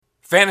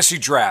Fantasy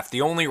Draft, the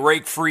only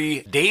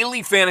rake-free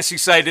daily fantasy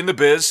site in the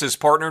biz, has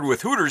partnered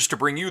with Hooters to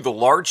bring you the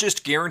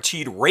largest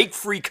guaranteed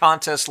rake-free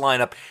contest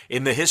lineup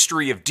in the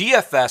history of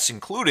DFS,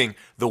 including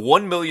the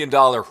 $1 million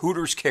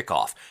Hooters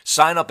Kickoff.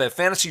 Sign up at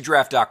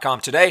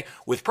fantasydraft.com today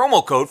with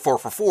promo code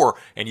 444,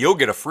 and you'll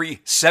get a free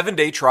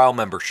 7-day trial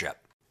membership.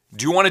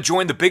 Do you want to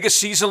join the biggest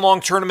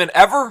season-long tournament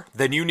ever?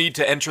 Then you need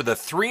to enter the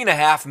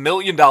 $3.5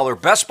 million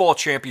Best Ball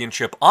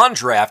Championship on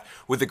Draft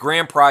with a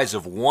grand prize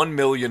of $1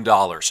 million.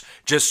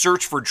 Just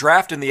search for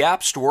Draft in the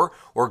App Store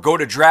or go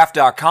to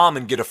draft.com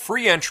and get a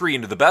free entry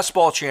into the Best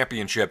Ball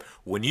Championship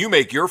when you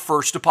make your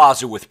first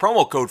deposit with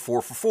promo code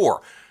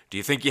 444. Do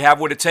you think you have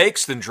what it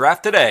takes? Then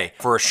draft today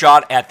for a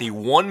shot at the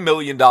 $1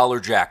 million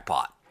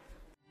jackpot.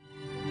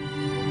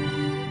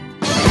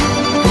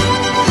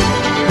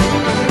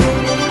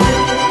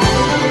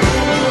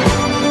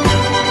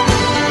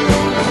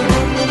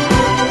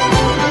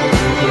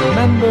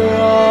 Remember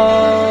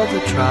all the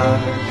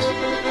tribes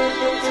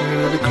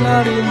through the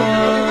cloudy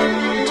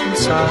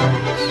mountainsides,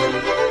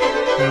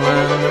 and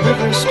when the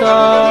rivers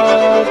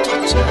start to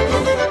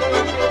tell,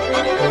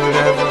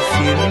 whatever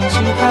feelings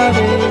you had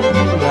in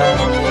your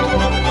life,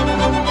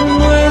 and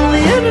when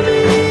the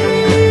enemy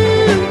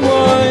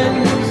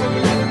winds,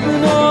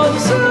 and all the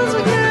sounds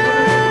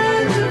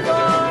again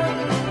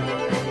divine,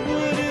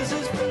 what is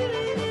this feeling in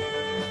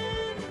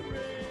the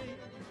rain?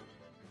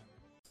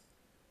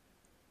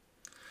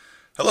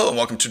 Hello and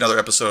welcome to another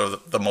episode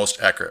of the Most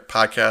Accurate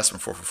Podcast from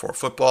 444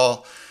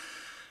 Football.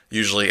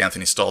 Usually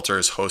Anthony Stalter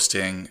is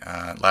hosting.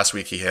 Last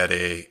week he had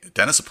a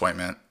dentist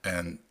appointment,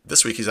 and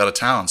this week he's out of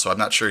town, so I'm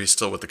not sure he's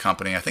still with the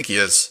company. I think he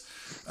is.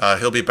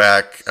 He'll be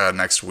back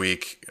next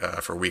week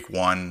for week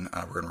one.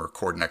 We're going to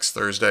record next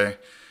Thursday.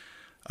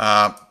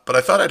 But I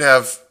thought I'd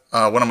have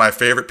one of my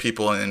favorite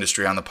people in the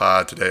industry on the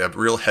pod today, a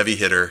real heavy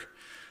hitter,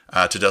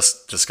 to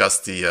just discuss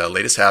the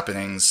latest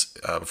happenings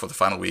before the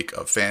final week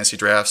of fantasy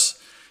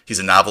drafts. He's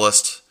a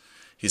novelist.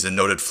 He's a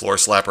noted floor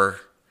slapper.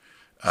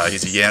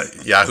 He's a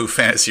Yahoo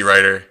Fantasy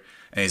writer,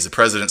 and he's the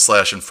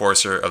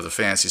president/enforcer of the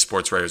Fantasy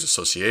Sports Writers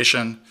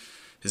Association.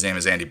 His name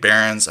is Andy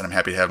Behrens, and I'm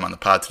happy to have him on the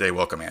pod today.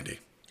 Welcome, Andy.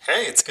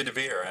 Hey, it's good to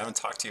be here. I haven't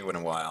talked to you in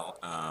a while.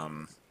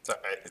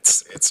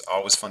 It's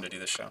always fun to do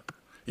this show.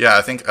 Yeah,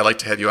 I think I like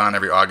to have you on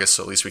every August,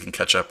 so at least we can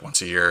catch up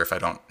once a year if I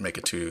don't make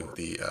it to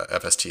the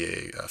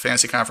FSTA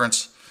Fantasy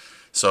Conference.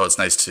 So it's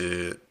nice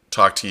to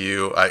talk to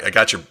you. I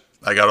got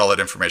all that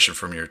information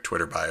from your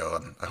Twitter bio,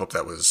 and I hope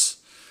that was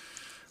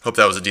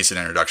a decent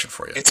introduction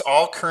for you. It's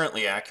all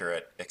currently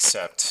accurate,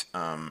 except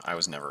I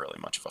was never really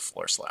much of a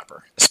floor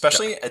slapper,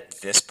 especially at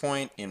this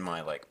point in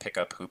my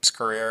pickup hoops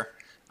career.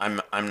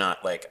 I'm not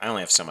I only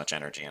have so much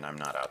energy, and I'm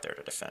not out there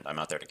to defend. I'm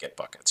out there to get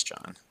buckets,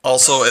 John.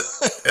 Also,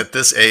 at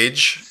this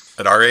age,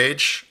 at our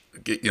age,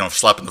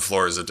 slapping the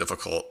floor is a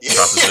difficult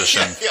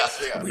proposition.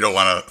 Yeah. We don't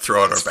want to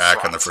throw out our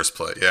back on the first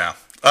play. Yeah.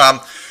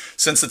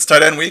 Since it's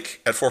tight end week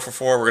at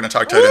 444, we're going to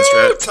talk tight end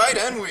strategy. Tight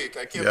end week.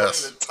 I can't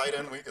believe that tight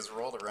end week has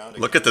rolled around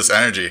again. Look at this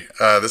energy.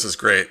 This is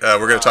great. We're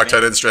going to talk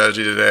tight end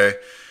strategy today.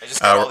 I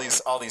just got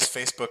all these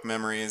Facebook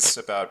memories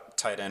about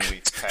tight end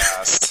weeks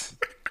past.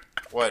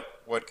 What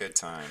good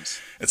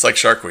times. It's like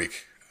Shark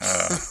Week.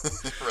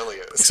 It really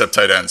is. Except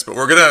tight ends. But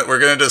we're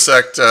gonna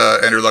dissect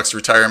Andrew Luck's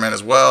retirement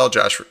as well,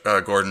 Josh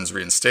Gordon's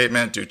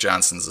reinstatement, Duke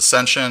Johnson's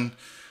ascension.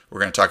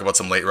 We're going to talk about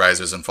some late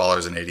risers and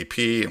fallers in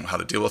ADP and how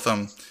to deal with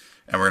them.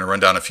 And we're going to run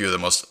down a few of the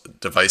most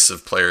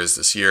divisive players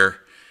this year.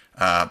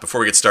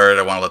 Before we get started,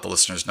 I want to let the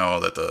listeners know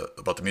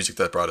about the music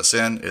that brought us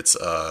in. It's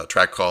a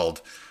track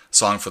called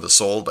Song for the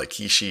Soul by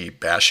Keke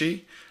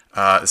Coutee.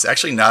 It's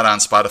actually not on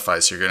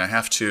Spotify, so you're going to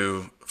have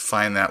to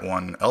find that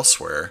one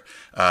elsewhere.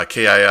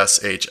 Kishi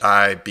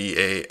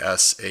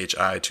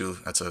too.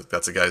 That's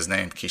a guy's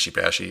name, Keke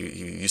Coutee.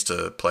 He used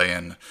to play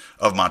in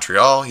Of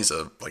Montreal. He's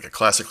a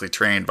classically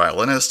trained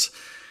violinist.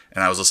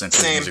 And I was listening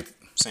to his music.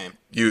 Same.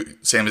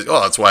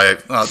 That's why.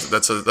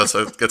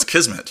 That's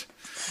kismet.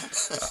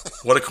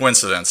 What a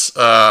coincidence.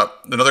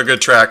 Another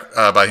good track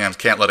by him,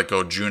 Can't Let It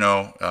Go,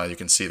 Juno. You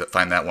can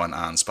find that one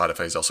on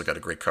Spotify. He's also got a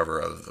great cover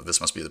of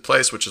This Must Be the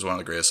Place, which is one of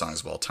the greatest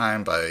songs of all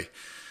time by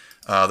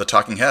the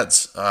Talking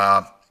Heads.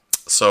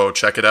 So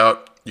check it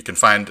out. You can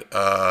find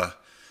the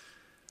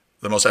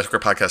Most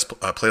Accurate Podcast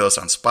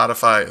playlist on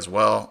Spotify as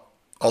well.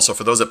 Also,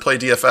 for those that play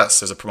DFS,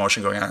 there's a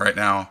promotion going on right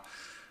now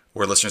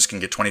where listeners can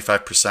get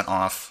 25%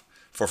 off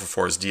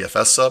 444's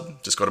DFS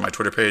sub. Just go to my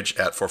Twitter page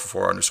at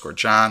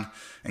 444_John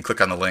and click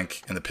on the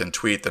link in the pinned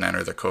tweet, then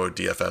enter the code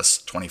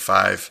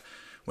DFS25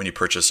 when you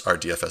purchase our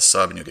DFS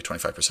sub, and you'll get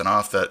 25%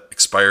 off. That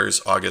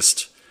expires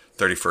August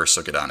 31st,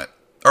 so get on it.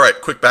 All right,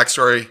 quick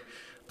backstory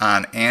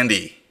on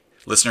Andy.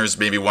 Listeners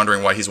may be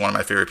wondering why he's one of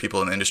my favorite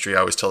people in the industry. I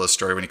always tell this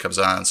story when he comes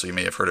on, so you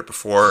may have heard it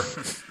before,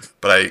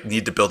 but I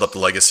need to build up the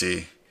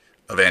legacy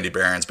of Andy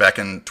Behrens. Back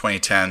in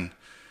 2010,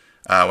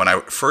 when I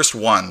first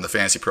won the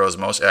Fantasy Pros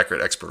Most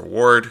Accurate Expert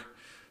Award,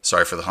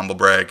 sorry for the humble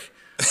brag,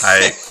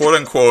 I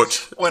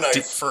quote-unquote... when I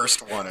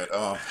first won it,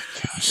 oh my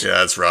gosh.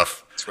 Yeah, it's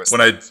rough.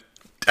 When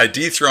I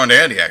dethroned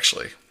Andy,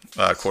 actually,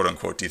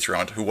 quote-unquote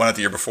dethroned, who won it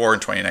the year before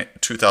in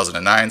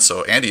 2009.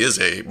 So Andy is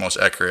a Most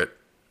Accurate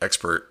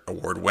Expert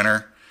Award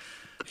winner.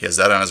 He has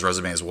that on his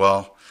resume as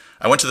well.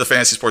 I went to the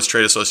Fantasy Sports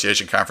Trade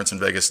Association conference in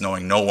Vegas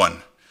knowing no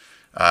one.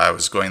 I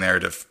was going there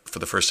for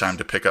the first time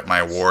to pick up my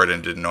award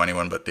and didn't know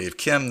anyone but Dave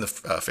Kim, the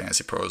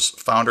Fantasy Pros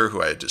founder,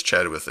 who I had just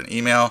chatted with in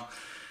email.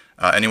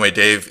 Anyway,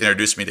 Dave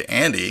introduced me to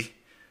Andy,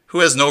 who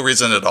has no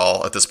reason at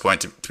all at this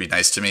point to be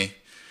nice to me.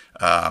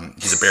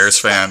 He's a Bears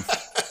fan.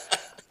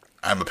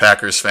 I'm a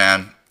Packers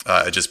fan.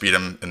 I just beat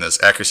him in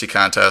this accuracy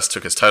contest,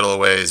 took his title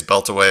away, his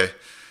belt away.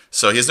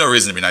 So he has no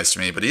reason to be nice to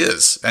me, but he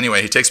is.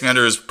 Anyway, he takes me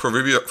under his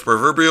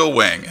proverbial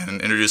wing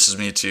and introduces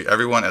me to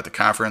everyone at the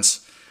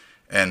conference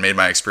and made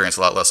my experience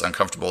a lot less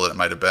uncomfortable than it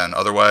might have been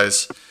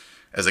otherwise.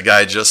 As a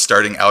guy just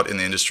starting out in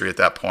the industry at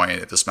that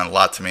point, this meant a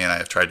lot to me, and I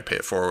have tried to pay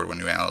it forward when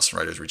new analysts and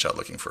writers reach out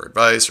looking for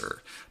advice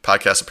or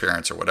podcast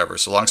appearance or whatever.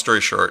 So long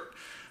story short,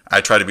 I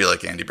try to be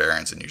like Andy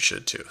Behrens, and you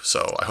should too.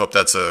 So I hope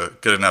that's a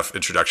good enough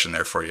introduction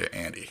there for you,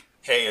 Andy.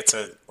 Hey, it's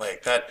a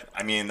like that.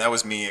 I mean, that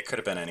was me. It could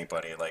have been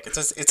anybody. Like it's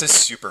a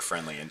super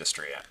friendly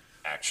industry,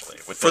 actually.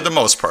 For the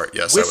most part,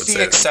 yes, I would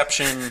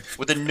say.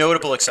 With the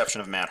notable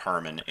exception of Matt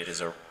Harmon, it is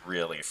a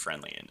really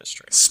friendly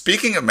industry.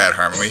 Speaking of Matt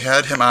Harmon, we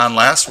had him on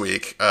last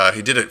week.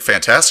 He did a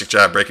fantastic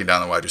job breaking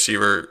down the wide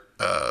receiver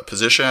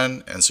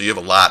position, and so you have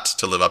a lot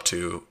to live up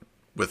to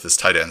with this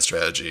tight end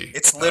strategy.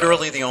 It's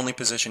literally the only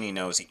position he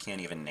knows. He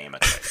can't even name a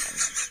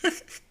tight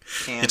end.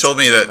 He told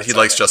me that he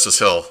likes Justice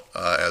Hill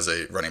as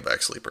a running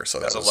back sleeper. So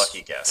that was a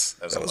lucky guess.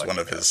 That was one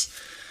of his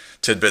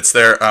tidbits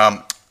there.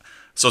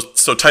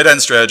 So tight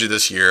end strategy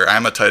this year.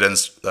 I'm a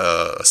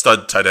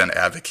stud tight end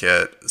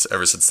advocate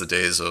ever since the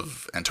days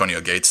of Antonio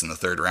Gates in the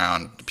third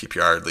round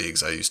PPR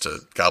leagues. I used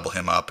to gobble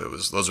him up.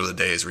 Those were the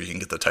days where you can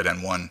get the tight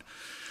end one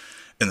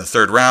in the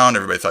third round.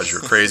 Everybody thought you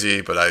were crazy,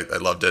 but I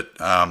loved it.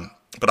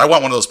 But I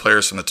want one of those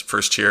players from the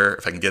first tier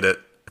if I can get it.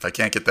 If I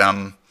can't get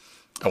them,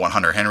 I want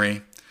Hunter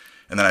Henry.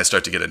 And then I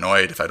start to get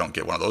annoyed if I don't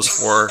get one of those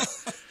four.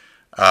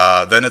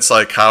 Then it's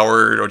like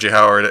Howard, O.J.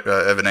 Howard,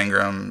 Evan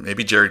Ingram,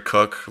 maybe Jared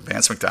Cook,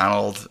 Vance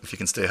McDonald, if he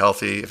can stay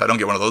healthy. If I don't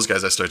get one of those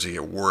guys, I start to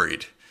get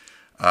worried.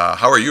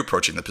 How are you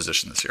approaching the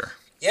position this year?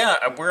 Yeah,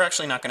 we're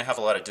actually not going to have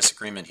a lot of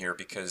disagreement here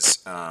because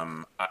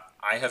I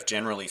have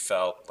generally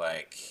felt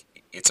like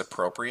it's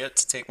appropriate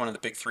to take one of the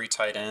big three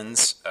tight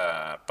ends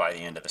by the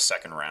end of the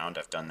second round.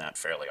 I've done that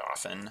fairly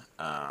often.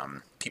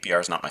 PPR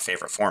is not my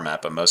favorite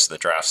format, but most of the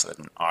drafts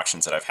and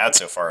auctions that I've had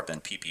so far have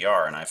been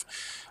PPR, and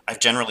I've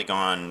generally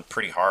gone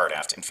pretty hard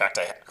after. In fact,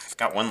 I've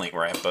got one league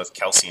where I have both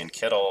Kelsey and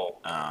Kittle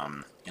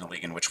in a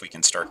league in which we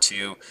can start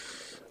two.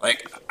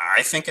 Like,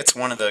 I think it's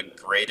one of the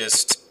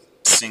greatest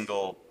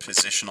single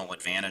positional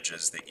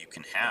advantages that you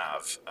can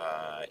have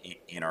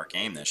in our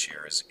game this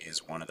year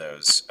is one of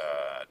those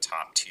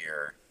top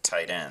tier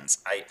tight ends.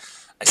 I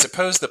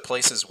suppose the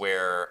places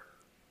where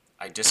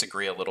I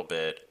disagree a little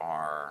bit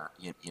are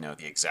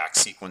the exact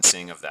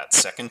sequencing of that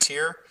second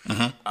tier.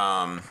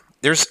 Mm-hmm.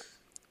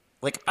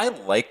 I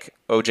like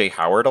O.J.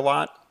 Howard a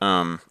lot.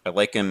 I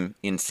like him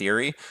in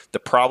theory. The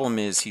problem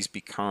is he's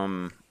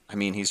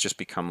just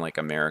become like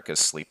America's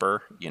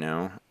sleeper,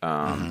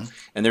 mm-hmm.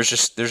 And there's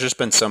just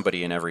been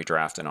somebody in every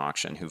draft and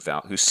auction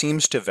who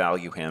seems to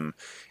value him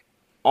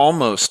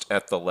almost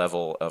at the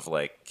level of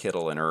like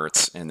Kittle and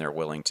Ertz, and they're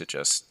willing to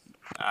just,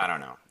 I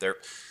don't know,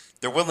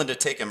 they're willing to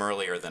take him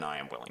earlier than I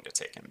am willing to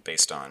take him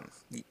based on,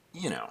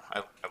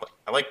 I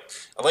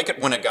like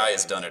it when a guy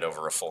has done it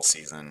over a full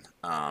season.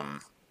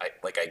 I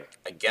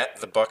get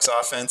the Bucs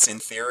offense in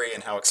theory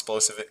and how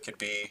explosive it could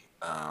be.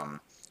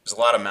 There's a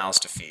lot of mouths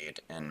to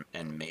feed, and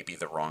maybe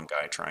the wrong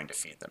guy trying to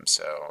feed them.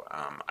 So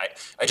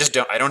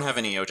I don't have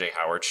any O.J.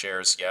 Howard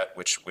shares yet,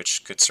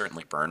 which could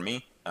certainly burn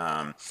me.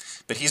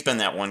 But he's been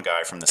that one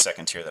guy from the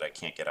second tier that I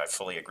can't get. I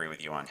fully agree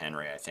with you on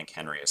Henry. I think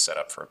Henry is set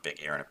up for a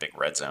big year and a big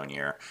red zone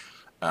year.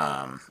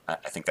 I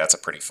think that's a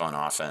pretty fun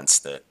offense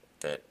that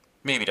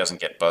maybe doesn't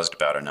get buzzed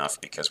about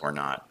enough because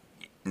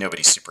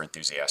nobody's super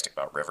enthusiastic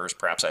about Rivers.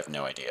 Perhaps I have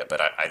no idea,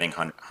 but I think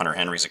Hunter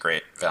Henry's a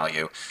great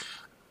value.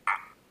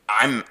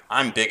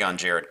 I'm big on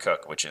Jared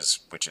Cook, which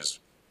is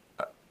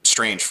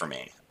strange for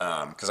me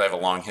because I have a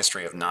long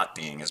history of not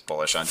being as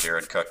bullish on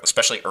Jared Cook,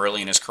 especially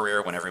early in his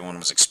career when everyone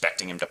was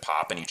expecting him to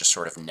pop and he just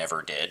sort of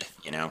never did.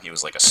 He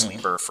was like a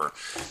sleeper for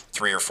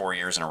 3 or 4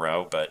 years in a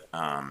row. But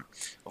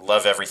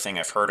love everything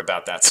I've heard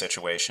about that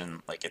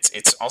situation. Like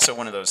it's also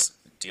one of those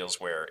deals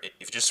where if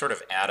you just sort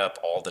of add up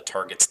all the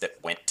targets that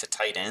went to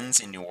tight ends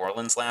in New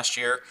Orleans last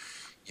year,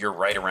 you're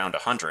right around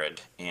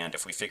 100. And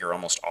if we figure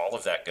almost all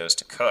of that goes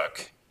to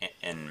Cook,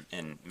 and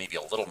maybe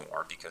a little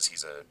more because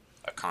he's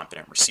a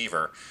competent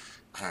receiver,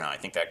 I don't know. I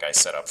think that guy's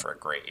set up for a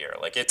great year.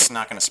 Like, it's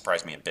not going to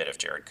surprise me a bit if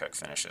Jared Cook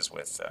finishes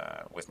with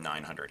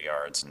 900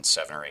 yards and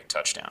 7 or 8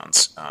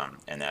 touchdowns,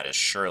 and that is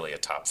surely a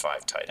top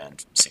 5 tight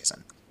end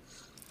season.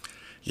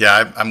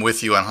 Yeah, I'm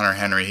with you on Hunter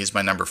Henry. He's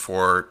my number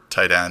 4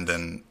 tight end,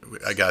 and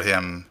I got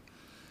him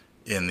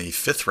in the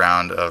 5th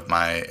round of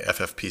my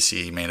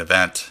FFPC main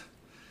event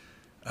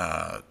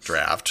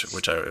draft,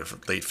 which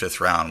late 5th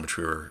round, which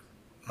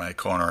my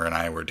co-owner and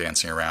I were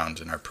dancing around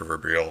in our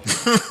proverbial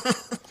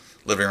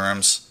living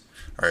rooms,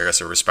 or I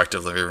guess our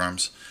respective living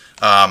rooms.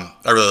 I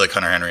really like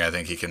Hunter Henry. I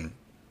think he can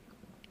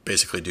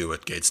basically do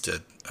what Gates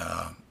did,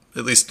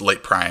 at least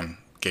late prime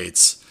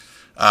Gates.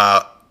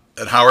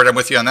 And Howard, I'm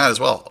with you on that as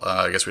well.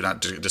 I guess we're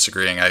not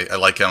disagreeing. I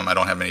like him. I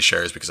don't have many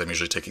shares because I'm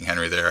usually taking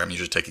Henry there. I'm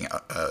usually taking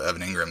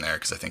Evan Ingram there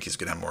because I think he's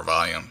going to have more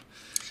volume.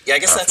 Yeah, I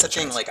guess that's the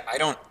thing. Like, I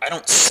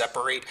don't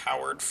separate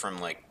Howard from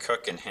like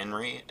Cook and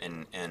Henry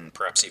and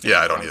perhaps even. Yeah,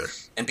 I don't either.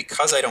 And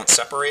because I don't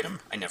separate him,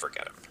 I never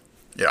get him.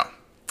 Yeah,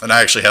 and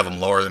I actually have him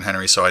lower than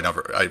Henry, so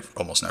I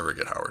almost never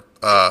get Howard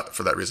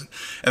for that reason.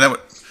 And then,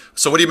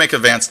 so what do you make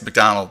of Vance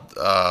McDonald?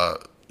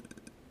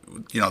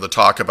 The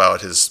talk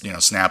about his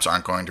snaps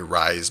aren't going to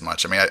rise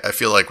much. I mean, I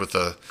feel like with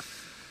the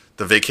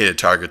vacated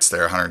targets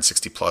there,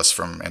 160 plus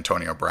from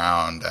Antonio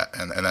Brown,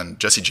 and then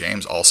Jesse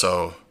James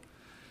also.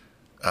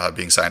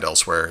 Being signed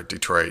elsewhere,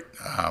 Detroit,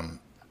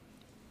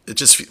 it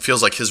just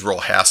feels like his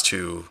role has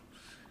to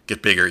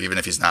get bigger, even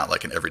if he's not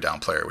like an every down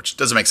player, which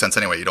doesn't make sense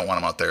anyway. You don't want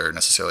him out there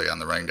necessarily on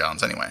the running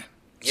downs anyway.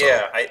 So.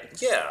 I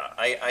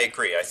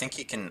agree. I think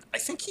he can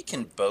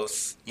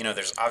both.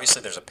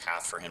 There's a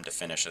path for him to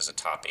finish as a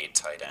top 8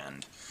 tight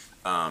end.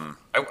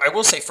 I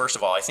will say, first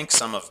of all, I think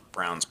some of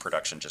Brown's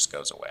production just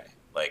goes away.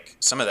 Like,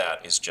 some of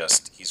that is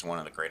just he's one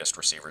of the greatest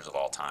receivers of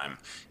all time,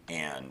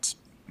 and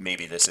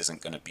maybe this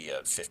isn't going to be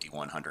a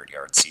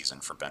 5,100-yard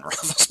season for Ben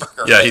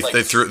Roethlisberger. Yeah,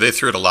 they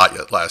threw it a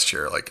lot last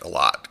year, like a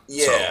lot.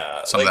 Yeah,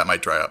 so some of that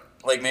might dry up.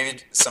 Like,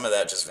 maybe some of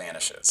that just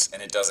vanishes,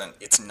 and it doesn't.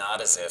 It's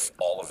not as if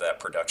all of that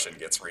production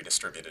gets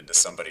redistributed to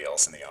somebody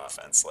else in the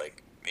offense.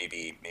 Like,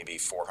 maybe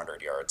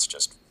 400 yards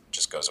just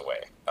goes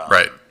away,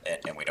 right?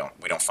 And we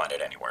don't find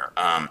it anywhere.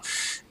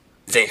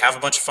 They have a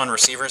bunch of fun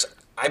receivers.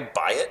 I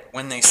buy it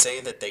when they say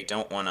that they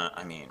don't want to.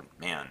 I mean,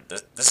 man,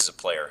 this is a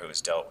player who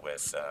has dealt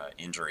with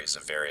injuries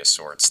of various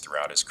sorts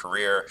throughout his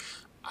career.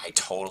 I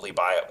totally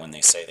buy it when they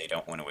say they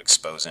don't want to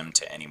expose him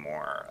to any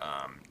more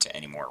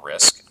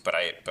risk. But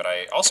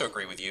I also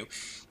agree with you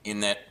in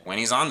that when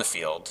he's on the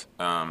field,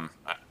 I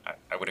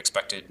would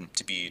expect it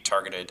to be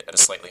targeted at a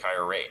slightly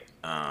higher rate.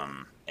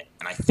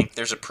 And I think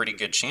there's a pretty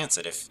good chance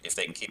that if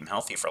they can keep him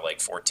healthy for like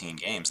 14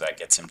 games, that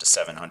gets him to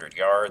 700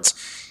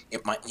 yards.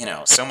 It might,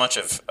 so much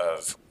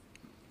of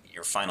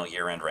your final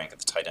year-end rank at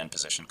the tight end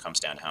position comes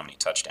down to how many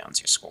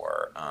touchdowns you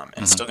score. And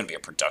it's still going to be a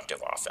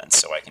productive offense,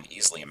 so I can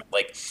easily,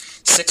 like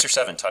 6 or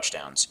 7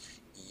 touchdowns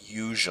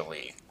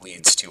usually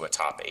leads to a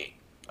top 8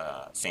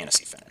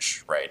 fantasy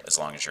finish, right? As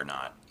long as you're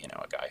not,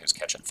 a guy who's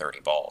catching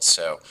 30 balls.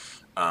 So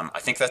I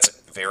think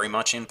that's very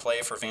much in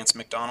play for Vance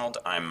McDonald.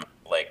 I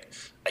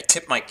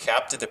tip my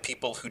cap to the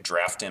people who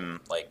draft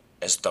him like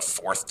as the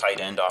 4th tight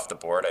end off the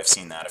board. I've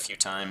seen that a few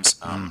times.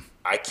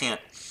 I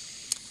can't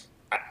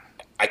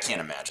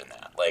imagine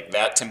that. Like,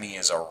 that to me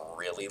is a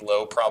really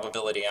low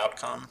probability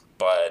outcome,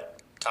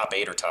 but top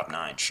 8 or top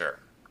 9, sure.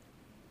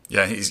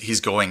 Yeah, he's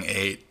going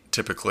 8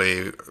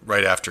 typically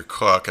right after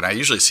Cook, and I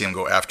usually see him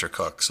go after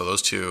Cook. So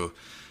those two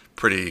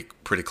pretty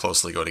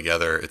closely go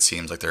together. It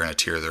seems like they're in a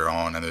tier of their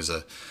own, and there's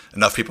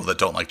enough people that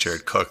don't like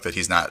Jared Cook that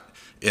he's not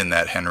in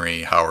that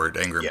Henry, Howard,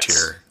 Ingram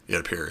tier, it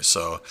appears.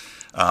 So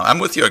I'm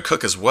with you on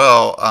Cook as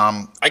well.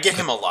 I get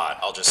him a lot,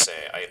 I'll just say.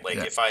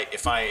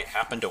 If I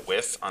happen to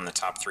whiff on the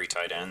top 3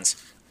 tight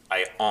ends,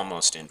 I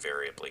almost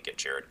invariably get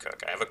Jared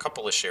Cook. I have a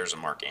couple of shares of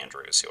Mark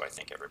Andrews, who I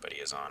think everybody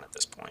is on at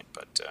this point,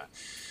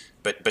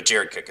 but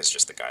Jared Cook is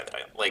just the guy that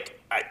I like.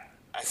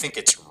 I think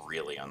it's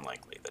really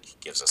unlikely that he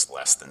gives us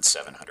less than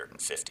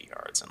 750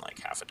 yards and like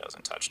half a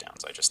dozen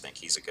touchdowns. I just think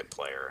he's a good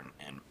player,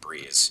 and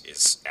Breeze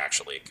is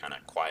actually kind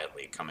of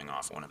quietly coming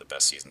off one of the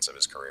best seasons of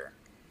his career.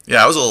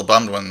 Yeah, I was a little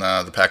bummed when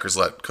the Packers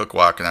let Cook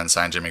walk and then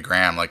signed Jimmy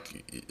Graham.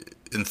 Like,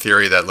 in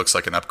theory, that looks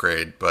like an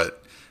upgrade,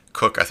 but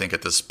Cook, I think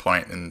at this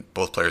point in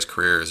both players'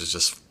 careers, is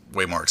just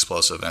way more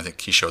explosive, and I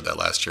think he showed that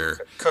last year.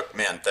 Cook,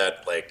 man,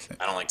 that, like,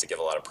 I don't like to give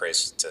a lot of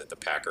praise to the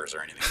Packers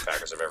or anything the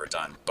Packers have ever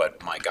done,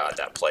 but my God,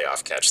 that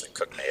playoff catch that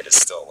Cook made is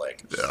still,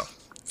 like,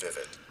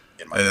 vivid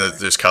in my memory.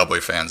 There's Cowboy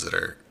fans that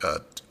are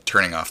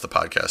turning off the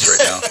podcast right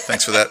now.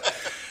 Thanks for that.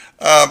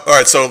 All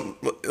right, so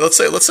let's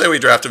say we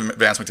drafted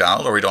Vance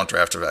McDonald, or we don't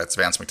draft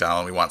Vance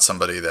McDonald. We want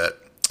somebody that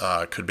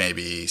could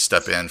maybe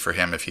step in for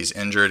him if he's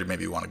injured.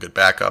 Maybe you want a good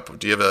backup.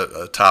 Do you have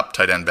a top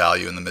tight end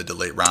value in the mid to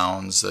late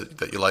rounds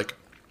that you like?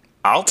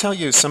 I'll tell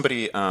you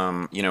somebody,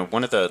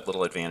 one of the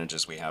little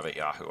advantages we have at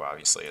Yahoo,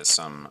 obviously, is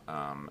some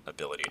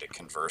ability to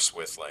converse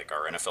with, like,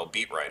 our NFL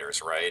beat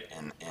writers, right?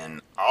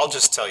 And I'll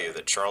just tell you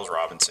that Charles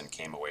Robinson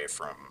came away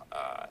from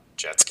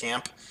Jets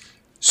camp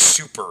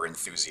super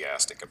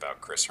enthusiastic about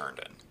Chris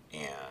Herndon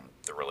and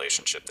the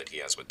relationship that he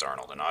has with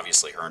Darnold. And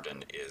obviously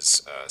Herndon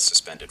is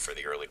suspended for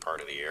the early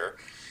part of the year.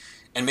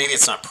 And maybe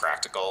it's not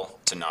practical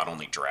to not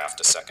only draft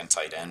a second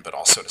tight end, but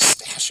also to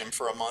stash him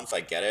for a month. I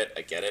get it.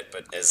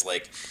 But as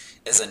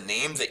a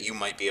name that you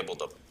might be able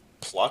to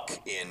pluck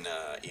in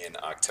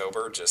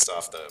October just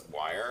off the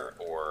wire,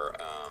 or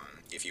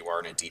if you are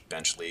in a deep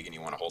bench league and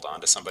you want to hold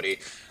on to somebody,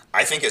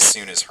 I think as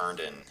soon as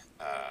Herndon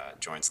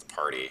joins the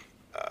party,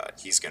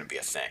 he's going to be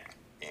a thing.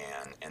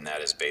 And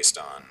that is based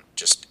on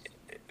just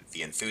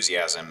the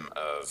enthusiasm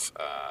of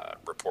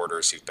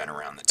reporters who've been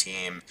around the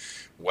team,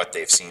 what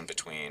they've seen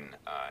between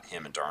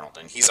him and Darnold.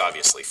 And he's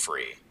obviously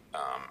free.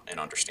 and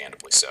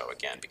understandably so,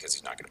 again, because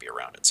he's not going to be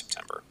around in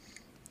September.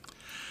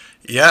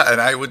 Yeah, and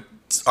I would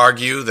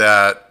argue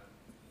that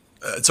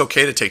it's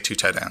okay to take two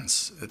tight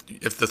ends.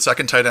 If the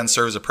second tight end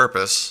serves a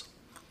purpose,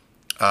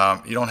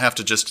 you don't have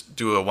to just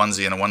do a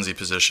onesie in a onesie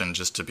position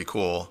just to be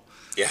cool.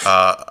 Yeah.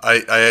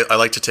 I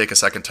like to take a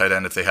second tight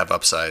end if they have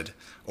upside,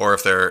 or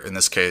if they're, in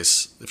this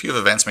case, if you have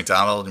a Vance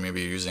McDonald,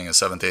 maybe you're using a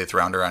 7th, 8th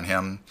rounder on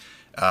him.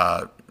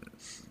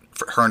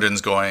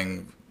 Herndon's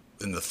going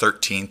in the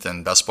 13th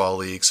in best ball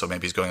league, so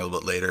maybe he's going a little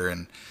bit later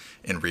in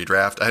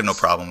redraft. I have no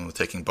problem with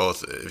taking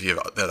both if you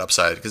have that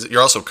upside, because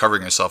you're also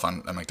covering yourself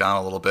on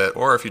McDonald a little bit,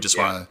 or if you just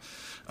want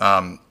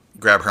to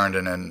grab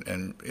Herndon,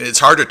 and it's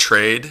hard to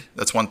trade.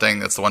 That's one thing.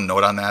 That's the one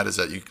note on that, is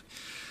that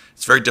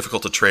it's very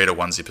difficult to trade a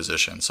onesie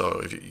position.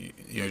 So if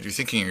you're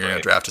thinking you're going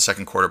to draft a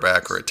second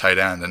quarterback or a tight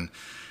end, and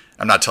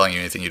I'm not telling you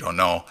anything you don't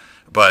know,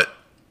 but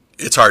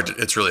it's hard.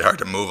 It's really hard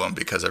to move them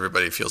because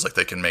everybody feels like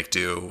they can make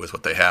do with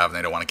what they have, and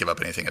they don't want to give up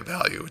anything at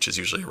value, which is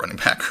usually a running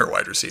back or a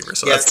wide receiver.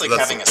 So it's like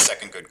having a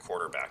second good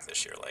quarterback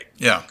this year. Like,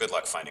 good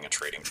luck finding a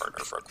trading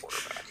partner for a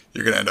quarterback.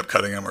 You're going to end up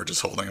cutting him or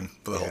just holding him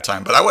for the whole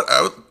time. But I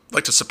would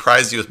like to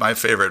surprise you with my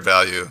favorite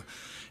value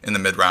in the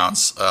mid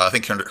rounds. I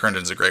think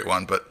Herndon's a great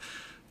one, but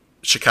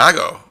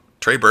Chicago,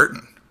 Trey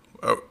Burton.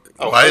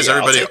 Why is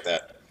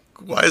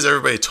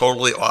everybody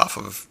totally off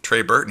of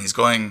Trey Burton? He's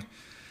going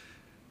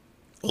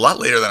a lot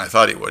later than I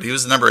thought he would. He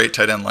was the number 8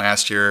 tight end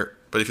last year,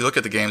 but if you look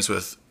at the games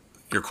with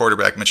your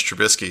quarterback, Mitch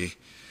Trubisky,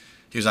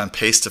 he was on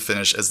pace to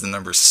finish as the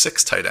number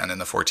 6 tight end in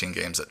the 14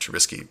 games that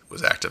Trubisky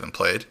was active and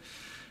played.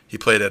 He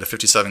played at a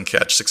 57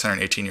 catch,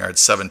 618 yards,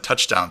 7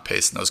 touchdown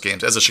pace in those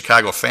games. As a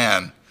Chicago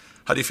fan,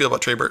 how do you feel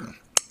about Trey Burton?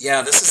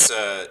 Yeah, this is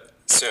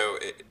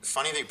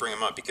funny that you bring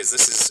him up, because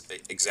this is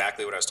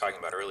exactly what I was talking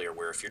about earlier.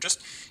 Where if you're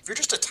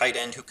just a tight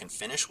end who can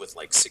finish with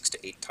like 6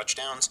 to 8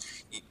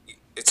 touchdowns,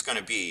 it's going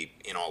to be,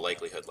 in all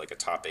likelihood, like a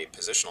top 8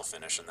 positional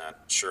finish. And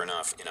that, sure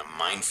enough, in a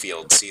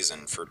minefield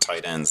season for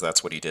tight ends,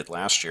 that's what he did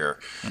last year.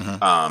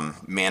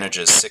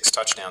 Manages 6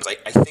 touchdowns.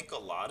 I think a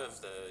lot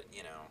of the,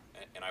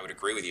 and I would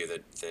agree with you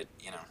that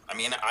I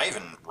mean, I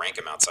even rank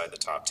him outside the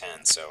top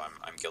 10, so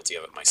I'm guilty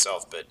of it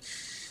myself. But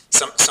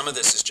some of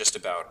this is just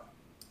about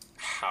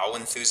how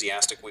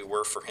enthusiastic we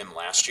were for him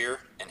last year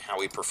and how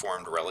he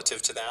performed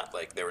relative to that.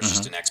 Like, there was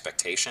just an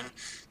expectation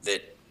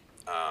that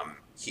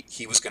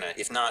he was going to,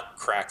 if not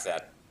crack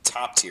that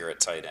top tier at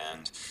tight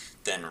end,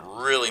 then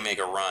really make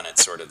a run at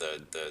sort of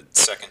the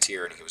second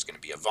tier, and he was going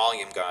to be a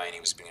volume guy, and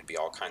he was going to be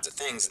all kinds of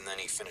things. And then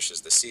he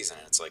finishes the season,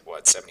 and it's like,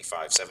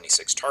 75,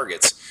 76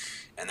 targets,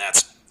 and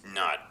that's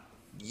not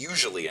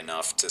usually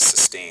enough to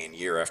sustain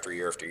year after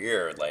year after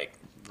year, like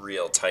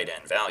real tight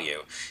end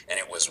value. And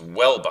it was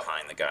well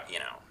behind the guy,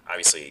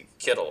 obviously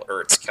Kittle,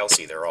 Ertz,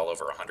 Kelsey, they're all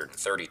over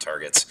 130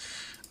 targets.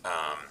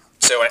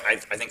 So I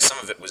think some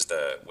of it was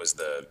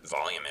the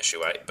volume issue.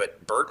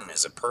 But Burton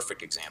is a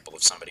perfect example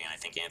of somebody, and I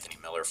think Anthony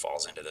Miller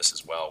falls into this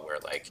as well, where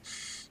like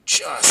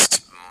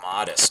just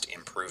modest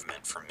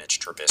improvement from Mitch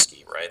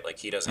Trubisky, right? Like,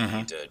 he doesn't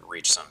need to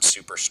reach some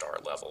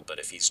superstar level, but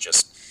if he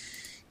just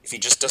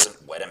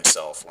doesn't wet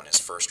himself when his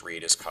first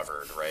read is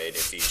covered, right?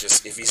 If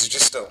he's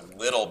just a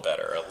little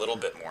better, a little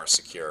bit more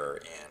secure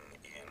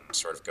in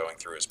sort of going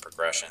through his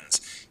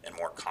progressions and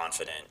more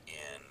confident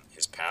in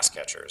his pass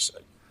catchers,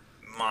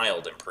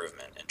 mild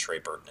improvement, and Trey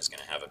Burton is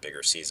going to have a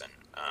bigger season.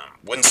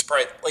 Wouldn't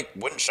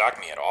shock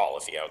me at all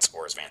if he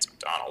outscores Vance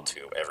McDonald,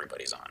 who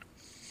everybody's on.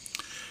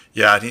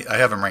 Yeah, I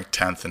have him ranked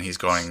 10th, and he's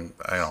going,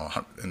 I don't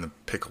know, in the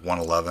pick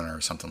 111 or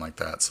something like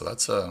that. So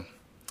that's I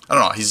don't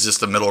know. He's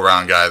just a middle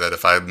round guy that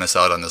if I miss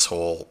out on this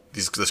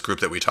group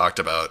that we talked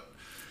about,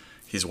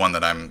 he's one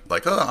that I'm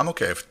like, I'm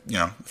okay if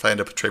I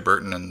end up with Trey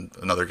Burton and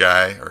another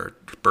guy, or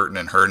Burton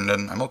and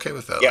Herndon, I'm okay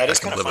with that. Yeah, it is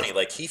kind of funny.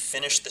 Like, he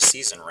finished the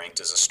season ranked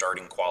as a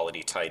starting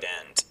quality tight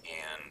end,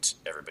 and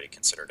everybody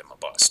considered him a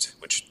bust,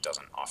 which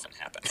doesn't often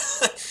happen.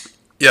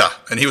 Yeah,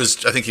 and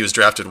I think he was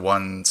drafted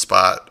one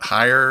spot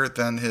higher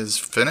than his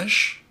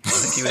finish. I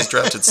think he was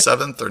drafted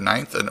 7th or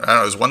 9th, and I don't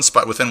know, it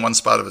was within one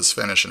spot of his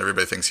finish, and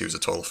everybody thinks he was a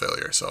total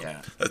failure. So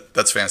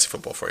that's fantasy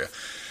football for you.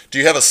 Do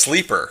you have a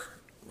sleeper,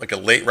 like a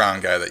late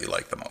round guy that you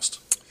like the most?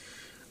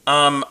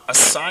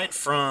 Aside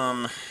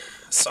from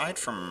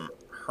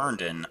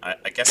Herndon,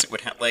 I guess it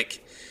would have,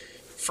 like,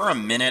 for a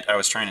minute I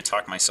was trying to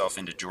talk myself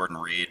into Jordan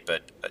Reed,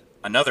 but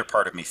another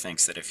part of me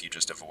thinks that if you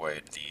just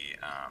avoid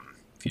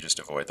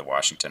the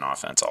Washington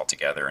offense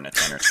altogether in a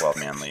 10 or 12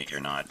 man league, you're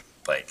not,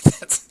 like,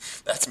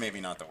 that's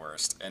maybe not the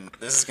worst. And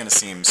this is going to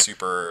seem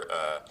super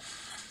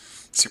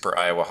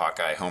Iowa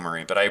Hawkeye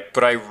homery,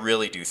 but I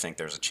really do think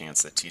there's a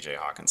chance that T.J.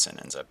 Hawkinson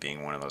ends up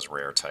being one of those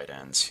rare tight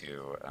ends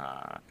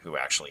who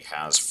actually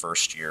has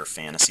first year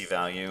fantasy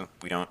value.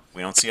 We don't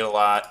see it a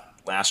lot.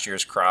 Last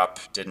year's crop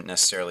didn't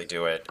necessarily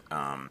do it.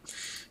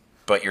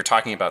 But you're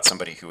talking about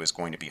somebody who is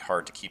going to be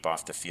hard to keep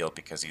off the field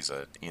because he's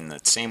in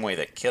the same way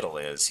that Kittle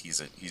is,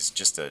 he's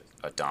just a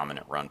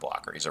dominant run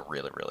blocker. He's a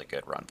really, really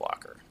good run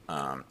blocker,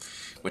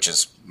 which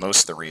is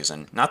most of the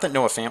reason. Not that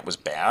Noah Fant was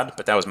bad,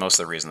 but that was most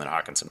of the reason that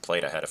Hawkinson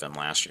played ahead of him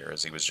last year,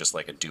 is he was just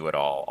like a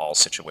do-it-all, all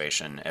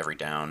situation, every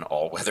down,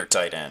 all-weather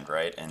tight end,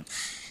 right? And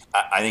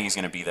I think he's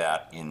going to be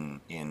that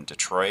in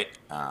Detroit.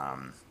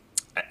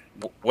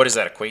 What does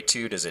that equate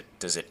to? Does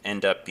it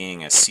end up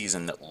being a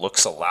season that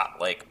looks a lot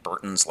like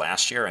Burton's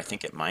last year? I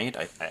think it might.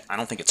 I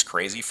don't think it's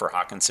crazy for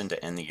Hawkinson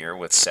to end the year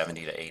with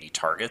 70 to 80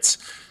 targets.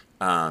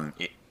 We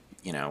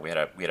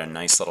had a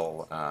nice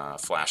little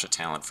flash of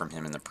talent from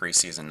him in the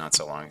preseason not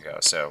so long ago.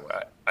 So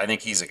I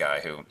think he's a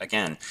guy who,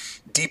 again,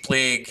 deep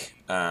league,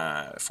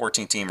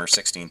 14-teamer,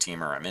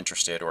 16-teamer, I'm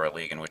interested, or a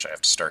league in which I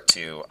have to start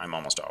two, I'm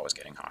almost always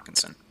getting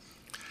Hawkinson.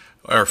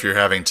 Or if you're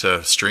having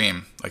to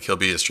stream, like he'll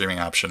be a streaming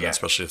option,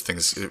 especially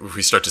if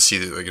we start to see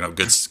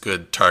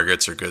good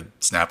targets or good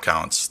snap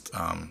counts.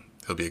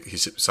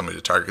 He's somebody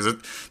to target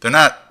because they're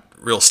not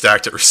real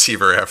stacked at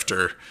receiver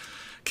after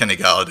Kenny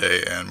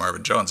Galladay and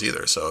Marvin Jones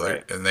either.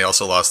 So and they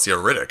also lost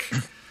Theo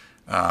Riddick.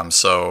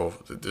 So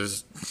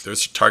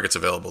there's targets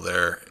available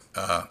there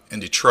in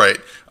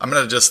Detroit. I'm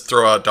gonna just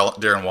throw out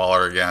Darren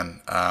Waller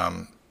again.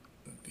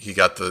 He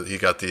got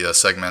the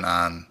segment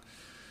on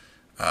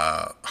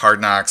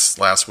Hard Knocks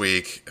last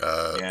week,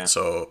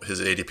 so his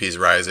ADP is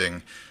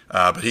rising.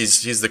 But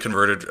he's the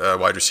converted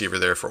wide receiver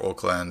there for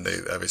Oakland. They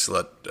obviously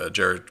let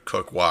Jared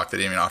Cook walk. They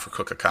didn't even offer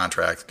Cook a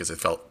contract because they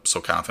felt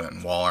so confident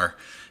in Waller,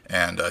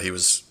 and he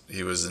was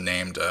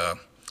named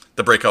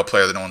the breakout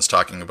player that no one's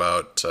talking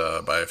about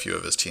by a few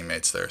of his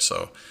teammates there.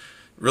 So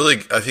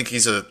really, I think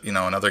he's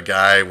another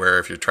guy where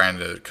if you're trying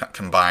to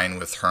combine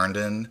with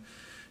Herndon,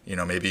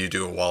 maybe you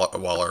do a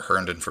Waller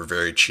Herndon for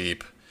very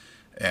cheap.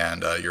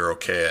 And you're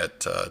okay at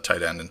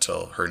tight end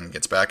until Herndon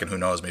gets back, and who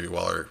knows, maybe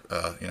Waller,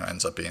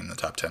 ends up being in the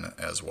top 10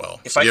 as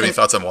well. Do you have any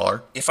thoughts on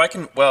Waller? If I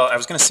can, well, I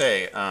was going to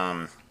say,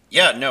 I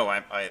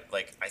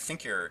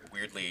think you're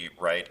weirdly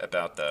right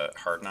about the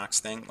Hard Knocks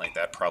thing. Like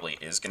that probably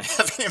is going to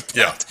have an impact.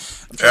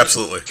 Yeah,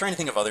 absolutely. I'm trying to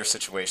think of other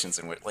situations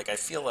in which, I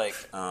feel like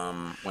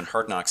when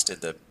Hard Knocks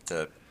did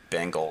the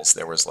Bengals,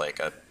 there was like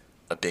a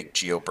big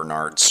Gio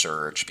Bernard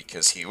surge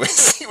because he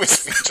was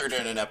featured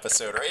in an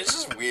episode. Right? It's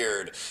just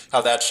weird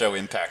how that show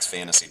impacts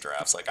fantasy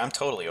drafts. Like I'm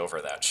totally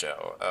over that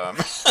show.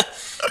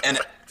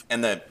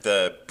 And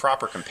the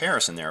proper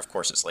comparison there, of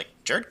course, is like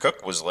Jared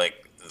Cook was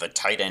like the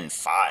tight end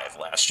 5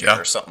 last year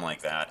or something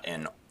like that,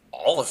 and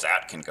all of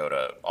that can go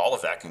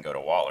to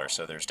Waller.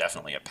 So there's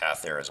definitely a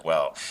path there as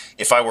well.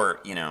 If I were,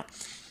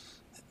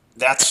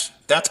 that's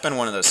been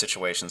one of those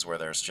situations where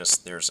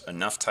there's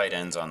enough tight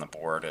ends on the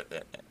board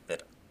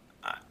that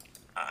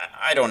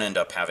I don't end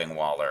up having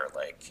Waller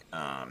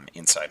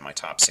inside my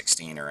top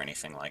 16 or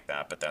anything like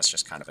that, but that's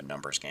just kind of a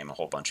numbers game. A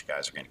whole bunch of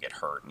guys are going to get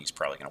hurt, and he's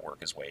probably going to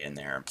work his way in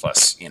there. And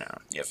plus, you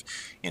have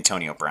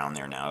Antonio Brown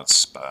there now.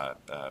 It's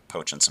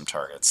poaching some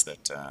targets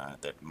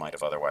that might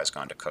have otherwise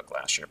gone to Cook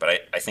last year.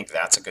 But I think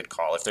that's a good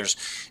call. There's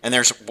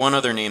one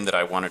other name that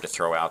I wanted to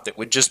throw out that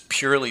would just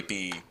purely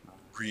be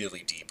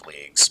really deep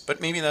leagues, but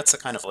maybe that's the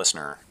kind of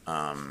listener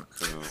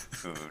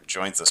who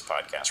joins this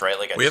podcast, right?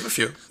 Like we have a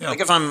few. Yeah.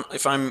 Like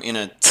if I'm in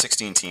a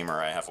 16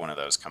 teamer, I have one of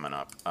those coming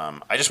up.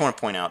 I just want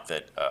to point out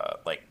that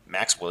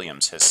Max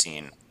Williams has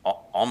seen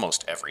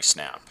almost every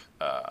snap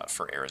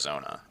for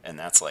Arizona, and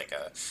that's like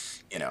a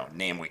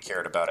name we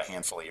cared about a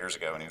handful of years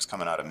ago when he was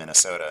coming out of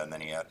Minnesota, and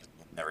then he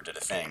never did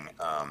a thing.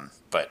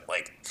 But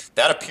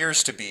that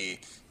appears to be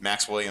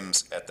Max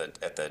Williams at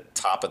the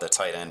top of the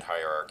tight end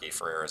hierarchy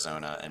for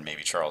Arizona, and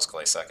maybe Charles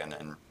Clay second,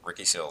 and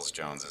Ricky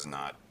Seals-Jones is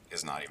not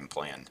even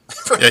playing.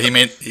 Yeah, he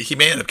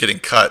may end up getting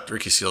cut,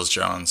 Ricky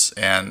Seals-Jones.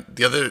 And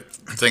the other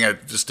thing,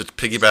 just to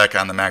piggyback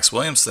on the Max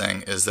Williams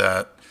thing, is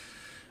that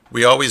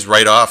we always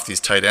write off these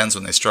tight ends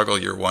when they struggle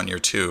year 1, year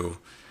 2,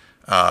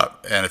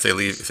 and if they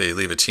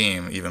leave a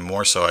team, even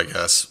more so, I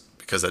guess,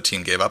 because that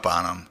team gave up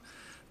on them.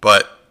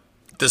 But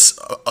this,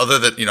 other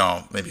than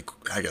maybe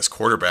I guess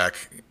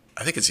quarterback,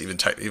 I think it's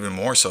even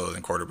more so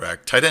than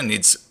quarterback. Tight end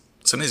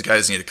some of these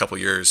guys need a couple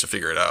years to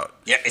figure it out.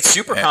 Yeah, it's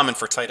super common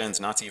for tight ends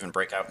not to even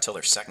break out until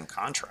their second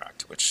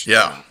contract, which you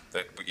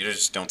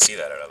just don't see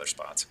that at other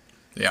spots.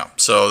 Yeah,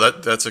 so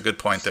that's a good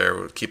point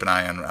there. Keep an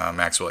eye on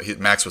Maxwell.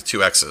 Max with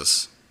 2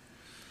 X's,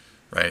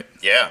 right?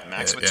 Yeah,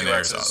 Max with 2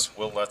 X's.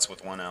 Will Lutz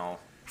with 1 L.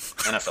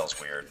 NFL's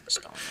weird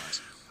spelling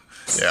wise.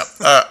 Yeah.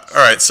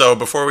 All right. So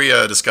before we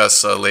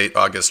discuss late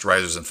August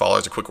risers and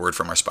fallers, a quick word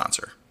from our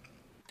sponsor.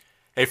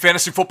 Hey,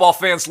 fantasy football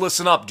fans,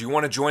 listen up. Do you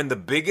want to join the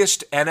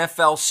biggest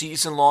NFL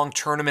season-long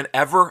tournament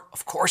ever?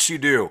 Of course you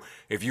do.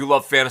 If you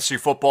love fantasy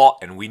football,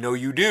 and we know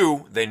you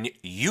do, then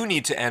you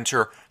need to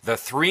enter the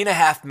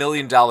 $3.5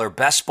 million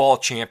Best Ball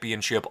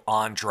Championship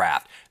on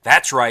draft.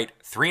 That's right,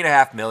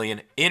 $3.5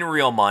 million in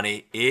real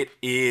money. It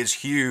is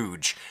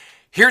huge.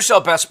 Here's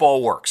how Best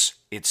Ball works.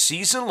 It's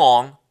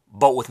season-long,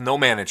 but with no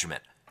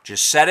management.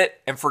 Just set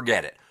it and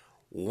forget it.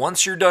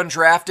 Once you're done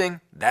drafting,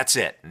 that's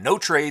it. No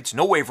trades,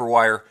 no waiver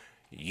wire.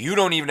 You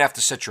don't even have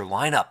to set your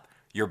lineup.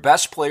 Your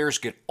best players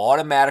get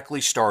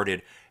automatically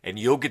started, and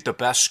you'll get the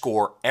best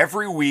score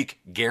every week,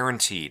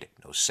 guaranteed.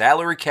 No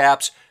salary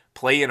caps.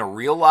 Play in a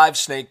real live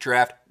snake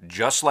draft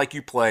just like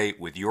you play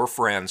with your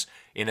friends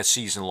in a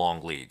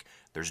season-long league.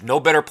 There's no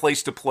better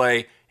place to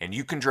play, and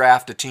you can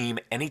draft a team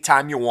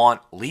anytime you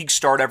want. Leagues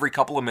start every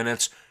couple of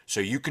minutes, so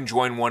you can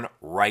join one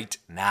right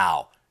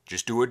now.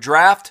 Just do a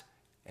draft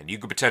and you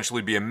could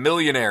potentially be a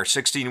millionaire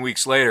 16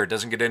 weeks later. It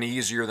doesn't get any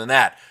easier than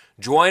that.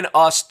 Join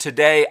us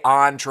today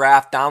on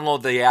Draft.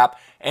 Download the app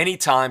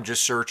anytime.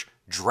 Just search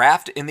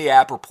Draft in the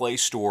app or Play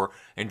Store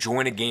and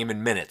join a game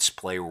in minutes.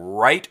 Play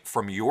right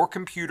from your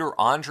computer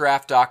on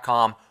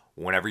draft.com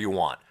whenever you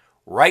want.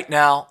 Right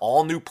now,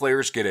 all new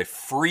players get a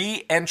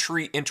free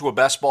entry into a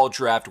best ball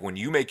draft when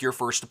you make your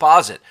first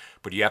deposit.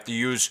 But you have to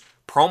use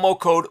promo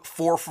code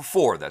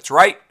 4for4. That's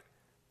right.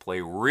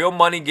 Play real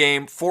money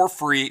game for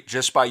free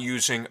just by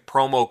using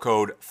promo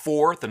code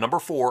 4, the number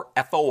 4,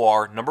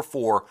 F-O-R, number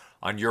 4,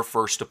 on your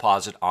first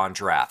deposit on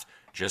Draft.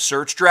 Just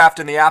search Draft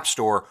in the App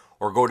Store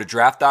or go to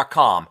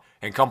draft.com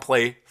and come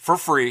play for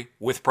free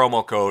with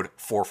promo code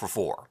 4for4.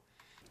 All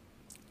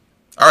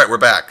right, we're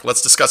back.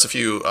 Let's discuss a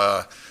few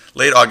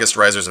late August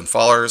risers and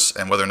fallers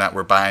and whether or not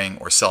we're buying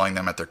or selling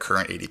them at their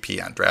current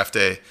ADP on draft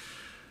day.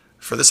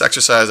 For this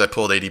exercise, I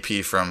pulled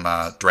ADP from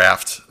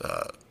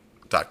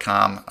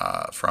draft.com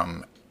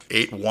from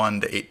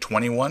 8-1 to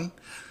 8-21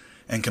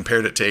 and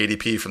compared it to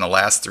ADP from the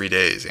last 3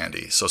 days,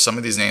 Andy. So some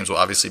of these names will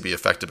obviously be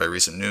affected by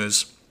recent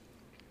news,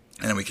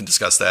 and we can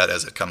discuss that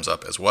as it comes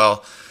up as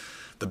well.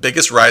 The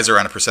biggest riser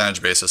on a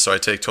percentage basis, so I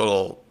take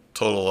total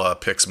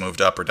picks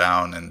moved up or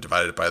down and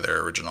divide it by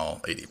their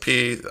original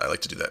ADP. I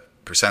like to do that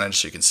percentage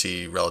so you can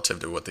see relative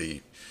to what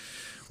they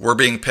were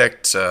being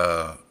picked.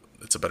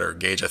 It's a better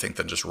gauge, I think,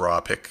 than just raw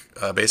pick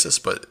basis.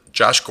 But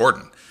Josh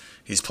Gordon,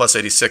 he's plus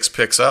 86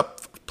 picks up,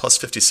 plus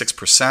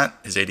 56%.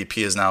 His ADP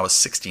is now a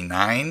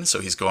 69, so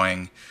he's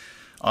going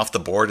off the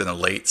board in the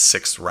late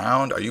 6th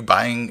round. Are you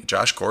buying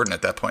Josh Gordon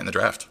at that point in the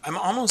draft? I'm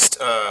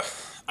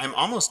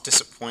almost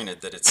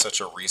disappointed that it's such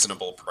a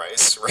reasonable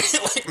price, right?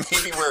 Like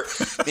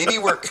maybe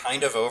we're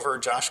kind of over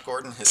Josh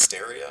Gordon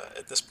hysteria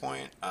at this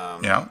point.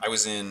 Yeah. I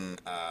was in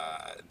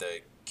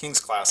the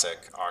Kings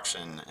Classic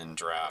auction and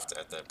draft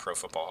at the Pro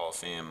Football Hall of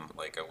Fame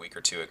like a week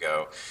or two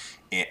ago.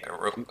 It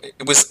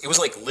was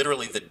like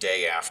literally the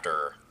day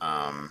after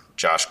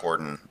Josh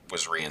Gordon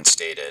was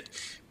reinstated.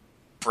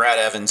 Brad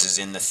Evans is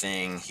in the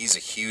thing. He's a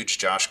huge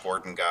Josh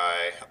Gordon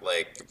guy.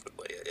 Like,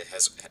 it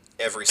has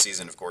every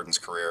season of Gordon's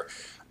career.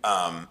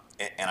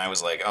 And I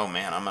was like, oh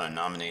man, I'm going to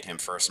nominate him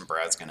first, and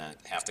Brad's going to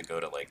have to go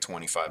to like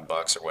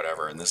 $25 or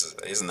whatever. And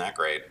isn't that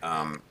great?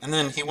 And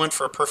then he went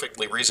for a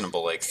perfectly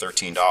reasonable like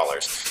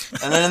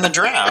 $13. And then in the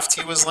draft,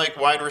 he was like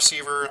wide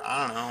receiver,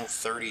 I don't know,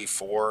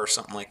 34 or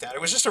something like that.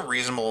 It was just a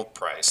reasonable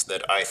price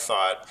that I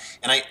thought,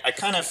 and I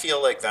kind of feel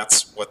like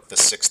that's what the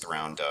 6th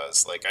round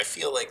does. Like, I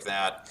feel like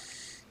that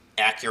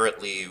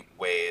accurately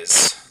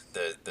weighs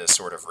the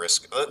sort of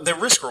risk. The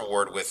risk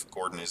reward with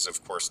Gordon is,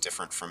 of course,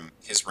 different from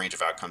his range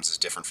of outcomes is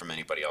different from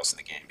anybody else in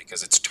the game,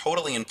 because it's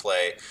totally in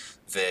play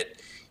that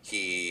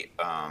he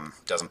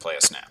doesn't play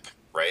a snap,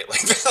 right?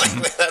 Like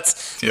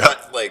that's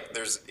not, like,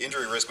 there's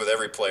injury risk with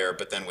every player,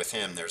 but then with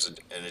him there's an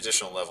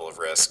additional level of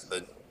risk.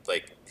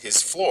 Like,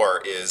 his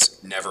floor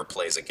is never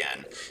plays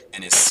again,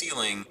 and his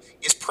ceiling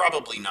is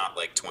probably not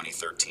like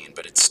 2013,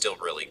 but it's still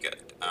really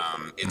good.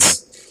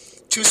 It's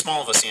too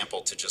small of a sample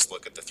to just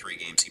look at the 3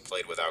 games he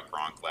played without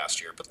Gronk last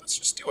year, but let's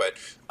just do it.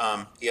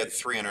 He had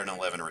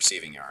 311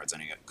 receiving yards,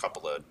 and he got a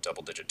couple of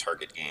double-digit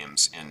target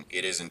games, and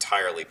it is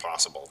entirely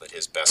possible that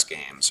his best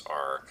games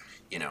are,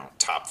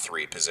 top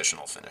 3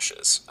 positional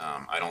finishes.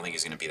 I don't think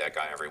he's going to be that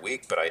guy every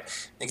week, but I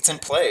think it's in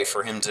play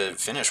for him to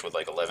finish with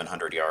like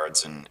 1,100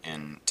 yards and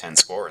 10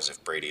 scores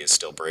if Brady is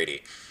still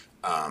Brady.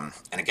 And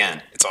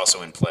again, it's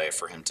also in play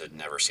for him to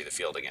never see the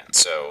field again.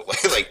 So,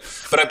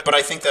 but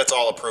I think that's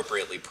all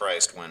appropriately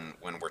priced when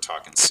we're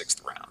talking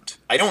 6th round.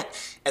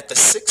 At the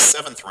 6th,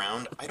 7th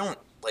round, I don't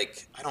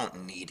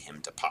need him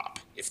to pop.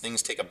 If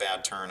things take a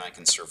bad turn, I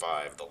can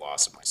survive the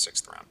loss of my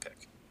 6th round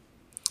pick.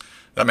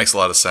 That makes a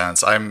lot of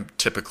sense. I have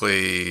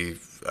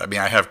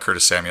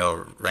Curtis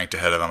Samuel ranked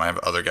ahead of him. I have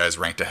other guys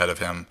ranked ahead of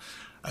him.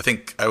 I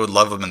think I would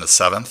love him in the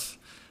 7th.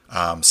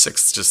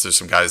 6th, just there's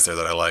some guys there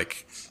that I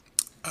like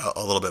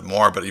a little bit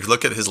more. But if you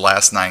look at his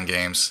last 9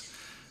 games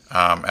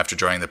after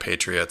joining the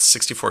Patriots,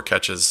 64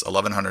 catches,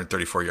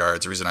 1,134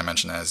 yards. The reason I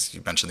mentioned that is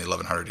you mentioned the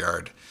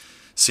 1,100-yard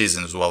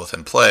season as well with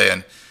him play,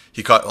 and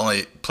he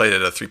only played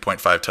at a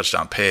 3.5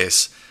 touchdown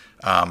pace.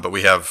 But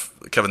we have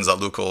Kevin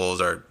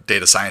Zatlukal, our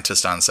data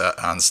scientist on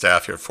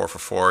staff here at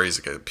 4for4.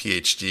 He's like a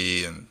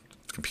PhD in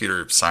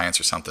computer science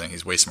or something.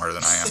 He's way smarter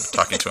than I am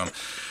talking to him.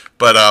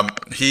 But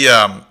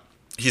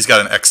he's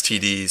got an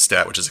XTD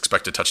stat, which is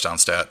expected touchdown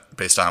stat,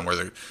 based on where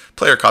the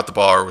player caught the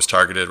ball or was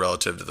targeted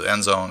relative to the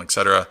end zone,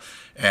 etc.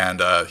 And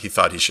he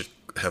thought he should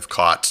have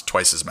caught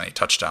twice as many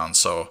touchdowns.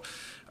 So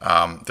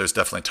there's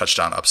definitely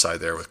touchdown upside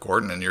there with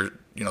Gordon. And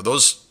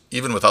those,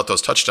 even without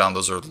those touchdowns,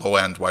 those are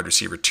low-end wide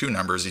receiver 2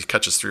 numbers. He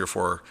catches 3 or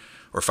 4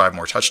 or 5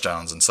 more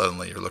touchdowns, and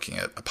suddenly you're looking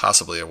at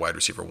possibly a wide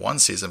receiver 1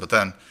 season. But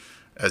then,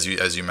 as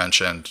you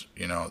mentioned,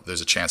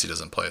 there's a chance he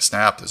doesn't play a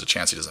snap. There's a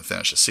chance he doesn't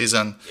finish a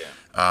season. Yeah.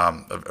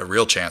 A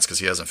real chance, because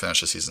he hasn't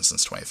finished a season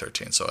since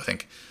 2013. So I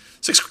think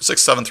 6th,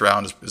 7th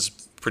round is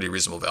pretty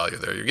reasonable value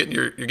there.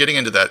 You're getting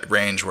into that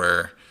range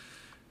where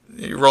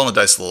you're rolling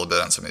the dice a little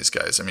bit on some of these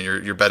guys. I mean,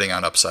 you're betting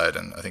on upside,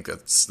 and I think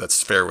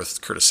that's fair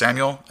with Curtis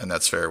Samuel, and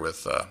that's fair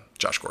with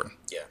Josh Gordon.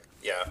 Yeah.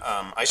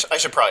 I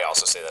should probably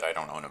also say that I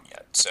don't own him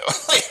yet. So,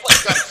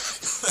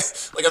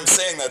 I'm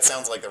saying that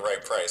sounds like the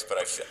right price, but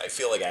I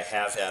feel like I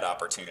have had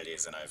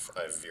opportunities and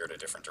I've veered a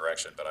different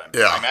direction. But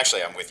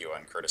I'm with you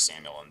on Curtis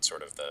Samuel and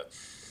sort of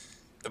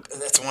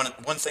that's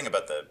one thing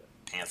about the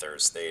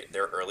Panthers.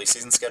 Their early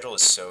season schedule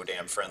is so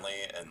damn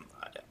friendly, and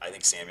I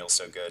think Samuel's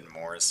so good and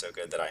Moore is so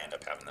good that I end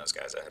up having those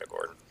guys ahead of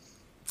Gordon.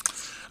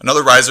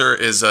 Another riser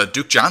is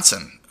Duke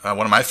Johnson,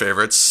 one of my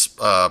favorites,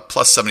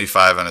 plus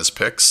 75 on his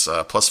picks,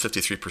 plus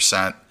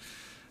 53%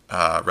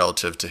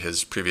 relative to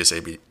his previous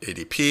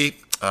ADP.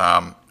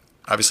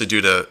 Obviously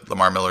due to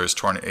Lamar Miller's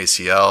torn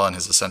ACL and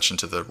his ascension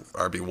to the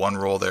RB1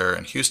 role there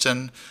in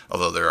Houston,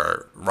 although there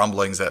are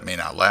rumblings that may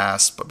not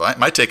last. But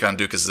my take on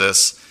Duke is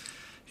this.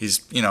 He's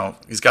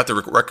got the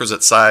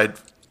requisite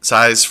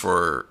size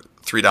for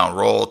 3-down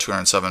roll,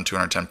 207,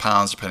 210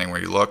 pounds, depending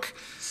where you look.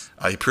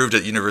 He proved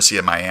at University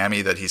of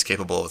Miami that he's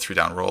capable of a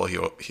 3-down roll.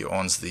 He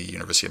owns the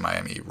University of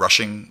Miami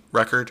rushing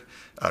record,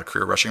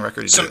 career rushing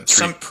record.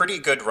 Some pretty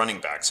good running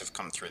backs have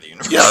come through the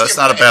University. Yeah, that's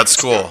not a bad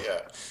school.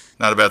 Yeah.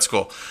 Not a bad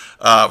school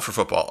for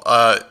football.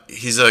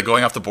 He's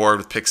going off the board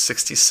with pick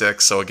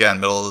 66. So again,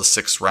 middle of the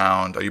 6th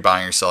round. Are you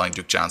buying or selling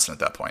Duke Johnson at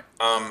that point?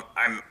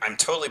 I'm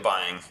totally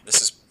buying.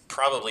 This is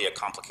probably a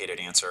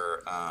complicated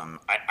answer.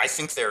 I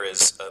think there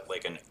is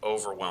an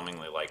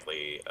overwhelmingly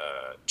likely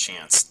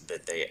chance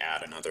that they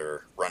add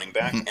another running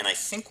back, and I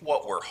think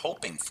what we're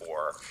hoping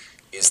for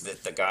is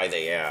that the guy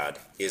they add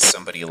is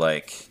somebody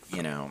like,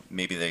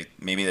 maybe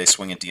they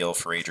swing a deal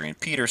for Adrian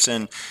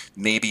Peterson,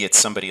 maybe it's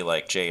somebody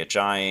like Jay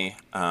Ajayi.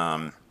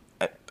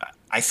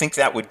 I think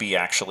that would be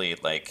actually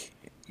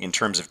in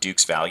terms of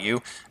Duke's value,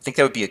 I think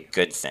that would be a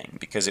good thing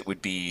because it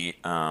would be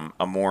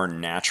a more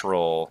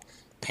natural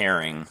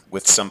pairing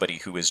with somebody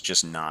who is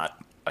just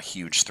not a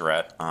huge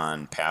threat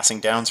on passing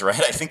downs, right?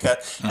 I think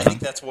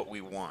that's what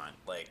we want.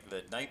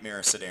 The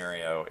nightmare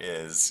scenario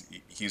is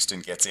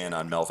Houston gets in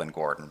on Melvin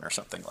Gordon or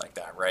something like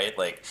that, right?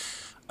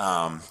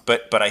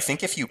 But I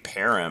think if you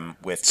pair him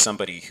with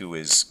somebody who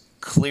is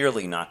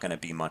clearly not going to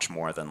be much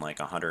more than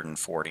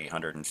 140,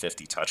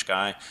 150 touch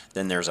guy,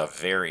 then there's a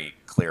very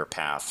clear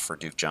path for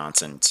Duke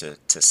Johnson to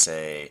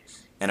say.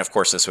 And of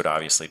course, this would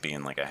obviously be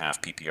in a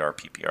half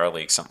PPR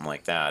league, something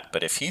like that.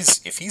 But if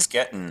he's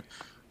getting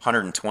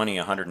 120,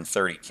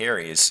 130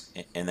 carries,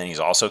 and then he's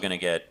also going to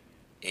get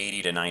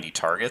 80 to 90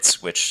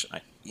 targets, which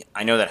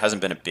I know that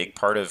hasn't been a big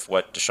part of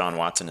what Deshaun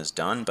Watson has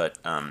done, but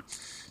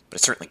it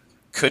certainly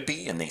could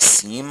be. And they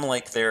seem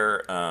like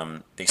they're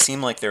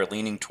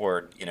leaning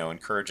toward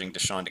encouraging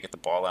Deshaun to get the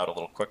ball out a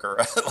little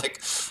quicker,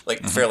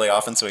 fairly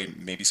often, so he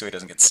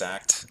doesn't get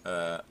sacked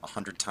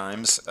 100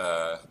 times.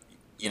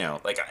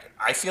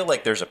 I feel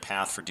like there's a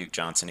path for Duke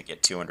Johnson to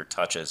get 200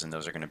 touches, and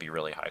those are going to be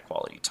really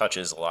high-quality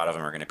touches. A lot of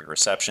them are going to be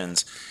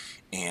receptions,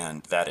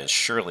 and that is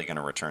surely going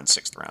to return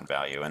 6th-round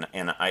value.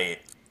 And I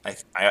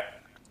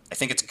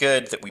think it's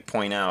good that we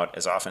point out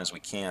as often as we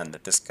can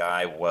that this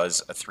guy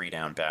was a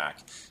 3-down back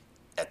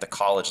at the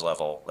college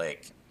level,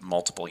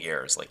 multiple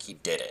years. He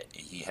did it.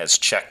 He has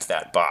checked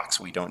that box.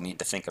 We don't need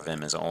to think of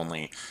him as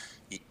only,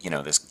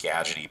 this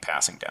gadgety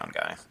passing down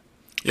guy.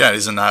 Yeah,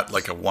 he's not a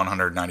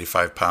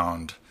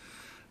 195-pound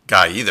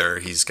guy either.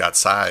 He's got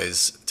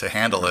size to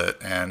handle it,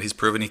 and he's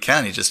proven he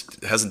can. He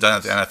just hasn't done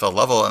it at the NFL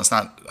level, and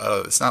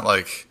it's not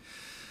like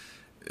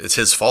it's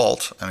his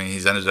fault. I mean,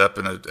 he's ended up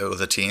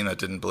with a team that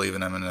didn't believe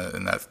in him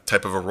in that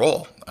type of a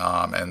role,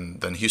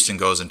 and then Houston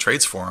goes and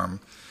trades for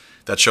him.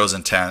 That shows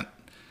intent,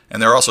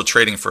 and they're also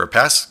trading for a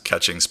pass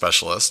catching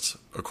specialist,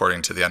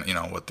 according to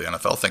what the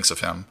NFL thinks of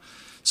him.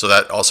 So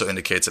that also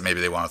indicates that maybe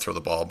they want to throw the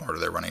ball more to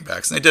their running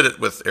backs. And they did it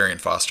with Arian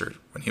Foster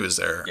when he was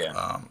there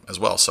as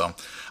well. So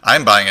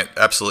I'm buying it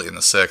absolutely in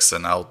the 6th,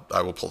 and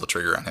I will pull the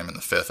trigger on him in the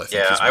 5th. I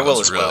think I will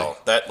as well.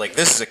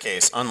 This is a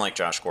case, unlike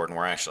Josh Gordon,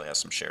 where I actually have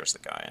some shares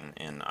of the guy,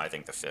 and I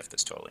think the 5th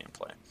is totally in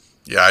play.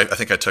 Yeah, I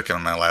think I took him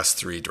in my last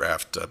 3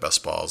 draft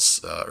best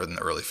balls in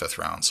the early 5th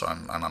round, so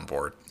I'm on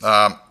board.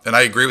 And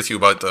I agree with you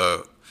about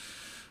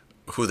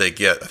who they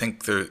get. I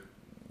think they're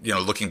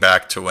looking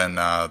back to when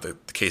the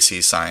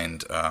KC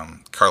signed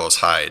Carlos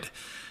Hyde,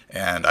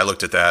 and I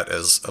looked at that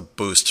as a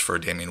boost for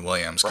Damien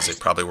Williams because they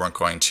probably weren't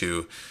going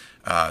to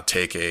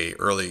take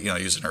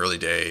use an early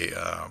day,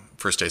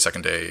 first day,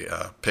 second day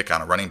pick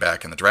on a running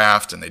back in the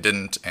draft, and they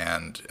didn't,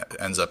 and it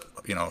ends up,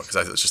 because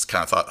I just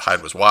kind of thought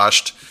Hyde was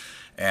washed,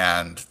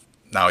 and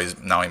now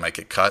he might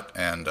get cut,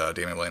 and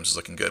Damien Williams is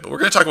looking good. But we're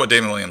going to talk about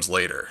Damien Williams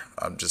later,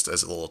 just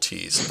as a little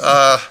tease.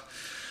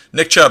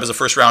 Nick Chubb is a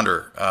first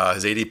rounder.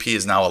 His ADP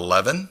is now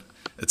 11.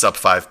 It's up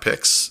 5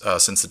 picks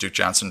since the Duke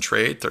Johnson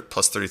trade,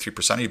 plus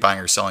 33%. Are you buying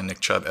or selling Nick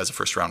Chubb as a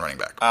first round running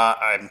back?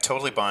 I'm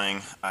totally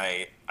buying.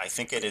 I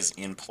think it is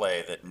in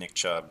play that Nick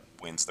Chubb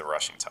wins the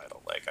rushing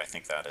title. I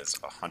think that is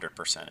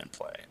 100% in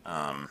play.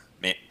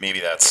 Maybe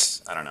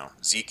that's, I don't know.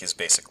 Zeke has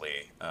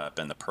basically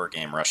been the per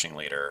game rushing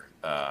leader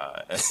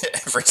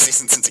every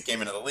season since he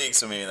came into the league.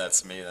 So maybe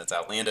that's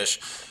outlandish.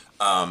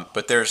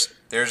 But there's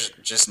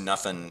just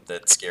nothing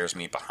that scares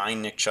me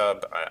behind Nick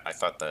Chubb. I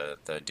thought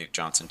the Duke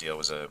Johnson deal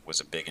was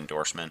a big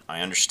endorsement.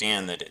 I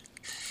understand that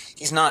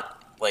he's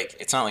not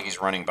it's not like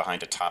he's running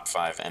behind a top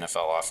 5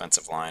 NFL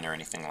offensive line or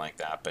anything like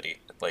that, but he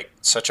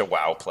such a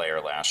wow player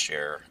last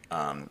year,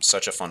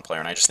 such a fun player,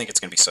 and I just think it's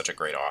going to be such a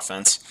great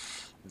offense.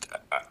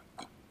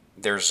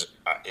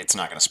 It's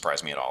not going to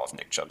surprise me at all if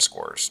Nick Chubb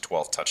scores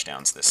 12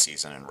 touchdowns this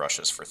season and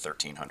rushes for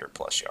 1,300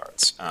 plus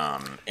yards.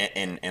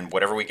 And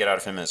whatever we get out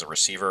of him as a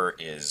receiver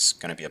is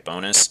going to be a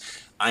bonus.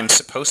 I'm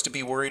supposed to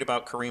be worried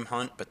about Kareem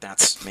Hunt, but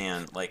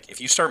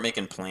if you start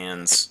making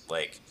plans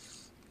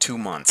 2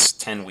 months,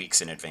 10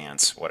 weeks in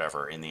advance,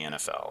 whatever, in the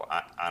NFL,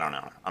 I don't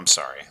know. I'm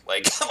sorry.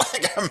 I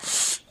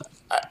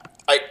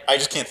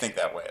just can't think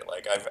that way.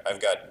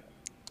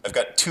 I've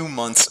got 2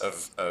 months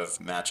of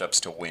matchups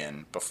to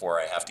win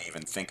before I have to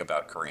even think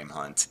about Kareem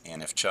Hunt.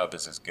 And if Chubb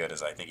is as good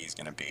as I think he's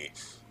going to be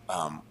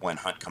when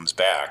Hunt comes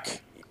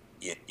back,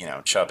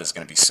 Chubb is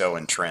going to be so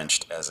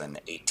entrenched as an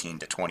 18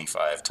 to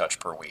 25 touch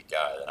per week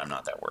guy that I'm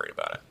not that worried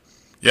about it.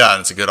 Yeah, and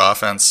it's a good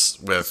offense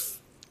with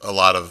a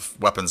lot of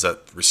weapons at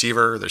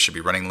receiver. There should be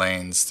running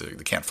lanes.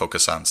 They can't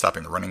focus on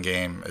stopping the running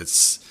game.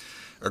 It's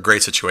a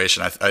great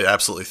situation. I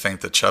absolutely think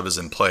that Chubb is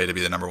in play to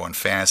be the number 1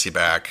 fantasy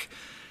back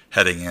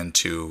heading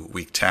into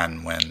Week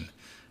 10 when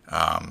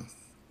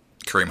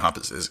Kareem Hunt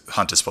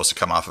is supposed to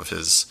come off of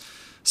his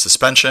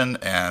suspension,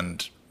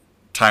 and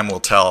time will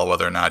tell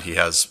whether or not he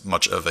has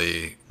much of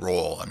a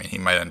role. I mean, he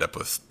might end up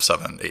with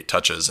 7-8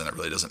 touches, and it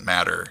really doesn't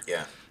matter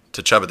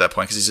to Chubb at that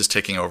point because he's just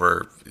taking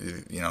over,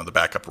 the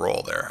backup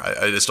role there.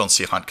 I just don't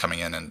see Hunt coming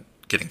in and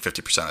getting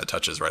 50% of the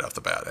touches right off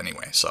the bat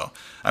anyway. So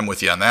I'm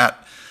with you on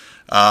that.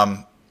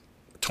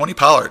 Tony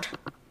Pollard.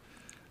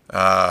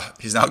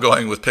 He's now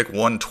going with pick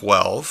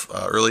 112,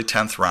 early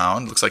 10th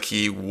round. Looks like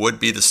he would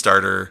be the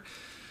starter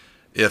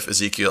if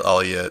Ezekiel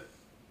Elliott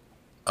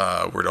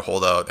were to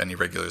hold out any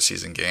regular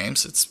season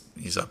games.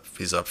 He's up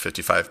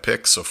 55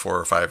 picks, so 4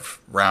 or 5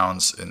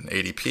 rounds in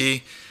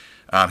ADP.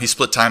 He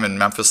split time in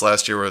Memphis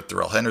last year with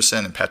Darrell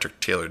Henderson and Patrick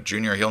Taylor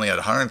Jr. He only had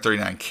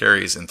 139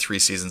 carries in 3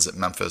 seasons at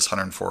Memphis,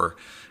 104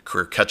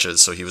 career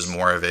catches, so he was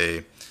more of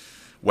a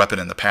weapon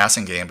in the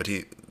passing game. But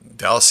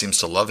Dallas seems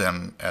to love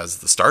him as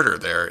the starter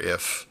there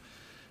if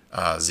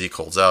Zeke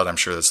holds out. I'm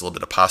sure there's a little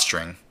bit of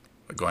posturing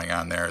going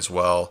on there as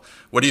well.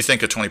 What do you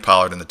think of Tony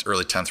Pollard in the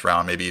early 10th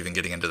round, maybe even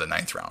getting into the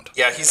 9th round?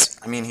 Yeah, he's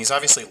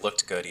obviously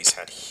looked good. He's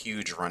had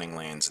huge running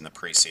lanes in the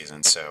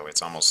preseason, so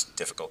it's almost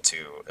difficult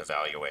to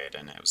evaluate.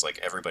 And it was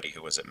everybody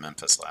who was at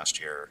Memphis last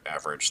year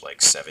averaged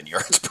 7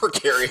 yards per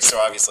carry. So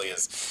obviously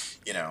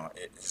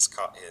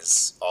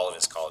all of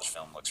his college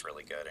film looks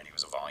really good, and he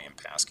was a volume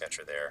pass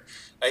catcher there.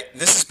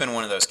 This has been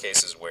one of those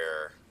cases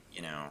where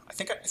I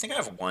think I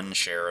have 1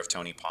 share of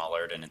Tony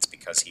Pollard, and it's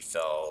because he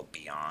fell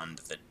beyond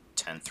the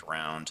 10th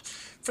round.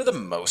 For the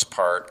most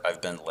part,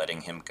 I've been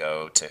letting him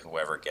go to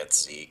whoever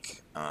gets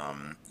Zeke.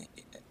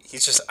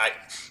 He's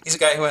a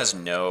guy who has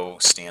no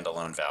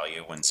standalone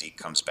value when Zeke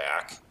comes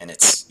back, and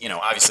it's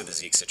obviously the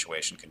Zeke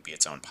situation could be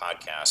its own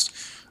podcast.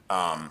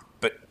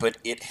 But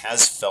it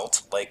has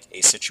felt like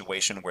a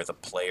situation where the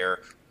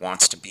player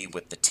wants to be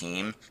with the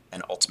team,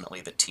 and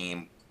ultimately the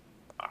team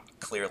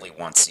clearly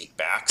wants Zeke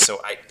back.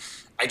 So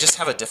I just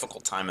have a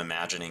difficult time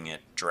imagining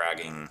it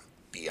dragging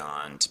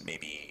beyond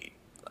maybe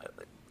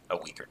a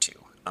week or two.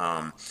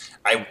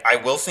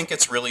 I will think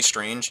it's really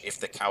strange if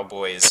the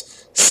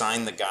Cowboys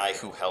sign the guy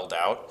who held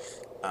out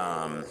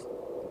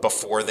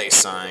before they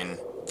sign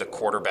the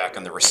quarterback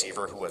and the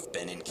receiver who have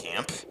been in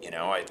camp.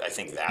 I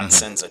think that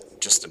sends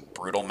just a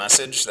brutal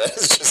message. That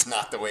is just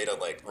not the way to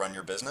run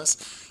your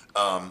business.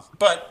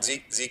 But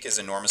Zeke is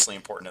enormously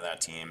important to that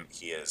team.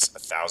 He is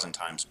 1,000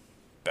 times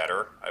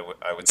better,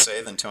 I would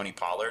say, than Tony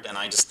Pollard, and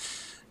I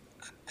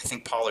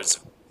think Pollard's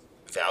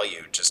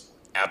value just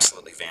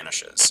absolutely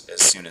vanishes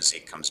as soon as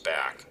Zeke comes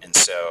back. And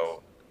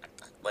so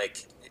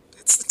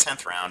it's the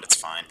 10th round, it's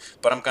fine,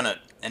 but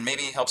and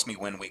maybe it helps me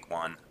win week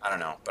 1, I don't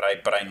know,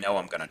 but I know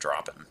I'm gonna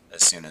drop him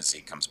as soon as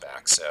Zeke comes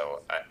back.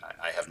 So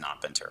I have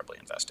not been terribly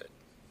invested.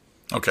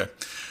 Okay.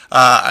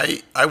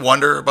 I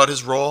wonder about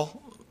his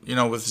role,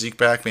 with Zeke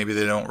back. Maybe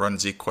they don't run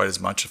Zeke quite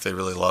as much if they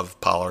really love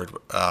Pollard.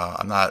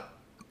 I'm not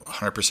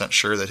 100%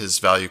 sure that his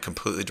value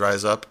completely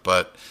dries up,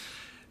 but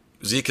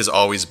Zeke has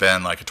always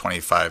been a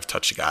 25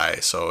 touch guy,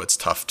 so it's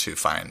tough to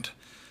find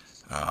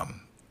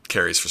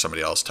carries for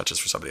somebody else, touches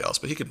for somebody else,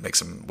 but he could make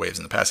some waves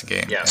in the passing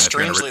game. Yeah,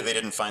 strangely, they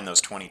didn't find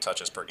those 20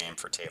 touches per game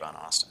for Tavon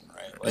Austin,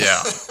 right?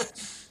 Yeah.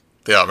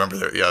 Yeah, I remember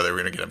they were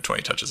going to get him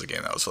 20 touches a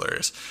game. That was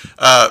hilarious.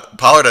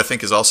 Pollard, I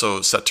think, is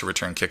also set to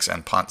return kicks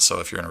and punts,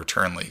 so if you're in a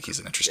return league, he's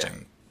an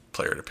interesting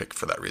player to pick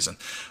for that reason.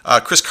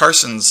 Chris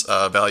Carson's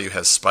value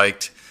has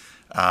spiked.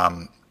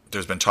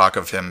 There's been talk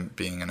of him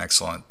being an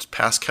excellent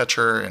pass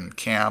catcher in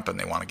camp, and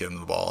they want to get him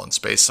the ball in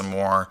space some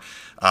more.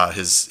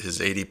 His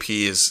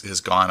ADP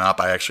has gone up.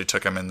 I actually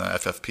took him in the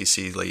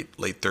FFPC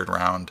late 3rd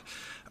round.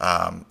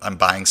 I'm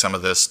buying some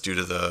of this due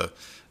to the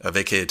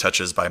vacated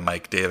touches by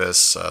Mike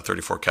Davis,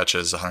 34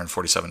 catches,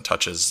 147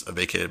 touches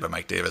vacated by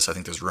Mike Davis. I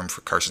think there's room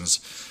for Carson's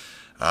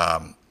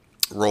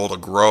role to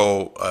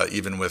grow,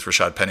 even with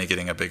Rashad Penny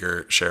getting a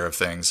bigger share of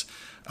things.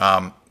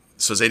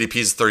 So his ADP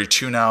is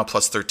 32 now,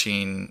 plus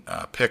 13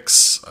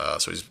 picks.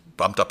 So he's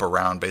bumped up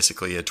around.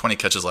 Basically, he had 20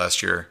 catches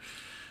last year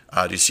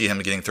Do you see him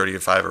getting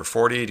 35 or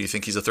 40? Do you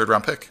think he's a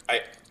third-round pick?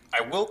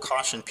 I will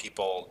caution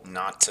people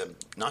not to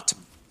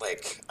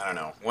like, I don't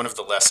know, one of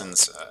the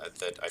lessons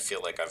that I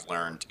feel like I've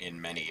learned in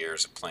many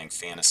years of playing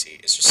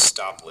fantasy is just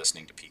stop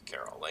listening to Pete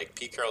Carroll. Like,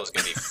 Pete Carroll is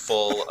going to be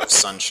full of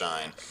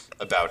sunshine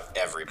about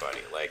everybody.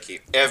 Like,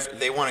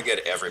 they want to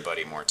get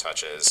everybody more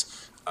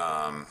touches.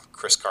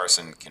 Chris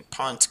Carson can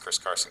punt. Chris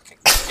Carson can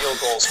kick field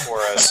goals for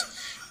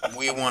us.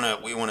 We want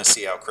to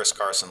see how Chris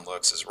Carson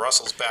looks as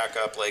Russell's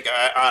backup. Like,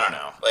 I don't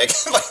know.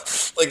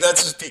 Like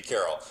that's just Pete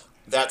Carroll.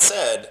 That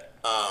said,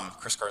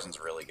 Chris Carson's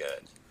really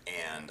good,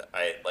 and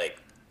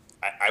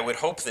I would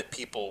hope that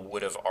people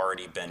would have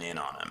already been in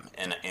on him.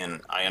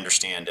 And I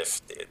understand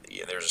if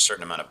there's a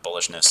certain amount of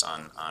bullishness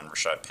on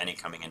Rashad Penny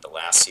coming into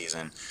last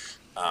season.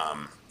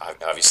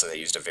 Obviously, they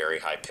used a very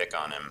high pick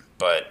on him.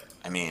 But,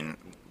 I mean,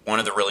 one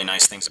of the really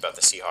nice things about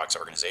the Seahawks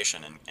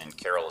organization and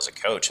Carroll as a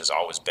coach has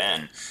always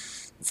been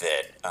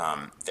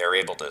that they're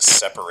able to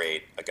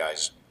separate a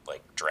guy's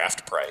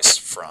draft price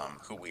from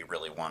who we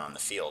really want on the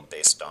field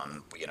based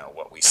on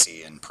what we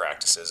see in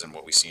practices and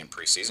what we see in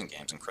preseason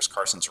games. And Chris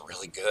Carson's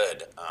really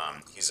good.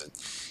 He's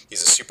a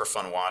super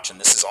fun watch, and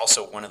this is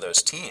also one of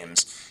those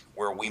teams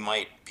where we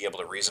might be able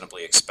to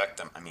reasonably expect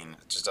them. I mean,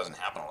 it just doesn't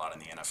happen a lot in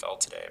the NFL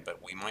today,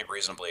 but we might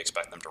reasonably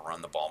expect them to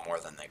run the ball more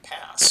than they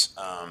pass.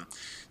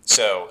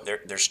 So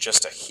there's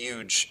just a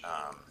huge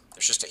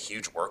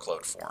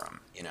workload for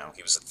him.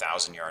 He was a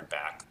 1,000-yard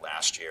back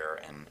last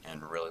year and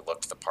really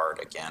looked the part.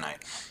 Again, I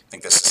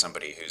think this is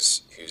somebody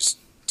whose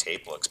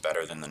tape looks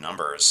better than the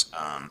numbers.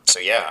 So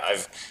yeah,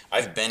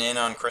 I've been in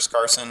on Chris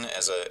Carson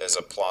as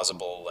a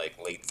plausible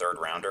late third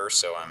rounder.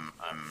 So I'm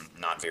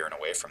not veering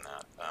away from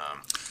that.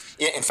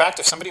 In fact,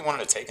 if somebody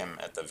wanted to take him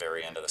at the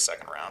very end of the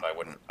second round,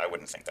 I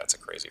wouldn't think that's a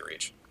crazy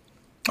reach.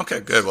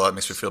 Okay, good. Well, that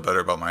makes me feel better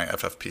about my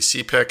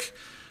FFPC pick.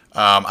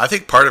 I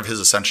think part of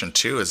his ascension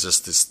too is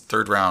just these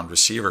third round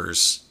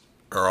receivers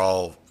are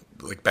all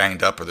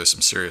banged up, or there's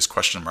some serious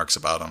question marks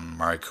about them.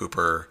 Amari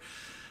Cooper,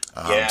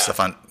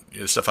 Stephon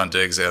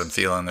Diggs, Adam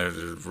Thielen.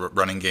 The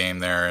running game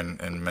there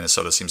in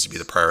Minnesota seems to be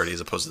the priority as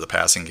opposed to the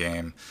passing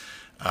game.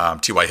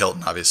 T.Y.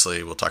 Hilton,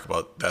 obviously, we'll talk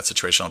about that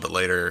situation a little bit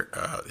later.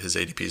 His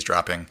ADP is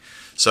dropping,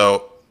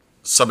 so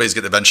somebody's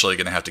eventually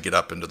going to have to get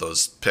up into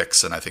those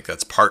picks, and I think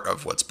that's part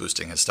of what's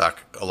boosting his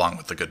stock, along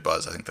with the good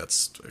buzz. I think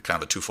that's kind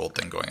of a twofold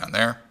thing going on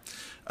there.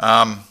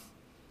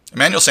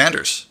 Emmanuel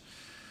Sanders.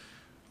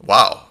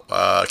 Wow.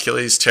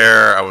 Achilles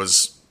tear. I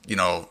was,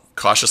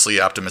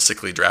 cautiously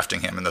optimistically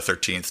drafting him in the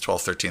 12th,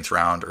 13th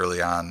round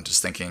early on,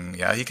 just thinking,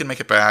 yeah, he can make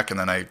it back. And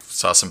then I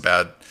saw some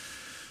bad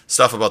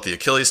stuff about the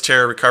Achilles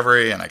tear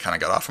recovery, and I kind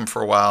of got off him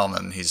for a while. And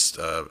then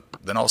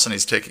then all of a sudden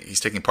he's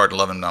taking part in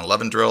 11 on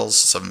 11 drills,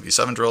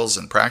 7v7 drills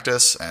in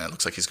practice, and it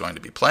looks like he's going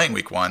to be playing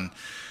week 1.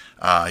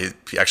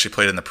 He actually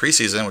played in the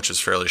preseason, which is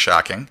fairly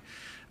shocking.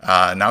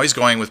 Now he's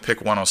going with pick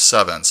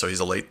 107, so he's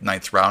a late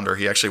 9th rounder.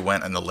 He actually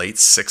went in the late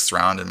 6th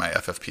round in my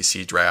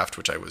FFPC draft,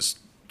 which I was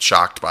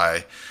shocked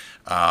by,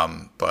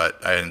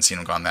 but I hadn't seen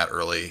him gone that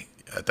early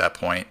at that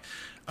point.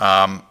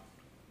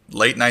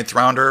 Late 9th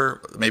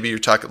rounder, maybe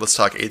let's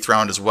talk 8th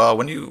round as well.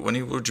 When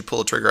would you pull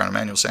the trigger on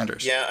Emmanuel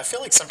Sanders? Yeah, I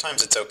feel like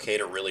sometimes it's okay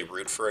to really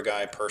root for a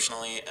guy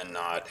personally and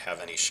not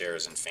have any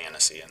shares in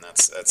fantasy, and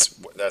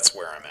that's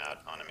where I'm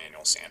at on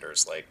Emmanuel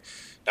Sanders.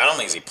 Not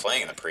only is he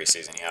playing in the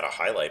preseason, he had a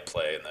highlight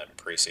play in the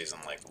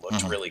preseason,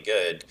 looked really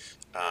good.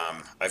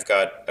 I've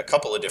got a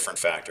couple of different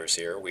factors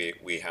here.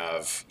 We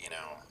have,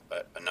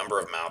 a number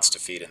of mouths to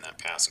feed in that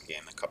passing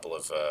game. A couple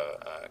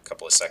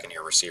of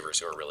second-year receivers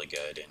who are really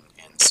good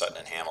in Sutton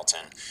and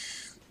Hamilton.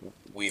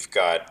 We've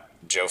got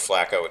Joe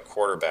Flacco at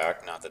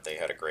quarterback. Not that they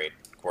had a great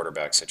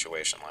quarterback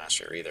situation last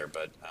year either,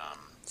 but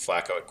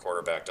Flacco at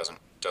quarterback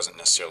doesn't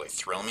necessarily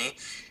thrill me.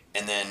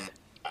 And then,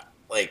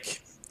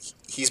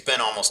 he's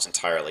been almost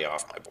entirely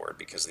off my board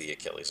because of the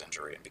Achilles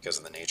injury and because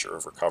of the nature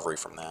of recovery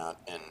from that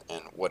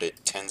and what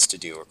it tends to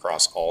do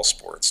across all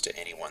sports to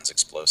anyone's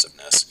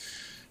explosiveness.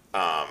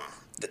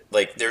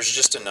 There's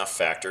just enough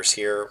factors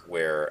here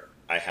where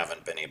I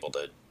haven't been able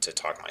to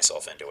talk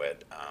myself into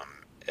it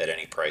at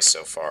any price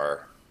so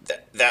far.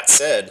 That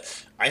said,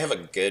 I have a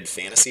good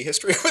fantasy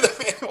history with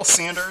Emmanuel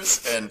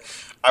Sanders, and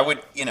I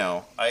would,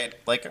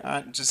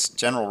 just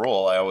general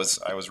rule. I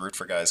always root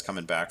for guys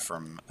coming back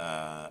from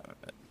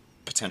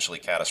potentially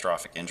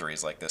catastrophic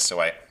injuries like this. So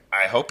I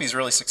hope he's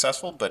really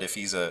successful. But if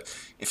he's a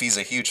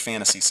huge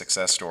fantasy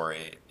success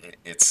story,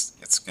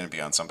 it's going to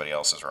be on somebody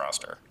else's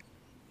roster.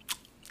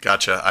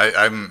 Gotcha.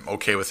 I'm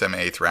okay with him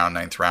 8th round,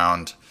 9th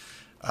round.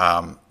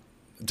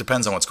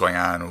 Depends on what's going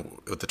on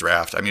with the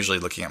draft. I'm usually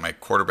looking at my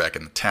quarterback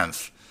in the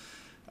 10th,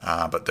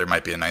 but there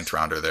might be a 9th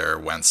rounder there,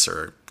 Wentz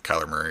or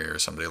Kyler Murray or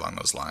somebody along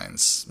those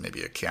lines,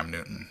 maybe a Cam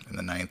Newton in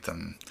the 9th,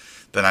 and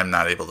then I'm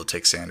not able to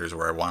take Sanders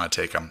where I want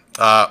to take him.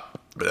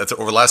 But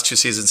over the last 2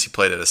 seasons, he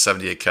played at a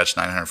 78 catch,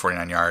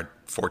 949 yard,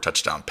 4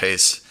 touchdown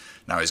pace.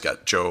 Now he's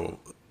got Joe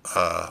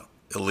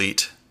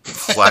Elite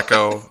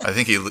Flacco.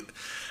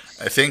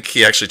 I think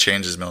he actually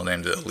changed his middle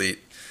name to Elite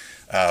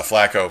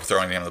Flacco,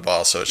 throwing the end of the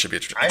ball. So it should be.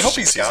 I hope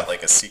he's got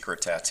a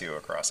secret tattoo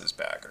across his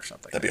back or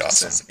something. That'd be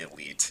awesome. It says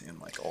Elite in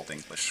Old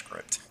English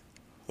script.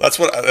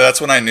 That's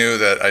when I knew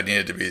that I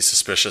needed to be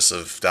suspicious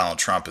of Donald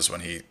Trump, is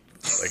when he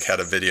had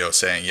a video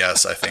saying,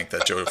 yes, I think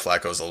that Joe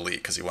Flacco's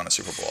elite because he won a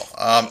Super Bowl.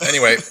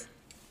 Anyway,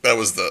 that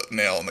was the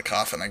nail in the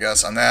coffin, I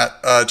guess, on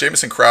that.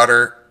 Jamison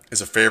Crowder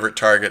is a favorite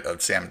target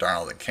of Sam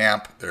Darnold in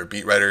camp. There are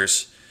beat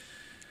writers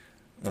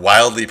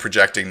wildly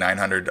projecting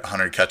 900 to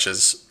 100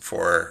 catches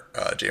for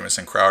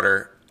Jamison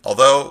Crowder,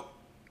 although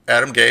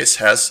Adam Gase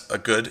has a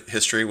good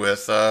history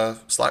with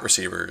slot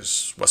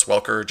receivers. Wes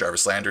Welker,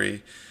 Jarvis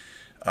Landry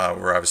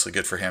were obviously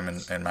good for him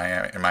in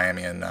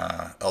Miami and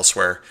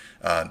elsewhere,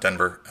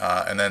 Denver.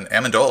 And then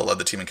Amendola led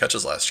the team in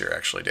catches last year,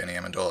 actually, Danny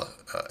Amendola,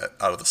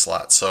 out of the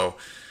slot. So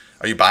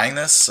are you buying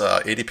this?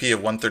 ADP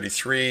of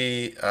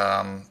 133,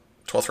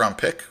 12th round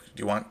pick.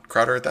 Do you want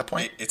Crowder at that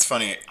point? It's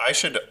funny. I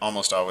should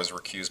almost always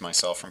recuse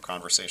myself from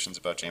conversations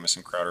about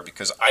Jamison Crowder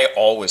because I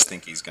always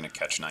think he's going to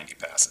catch 90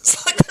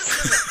 passes.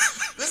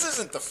 This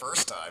isn't the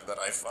first time that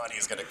I thought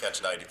he's going to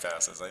catch 90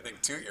 passes. I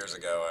think 2 years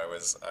ago I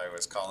was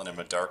calling him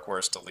a dark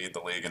horse to lead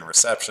the league in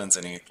receptions,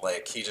 and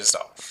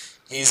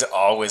he's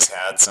always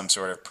had some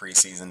sort of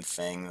preseason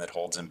thing that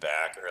holds him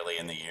back early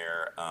in the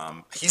year.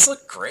 He's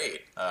looked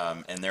great,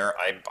 and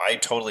I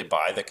totally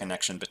buy the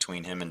connection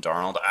between him and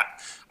Darnold.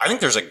 I think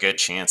there's a good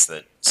chance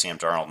that Sam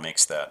Darnold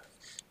makes that.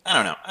 I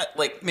don't know,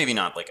 maybe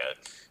not like a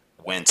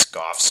Wentz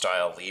Goff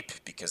style leap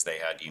because they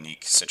had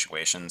unique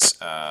situations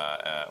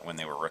when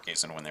they were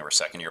rookies and when they were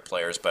second year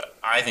players. But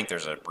I think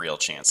there's a real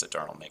chance that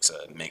Darnold makes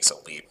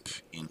a leap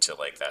into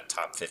like that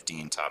top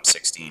 15, top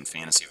 16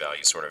 fantasy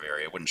value sort of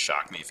area. It wouldn't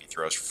shock me if he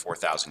throws for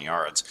 4,000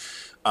 yards,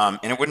 and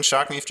it wouldn't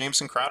shock me if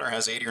Jamison Crowder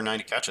has 80 or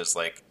 90 catches.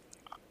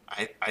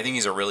 I think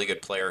he's a really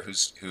good player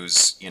who's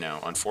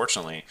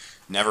unfortunately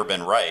never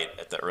been right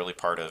at the early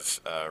part of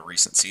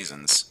recent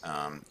seasons,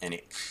 and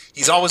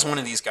he's always one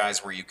of these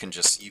guys where you can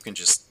just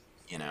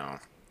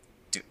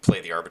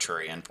play the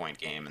arbitrary endpoint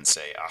game and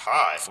say,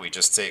 aha, if we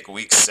just take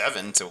week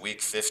 7 to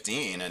week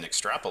 15 and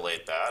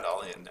extrapolate that,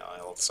 all of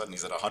a sudden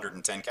he's at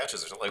 110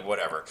 catches or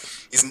whatever.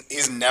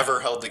 He's never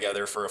held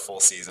together for a full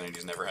season, and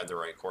he's never had the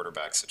right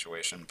quarterback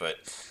situation, but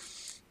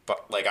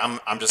I'm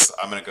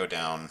going to go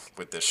down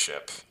with this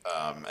ship.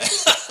 I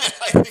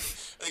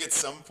think at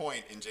some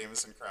point in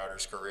Jamison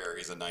Crowder's career,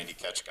 he's a 90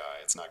 catch guy.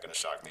 It's not going to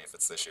shock me if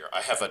it's this year.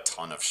 I have a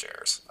ton of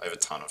shares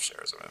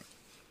of him.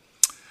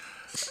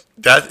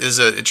 That is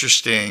an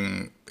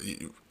interesting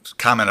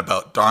comment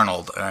about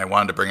Darnold, and I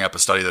wanted to bring up a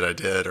study that I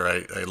did, or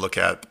I look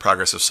at the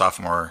progress of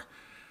sophomore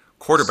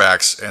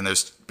quarterbacks, and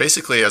there's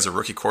basically, as a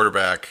rookie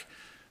quarterback,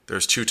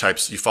 there's two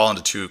types. You fall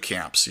into two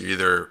camps. You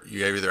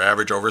either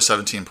average over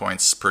 17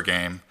 points per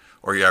game,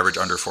 or you average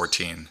under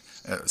 14.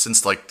 Since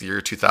the year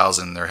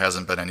 2000, there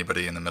hasn't been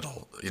anybody in the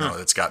middle,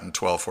 that's gotten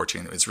 12,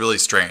 14. It's really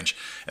strange.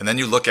 And then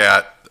you look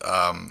at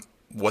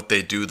what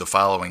they do the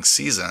following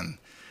season,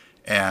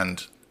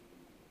 and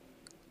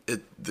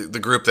the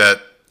group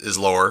that is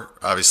lower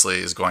obviously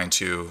is going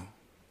to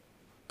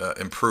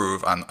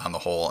improve on the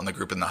whole, and the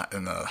group in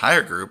the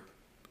higher group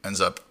ends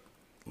up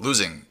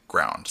losing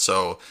ground.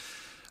 So,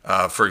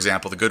 for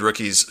example, the good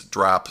rookies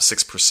drop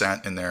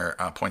 6% in their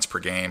points per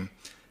game,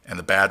 and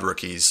the bad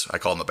rookies, I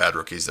call them the bad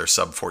rookies, they're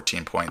sub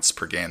 14 points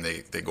per game.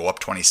 They go up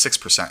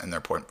 26%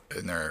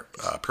 in their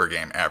per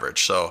game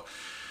average. So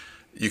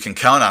you can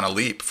count on a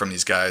leap from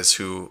these guys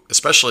who,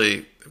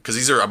 especially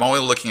because I'm only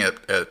looking at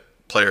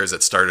players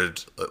that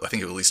started, I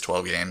think, at least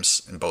 12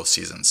 games in both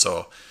seasons.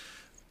 So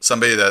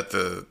somebody that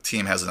the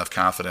team has enough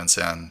confidence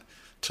in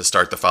to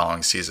start the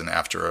following season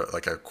after a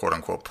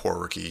quote-unquote poor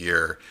rookie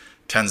year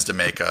tends to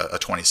make a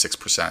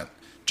 26%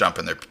 jump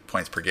in their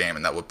points per game,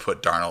 and that would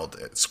put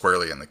Darnold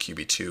squarely in the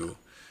QB2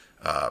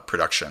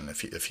 production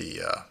if he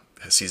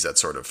sees that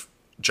sort of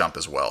jump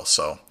as well.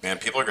 So, man,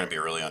 people are going to be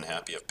really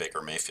unhappy if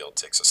Baker Mayfield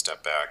takes a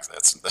step back.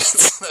 That's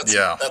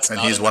and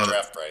not he's in one the of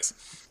draft price.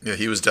 Yeah,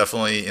 he was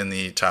definitely in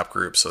the top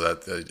group, so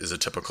that is a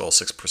typical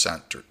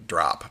 6%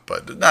 drop.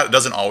 But it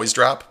doesn't always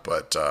drop,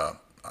 but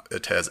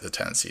it has a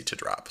tendency to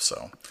drop.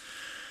 So,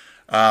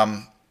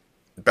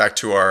 back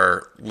to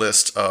our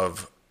list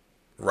of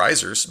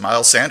risers.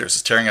 Miles Sanders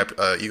is tearing up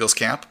Eagles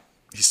camp.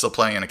 He's still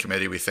playing in a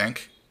committee, we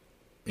think.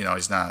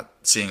 He's not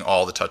seeing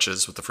all the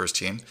touches with the first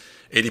team.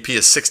 ADP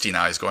is 60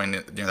 now. He's going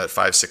near that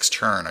 5-6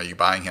 turn. Are you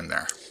buying him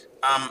there?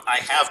 I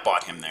have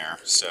bought him there,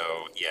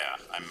 so yeah,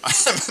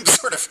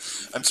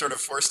 I'm sort of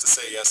forced to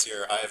say yes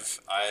here.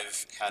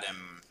 I've had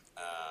him.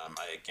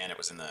 It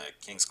was in the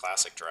Kings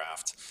Classic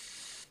draft,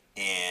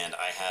 and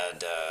I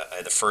had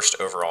the first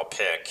overall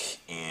pick,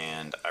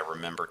 and I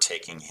remember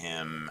taking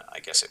him. I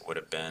guess it would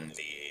have been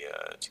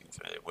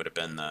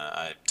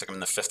I took him in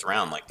the 5th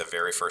round, like the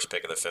very first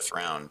pick of the 5th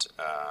round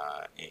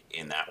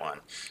in that one.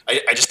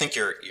 I just think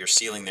your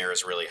ceiling there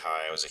is really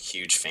high. I was a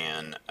huge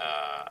fan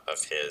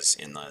of his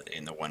in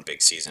the one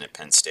big season at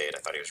Penn State. I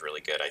thought he was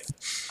really good.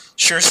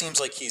 Sure seems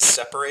like he's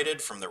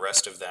separated from the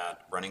rest of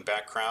that running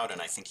back crowd,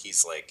 and I think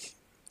he's like,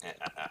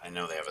 I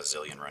know they have a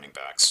zillion running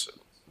backs,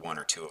 one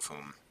or two of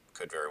whom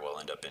could very well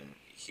end up in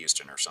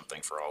Houston or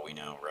something for all we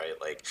know, right?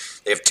 Like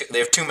they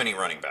have too many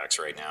running backs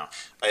right now.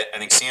 I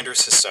think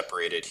Sanders has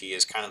separated. He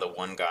is kind of the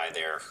one guy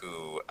there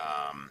who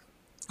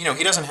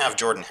he doesn't have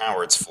Jordan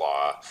Howard's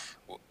flaw,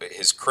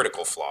 his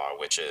critical flaw,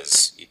 which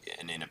is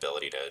an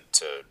inability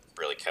to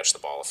really catch the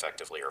ball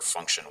effectively or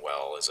function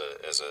well as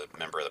a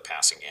member of the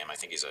passing game. I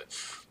think he's a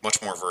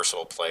much more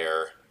versatile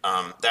player.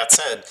 That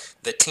said,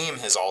 the team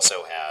has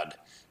also had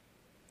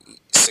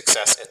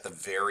success at the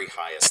very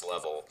highest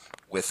level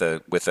with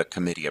a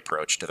committee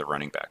approach to the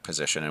running back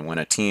position. And when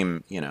a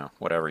team, you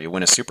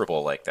win a Super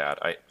Bowl like that,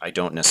 I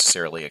don't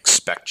necessarily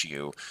expect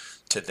you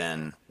to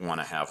then want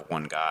to have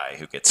one guy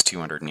who gets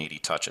 280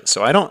 touches.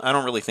 So I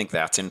don't really think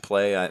that's in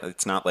play.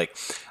 It's not like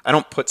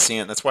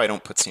that's why I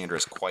don't put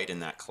Sanders quite in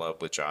that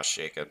club with Josh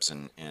Jacobs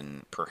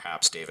and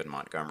perhaps David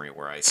Montgomery,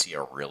 where I see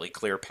a really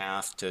clear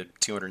path to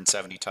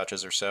 270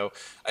 touches or so.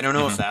 I don't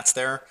know if that's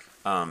there.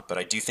 But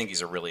I do think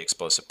he's a really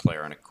explosive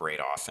player and a great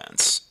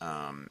offense.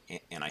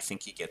 And I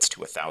think he gets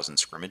to 1,000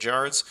 scrimmage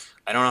yards.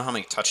 I don't know how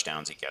many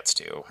touchdowns he gets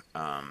to,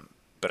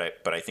 but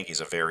I think he's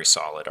a very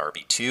solid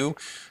RB2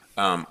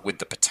 with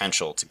the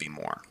potential to be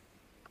more.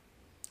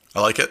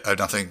 I like it. I have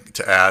nothing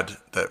to add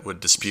that would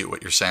dispute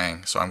what you're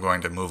saying, so I'm going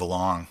to move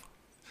along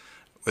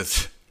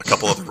with a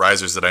couple of the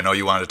risers that I know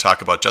you wanted to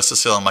talk about.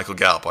 Justice Hill and Michael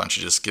Gallup. Why don't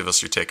you just give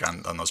us your take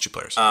on those two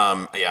players?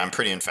 Yeah, I'm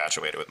pretty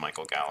infatuated with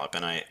Michael Gallup,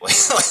 and he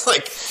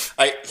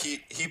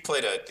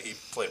played a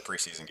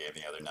preseason game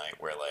the other night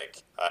where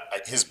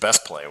his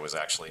best play was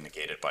actually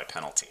negated by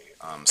penalty.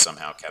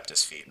 Somehow kept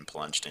his feet and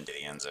plunged into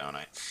the end zone.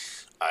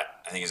 I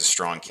think he's a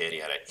strong kid. He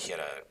had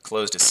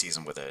closed his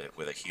season with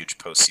a huge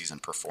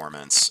postseason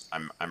performance.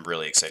 I'm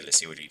really excited to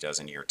see what he does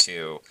in year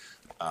two.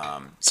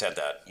 Said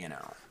that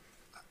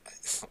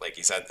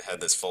he's had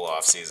this full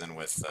off season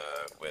with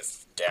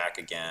Dak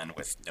again,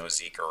 with no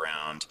Zeke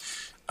around.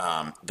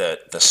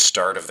 The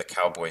start of the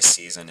Cowboys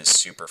season is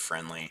super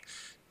friendly.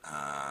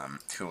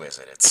 Who is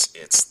it?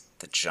 It's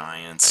the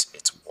Giants,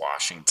 it's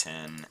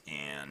Washington,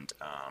 and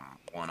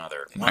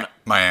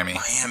Miami.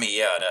 Miami,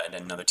 yeah, and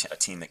another a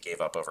team that gave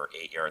up over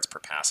 8 yards per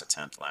pass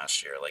attempt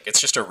last year.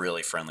 It's just a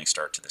really friendly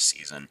start to the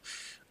season.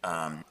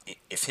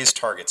 If his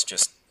targets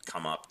just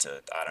come up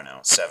to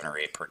 7 or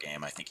 8 per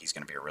game, I think he's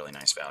going to be a really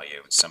nice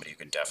value. Somebody who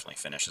can definitely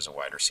finish as a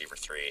wide receiver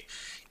 3.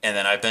 And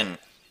then I've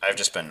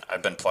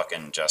been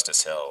plucking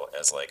Justice Hill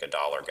as a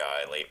dollar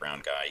guy, late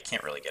round guy. You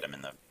can't really get him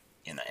in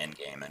the end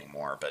game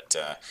anymore, but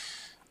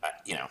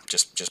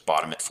just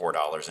bought him at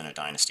 $4 in a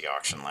dynasty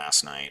auction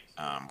last night,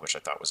 which I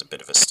thought was a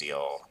bit of a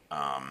steal.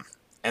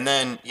 And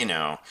then,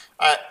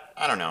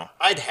 I don't know.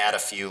 I'd had a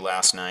few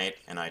last night,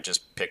 and I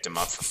just picked them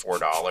up for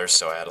 $4,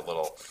 so I had a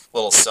little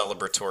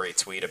celebratory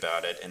tweet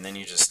about it. And then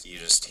you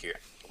just hear.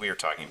 We were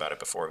talking about it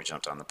before we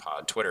jumped on the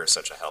pod. Twitter is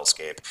such a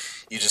hellscape.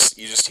 You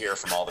just hear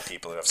from all the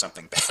people who have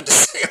something bad to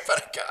say about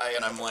a guy,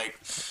 and I'm like,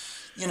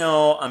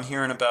 I'm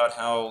hearing about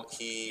how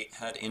he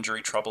had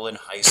injury trouble in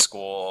high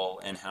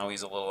school and how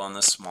he's a little on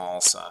the small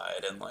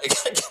side. And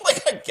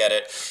I get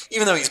it.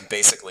 Even though he's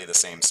basically the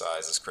same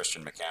size as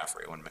Christian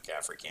McCaffrey when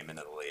McCaffrey came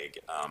into the league,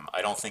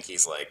 I don't think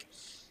he's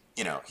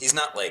he's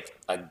not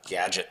a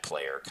gadget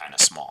player kind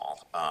of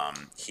small.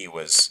 He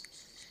was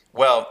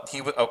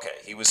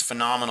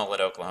phenomenal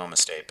at Oklahoma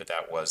State, but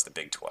that was the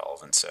Big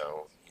 12. And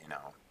so,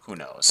 who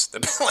knows? The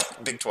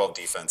Big 12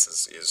 defense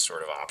is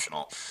sort of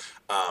optional.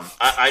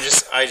 I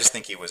just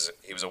think he was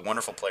a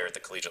wonderful player at the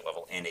collegiate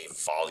level and a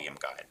volume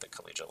guy at the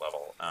collegiate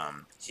level.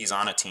 He's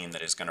on a team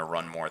that is going to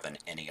run more than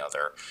any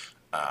other.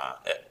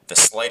 The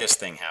slightest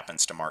thing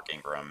happens to Mark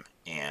Ingram,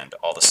 and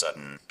all of a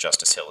sudden,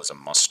 Justice Hill is a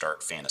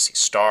must-start fantasy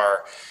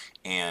star.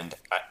 And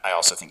I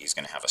also think he's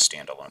going to have a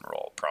standalone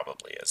role,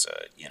 probably as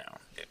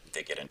if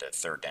they get into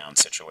third down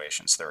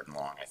situations, third and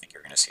long. I think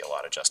you're going to see a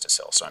lot of Justice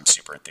Hill, so I'm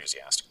super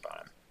enthusiastic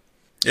about him.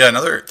 Yeah,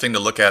 another thing to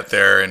look at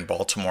there in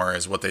Baltimore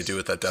is what they do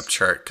with that depth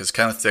chart, because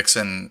Kenneth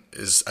Dixon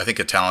is, I think,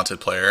 a talented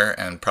player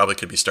and probably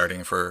could be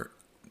starting for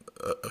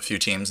a few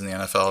teams in the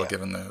NFL,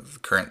 given the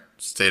current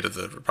state of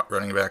the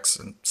running backs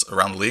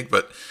around the league.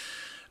 But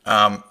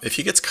if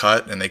he gets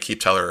cut and they keep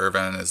Tyler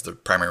Ervin as the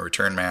primary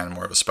return man,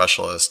 more of a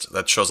specialist,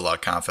 that shows a lot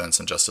of confidence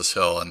in Justice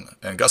Hill,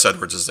 and Gus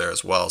Edwards is there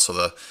as well.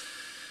 So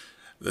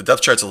the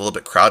depth chart's a little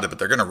bit crowded, but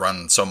they're going to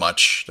run so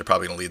much. They're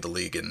probably going to lead the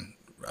league in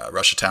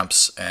rush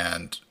attempts,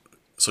 and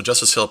so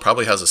Justice Hill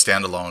probably has a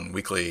standalone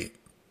weekly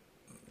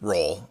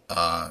role.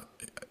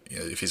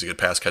 If he's a good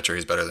pass catcher,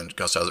 he's better than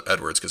Gus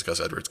Edwards, because Gus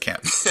Edwards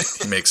can't.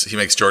 He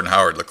makes Jordan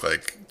Howard look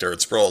like Jared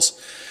Sproles.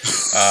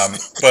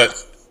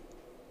 But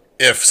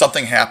if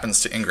something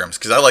happens to Ingram's,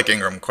 because I like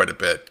Ingram quite a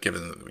bit,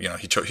 given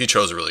he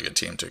chose a really good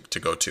team to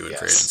go to in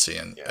free agency,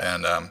 and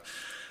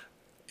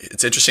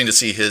it's interesting to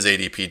see his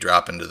ADP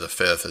drop into the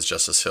 5th as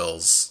Justice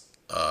Hill's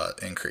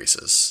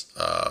increases.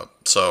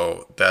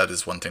 So that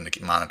is one thing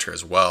to monitor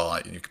as well.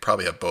 You could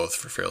probably have both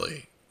for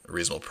fairly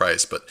reasonable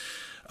price, but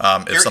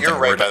you're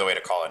right, by the way,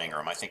 to call it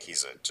Ingram. I think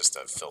he's just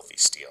a filthy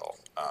steal.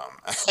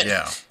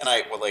 Yeah.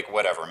 And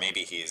whatever.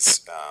 Maybe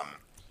he's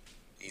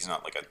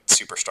not a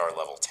superstar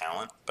level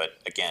talent, but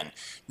again,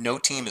 no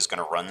team is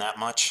going to run that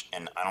much,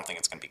 and I don't think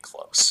it's going to be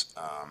close.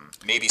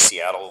 Maybe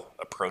Seattle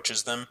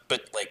approaches them,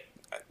 but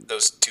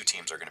those two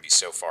teams are going to be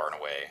so far and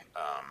away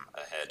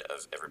ahead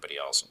of everybody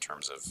else in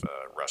terms of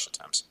rush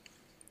attempts.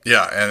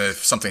 Yeah, and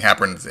if something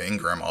happened to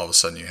Ingram, all of a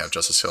sudden you have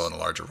Justice Hill in a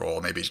larger role,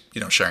 maybe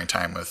sharing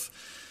time with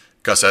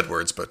Gus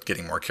Edwards, but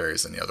getting more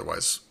carries than he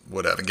otherwise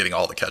would have, and getting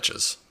all the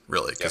catches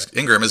really, because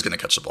Ingram is going to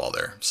catch the ball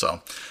there. So,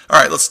 all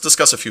right, let's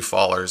discuss a few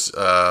fallers.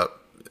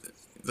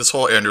 This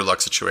whole Andrew Luck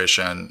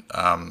situation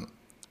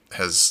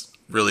has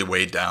really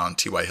weighed down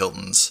T.Y.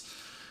 Hilton's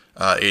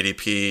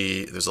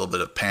ADP. There's a little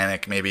bit of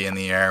panic maybe in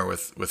the air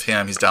with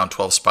him. He's down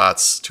 12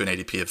 spots to an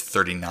ADP of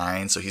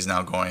 39, so he's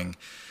now going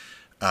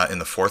in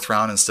the 4th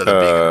round instead of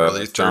being an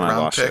early 3rd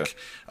round pick.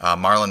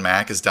 Marlon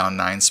Mack is down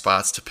 9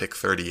 spots to pick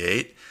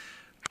 38.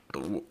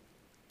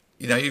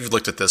 You've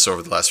looked at this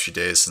over the last few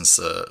days since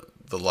the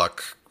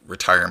Luck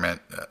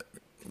retirement.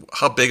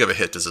 How big of a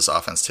hit does this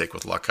offense take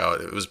with Luck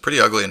out? It was pretty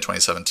ugly in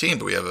 2017,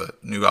 but we have a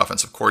new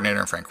offensive coordinator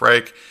in Frank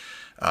Reich.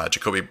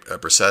 Jacoby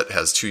Brissett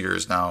has 2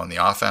 years now in the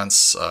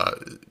offense,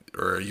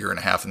 or a year and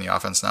a half in the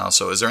offense now.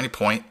 So is there any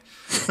point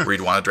where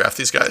you'd want to draft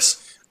these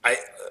guys?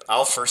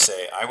 I'll first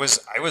say I was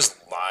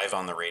live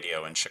on the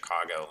radio in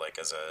Chicago, like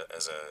as a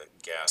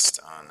guest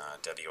on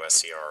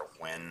WSCR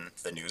when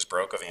the news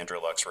broke of Andrew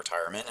Luck's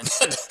retirement,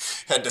 and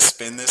had to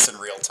spin this in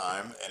real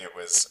time, and it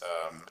was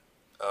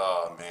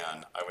oh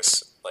man, I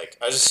was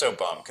just so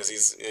bummed because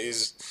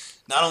he's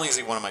not only is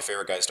he one of my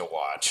favorite guys to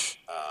watch,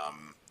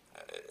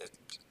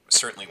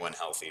 certainly when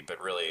healthy,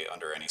 but really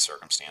under any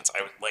circumstance.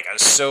 I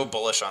was so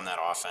bullish on that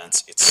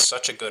offense. It's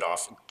such a good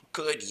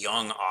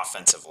young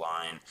offensive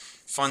line,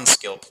 fun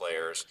skill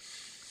players.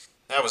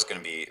 That was going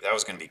to be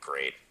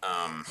great.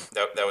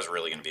 That was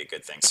really going to be a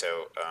good thing.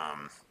 So,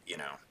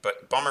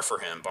 but bummer for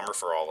him, bummer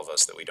for all of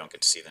us that we don't get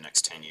to see the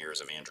next 10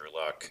 years of Andrew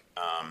Luck.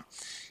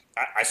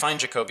 I find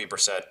Jacoby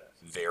Brissett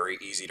very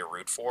easy to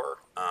root for,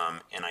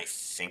 and I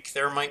think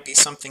there might be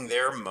something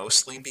there,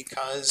 mostly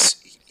because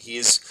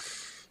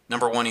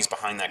number one, he's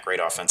behind that great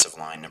offensive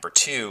line. Number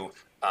two,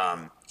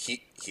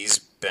 he's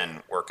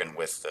been working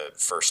with the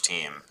first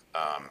team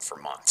for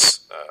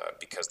months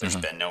because there's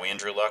been no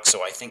Andrew Luck.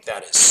 So I think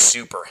that is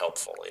super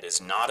helpful. It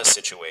is not a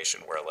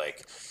situation where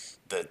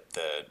the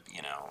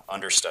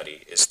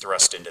understudy is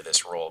thrust into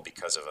this role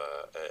because of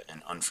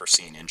an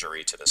unforeseen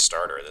injury to the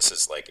starter. This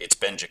is it's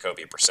been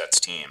Jacoby Brissett's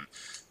team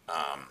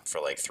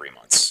for 3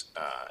 months,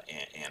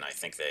 and I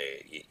think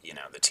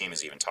the team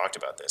has even talked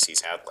about this.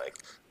 He's had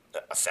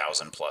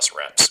 1,000+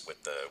 reps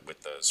with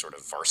the sort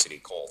of varsity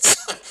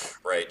Colts,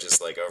 right?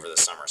 Just over the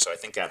summer. So I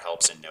think that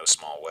helps in no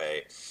small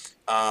way.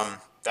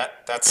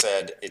 That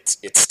said,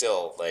 it's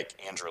still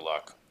Andrew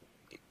Luck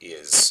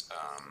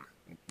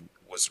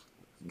was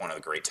one of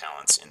the great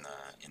talents in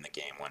the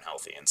game when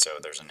healthy, and so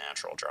there's a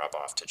natural drop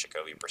off to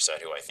Jacoby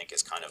Brissett, who I think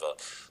is kind of a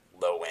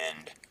low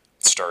end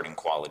starting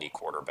quality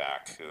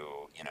quarterback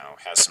who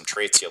has some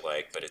traits you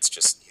like, but it's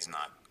just he's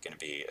not going to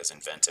be as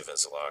inventive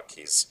as Luck.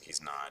 He's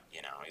not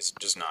he's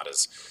just not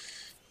as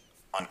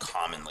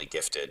uncommonly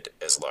gifted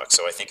as Luck.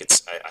 So I think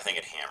it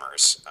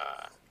hammers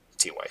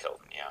T.Y.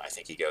 Hilton. Yeah, I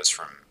think he goes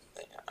from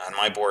on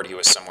my board he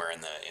was somewhere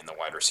in the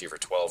wide receiver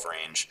 12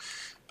 range,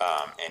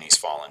 and he's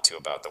fallen to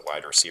about the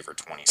wide receiver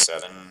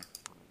 27,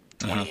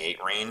 28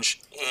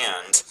 range.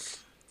 And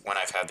when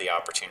I've had the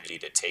opportunity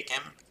to take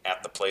him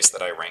at the place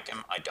that I rank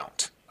him, I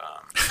don't.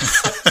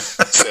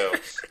 So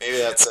maybe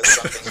that says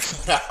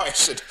something about how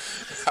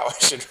I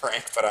should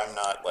rank, but I'm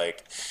not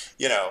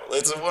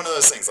it's one of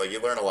those things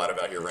you learn a lot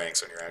about your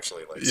ranks when you're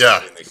actually in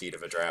the heat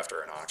of a draft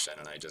or an auction,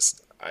 and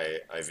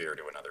I veer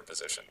to another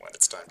position when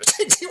it's time to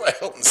take T.Y.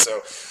 Hilton.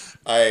 So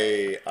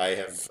I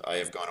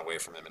have gone away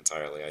from him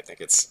entirely. I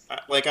think it's I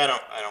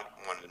don't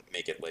want to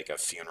make it a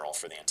funeral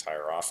for the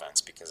entire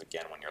offense, because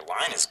again, when your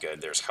line is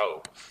good, there's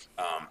hope.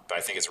 But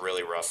I think it's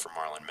really rough for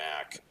Marlon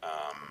Mack.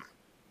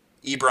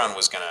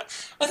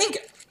 I think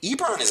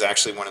Ebron is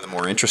actually one of the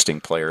more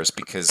interesting players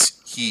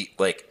because he,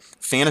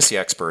 fantasy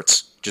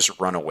experts just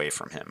run away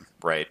from him,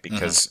 right?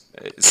 Because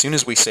as soon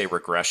as we say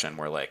regression,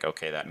 we're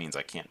okay, that means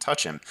I can't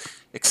touch him.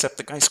 Except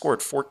the guy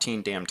scored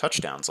 14 damn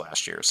touchdowns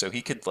last year. So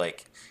he could,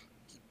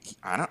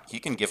 he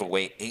can give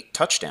away 8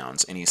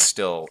 touchdowns and he's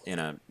still in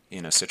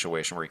a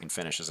situation where he can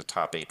finish as a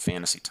top 8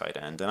 fantasy tight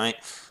end. And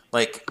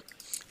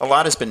a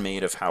lot has been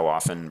made of how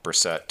often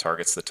Brissett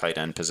targets the tight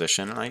end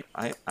position, and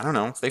I don't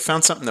know. They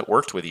found something that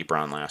worked with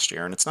Ebron last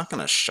year, and it's not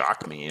going to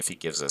shock me if he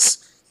gives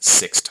us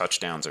 6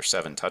 touchdowns or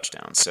 7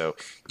 touchdowns. So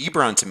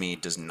Ebron, to me,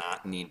 does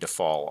not need to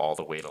fall all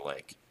the way to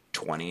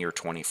 20 or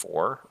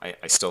 24.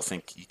 I still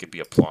think he could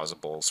be a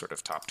plausible sort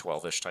of top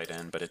 12-ish tight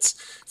end, but it's,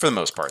 for the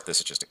most part, this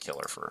is just a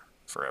killer for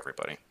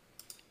everybody.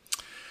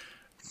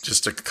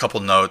 Just a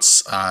couple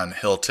notes on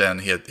Hilton.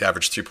 He had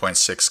averaged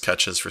 3.6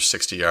 catches for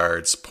 60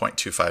 yards,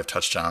 0.25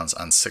 touchdowns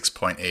on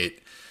 6.8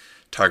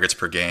 targets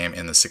per game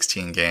in the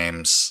 16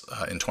 games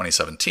in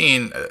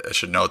 2017. I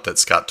should note that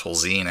Scott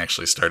Tolzien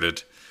actually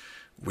started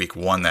week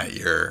 1 that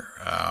year,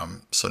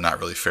 so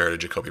not really fair to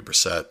Jacoby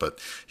Brissett. But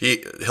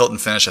Hilton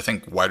finished, I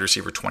think, wide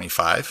receiver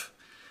 25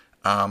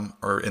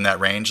 or in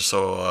that range,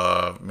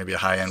 so maybe a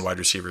high-end wide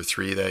receiver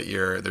 3 that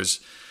year.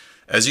 There's,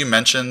 as you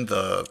mentioned,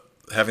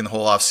 having the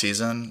whole off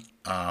season,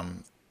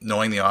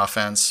 knowing the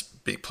offense,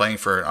 playing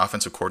for an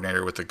offensive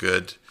coordinator with a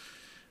good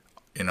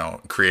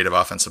creative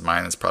offensive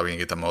mind that's probably going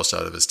to get the most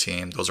out of his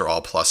team. Those are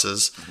all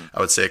pluses. I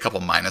would say a couple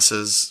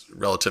minuses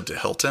relative to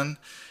Hilton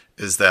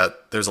is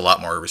that there's a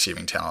lot more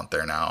receiving talent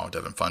there now.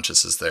 Devin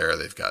Funchess is there.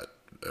 They've got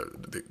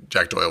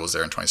Jack Doyle was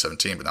there in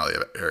 2017, but now they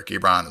have Eric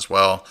Ebron as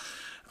well.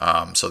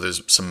 So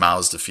there's some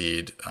mouths to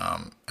feed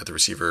at the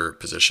receiver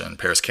position.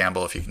 Paris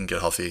Campbell, if he can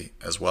get healthy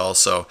as well.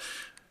 So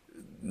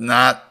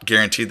not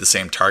guaranteed the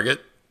same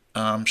target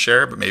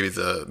share, but maybe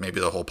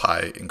the whole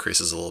pie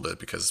increases a little bit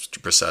because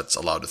Brissett's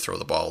allowed to throw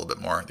the ball a little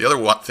bit more. The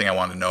other thing I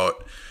wanted to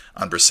note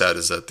on Brissett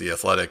is that the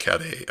Athletic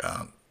had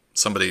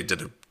somebody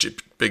did a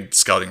big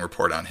scouting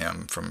report on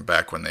him from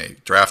back when they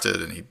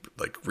drafted, and he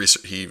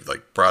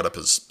brought up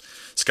his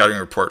scouting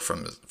report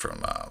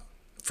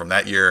from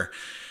that year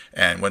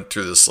and went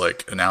through this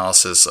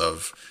analysis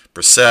of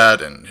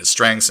Brissett and his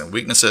strengths and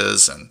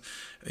weaknesses, and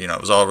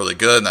it was all really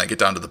good. And I get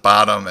down to the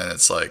bottom, and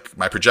it's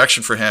my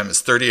projection for him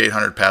is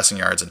 3,800 passing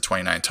yards and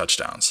 29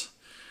 touchdowns.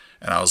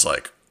 And I was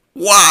like,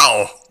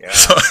 wow. Yeah.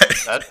 So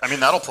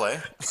that'll play.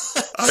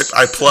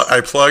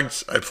 I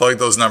plugged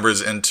those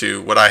numbers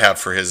into what I have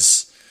for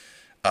his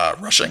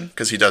rushing,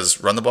 because he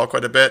does run the ball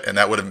quite a bit, and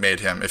that would have made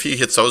him, if he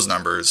hits those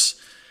numbers,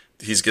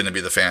 he's going to be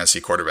the fantasy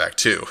quarterback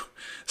too.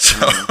 So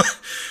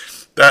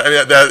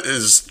that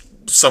is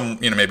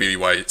maybe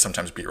why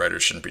sometimes beat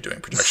writers shouldn't be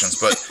doing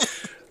projections,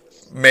 but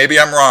maybe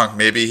I'm wrong.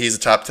 Maybe he's a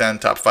top 10,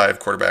 top 5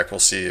 quarterback. We'll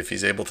see if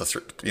he's able to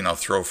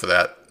throw for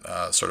that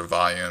sort of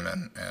volume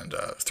and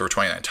throw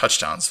 29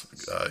 touchdowns.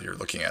 You're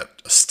looking at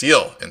a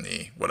steal in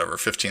the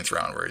 15th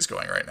round where he's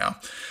going right now.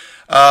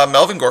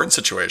 Melvin Gordon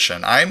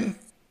situation. I'm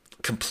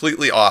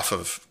completely off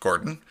of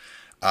Gordon.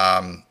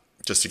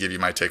 Just to give you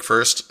my take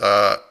first,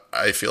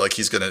 I feel like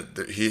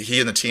he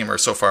and the team are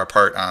so far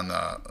apart on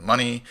the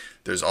money.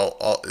 There's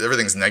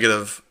everything's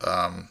negative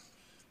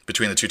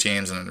between the two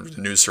teams and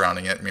the news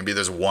surrounding it. Maybe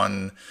there's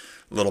one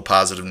little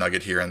positive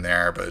nugget here and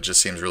there, but it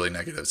just seems really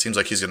negative. It seems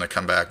like he's going to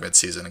come back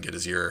midseason and get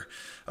his year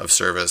of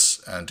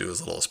service and do as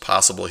little as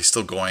possible. He's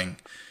still going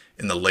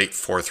in the late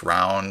 4th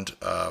round.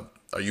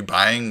 Are you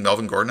buying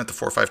Melvin Gordon at the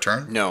 4-5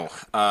 turn? No.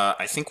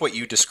 I think what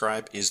you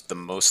describe is the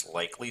most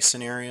likely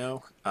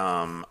scenario.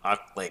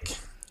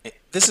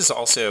 This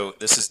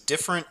is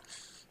different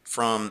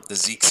from the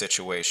Zeke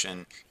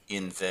situation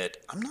in that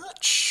I'm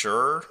not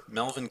sure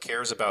Melvin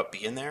cares about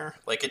being there.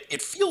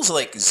 It feels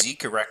like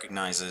Zeke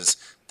recognizes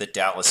that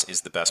Dallas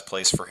is the best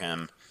place for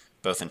him,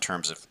 both in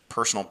terms of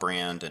personal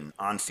brand and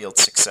on-field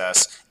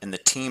success, and the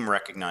team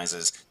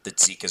recognizes that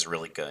Zeke is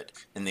really good,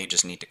 and they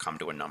just need to come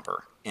to a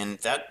number. And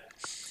that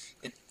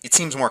it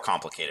seems more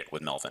complicated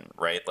with Melvin,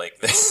 right?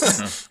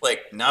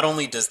 Not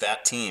only does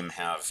that team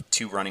have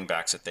 2 running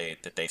backs that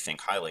they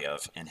think highly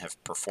of and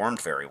have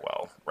performed very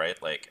well, right?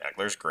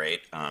 Eckler's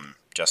great.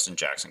 Justin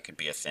Jackson could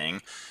be a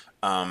thing.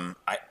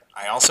 I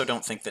also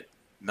don't think that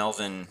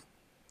Melvin.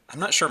 I'm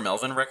not sure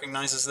Melvin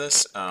recognizes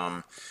this.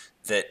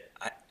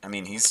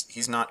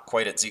 He's not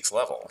quite at Zeke's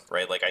level,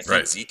 right? I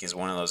think Zeke is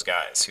one of those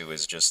guys who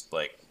is just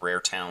rare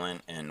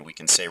talent, and we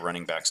can say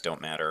running backs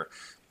don't matter,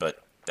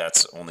 but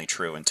that's only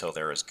true until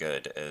they're as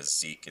good as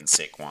Zeke and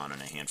Saquon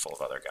and a handful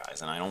of other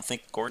guys. And I don't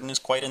think Gordon is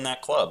quite in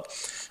that club.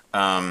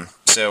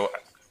 So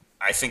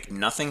I think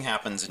nothing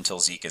happens until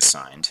Zeke is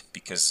signed,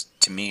 because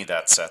to me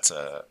that sets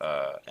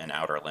an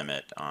outer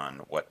limit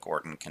on what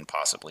Gordon can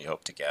possibly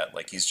hope to get.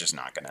 He's just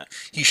not gonna.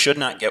 He should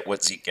not get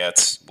what Zeke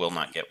gets. Will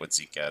not get what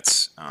Zeke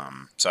gets.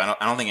 So I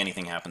don't think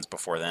anything happens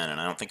before then,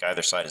 and I don't think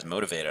either side is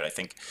motivated. I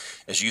think,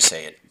 as you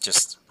say,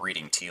 just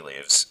reading tea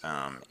leaves,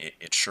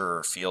 it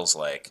sure feels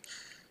like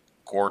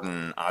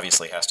Gordon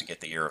obviously has to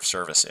get the year of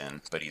service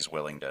in, but he's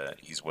willing to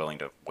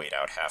wait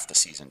out half the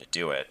season to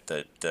do it.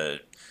 The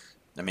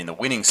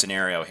winning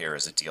scenario here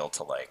is a deal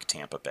to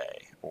Tampa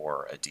Bay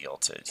or a deal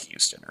to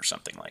Houston or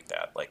something like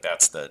that.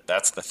 That's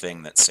the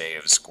thing that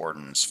saves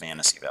Gordon's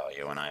fantasy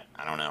value, and I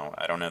don't know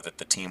that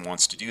the team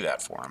wants to do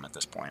that for him at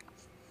this point.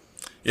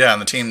 Yeah,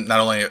 and the team, not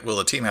only will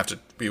the team have to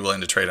be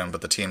willing to trade him, but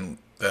the team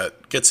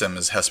that gets him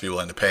has to be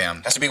willing to pay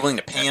him. Has to be willing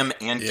to pay him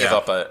and give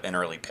up an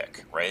early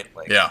pick, right?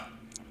 Yeah.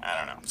 I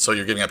don't know. So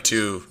you're giving up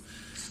 2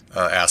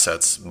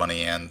 assets,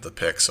 money and the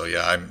pick. So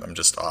yeah, I'm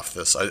just off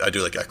this. I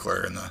do like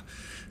Eckler in the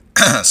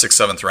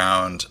 6th, 7th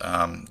round.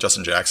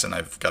 Justin Jackson,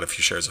 I've got a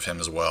few shares of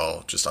him as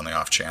well, just on the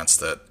off chance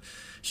that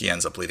he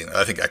ends up leading.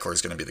 I think Eckler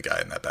is going to be the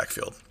guy in that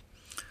backfield.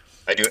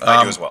 I do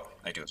as well.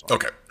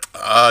 Okay.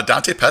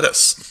 Dante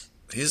Pettis.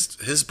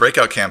 His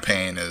breakout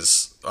campaign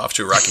is off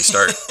to a rocky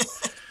start.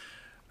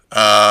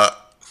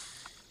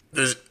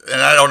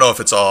 And I don't know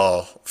if it's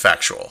all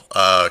factual.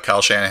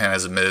 Kyle Shanahan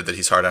has admitted that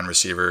he's hard on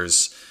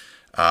receivers.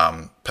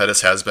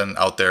 Pettis has been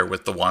out there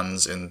with the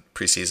ones in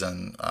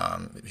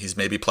preseason. He's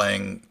maybe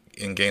playing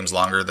in games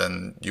longer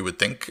than you would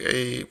think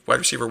a wide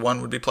receiver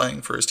 1 would be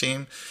playing for his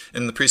team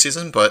in the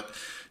preseason, but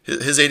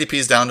his ADP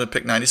is down to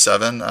pick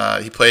 97.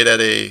 He played at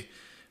a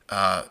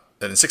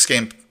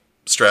 6-game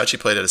stretch. He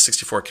played at a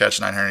 64 catch,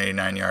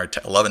 989 yard,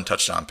 11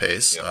 touchdown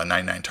pace,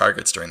 99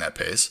 targets during that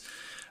pace.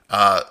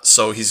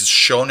 So he's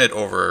shown it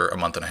over a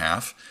month and a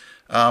half.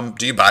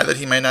 Do you buy that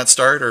he may not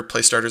start or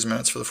play starters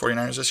minutes for the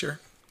 49ers this year?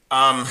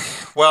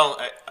 Well,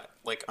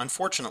 like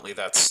unfortunately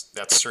that's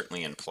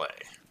certainly in play,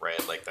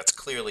 right? Like that's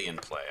clearly in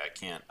play.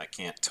 I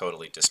can't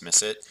totally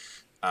dismiss it.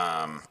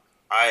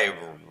 I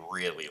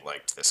really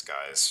liked this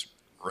guy's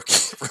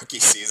rookie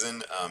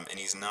season, and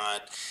he's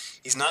not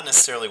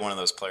necessarily one of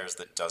those players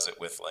that does it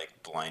with like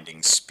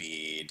blinding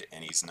speed,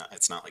 and it's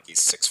not like he's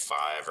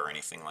 6'5" or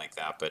anything like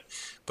that,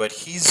 but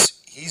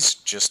he's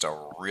just a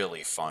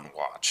really fun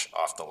watch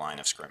off the line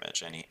of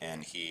scrimmage,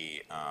 and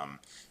he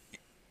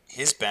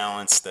his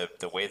balance,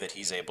 the way that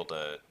he's able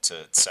to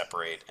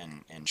separate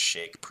and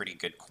shake pretty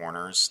good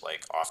corners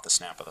like off the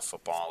snap of the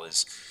football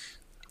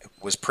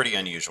was pretty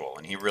unusual,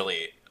 and he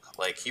really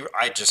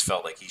I just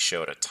felt like he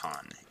showed a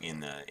ton in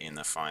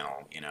the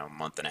final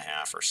month and a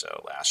half or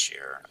so last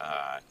year.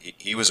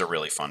 He was a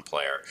really fun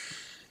player.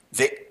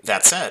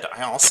 That said,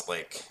 I also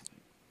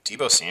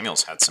Deebo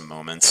Samuel's had some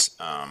moments.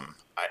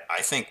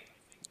 I think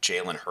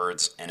Jalen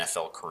Hurd's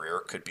NFL career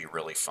could be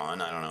really fun.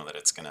 I don't know that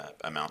it's going to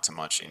amount to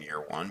much in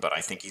year one, but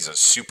I think he's a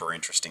super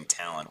interesting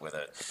talent with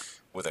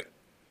a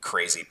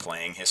crazy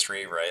playing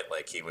history, right?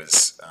 Like he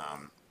was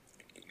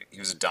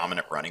a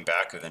dominant running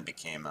back who then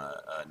became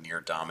a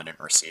near dominant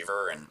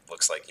receiver, and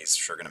looks like he's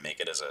sure going to make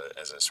it as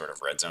a sort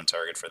of red zone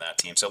target for that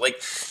team. So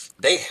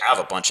they have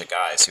a bunch of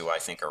guys who I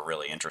think are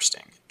really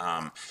interesting.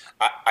 I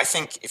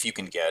think if you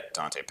can get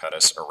Dante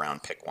Pettis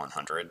around pick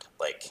 100,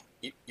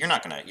 you're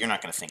not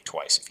gonna think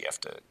twice if you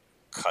have to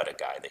cut a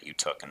guy that you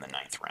took in the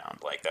 9th round.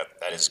 Like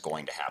that is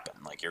going to happen.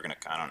 Like you're gonna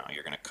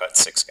cut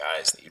 6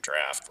 guys that you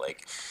draft.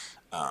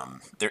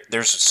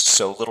 There's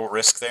so little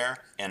risk there,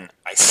 and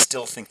I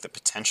still think the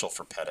potential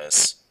for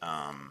Pettis,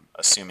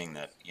 assuming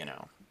that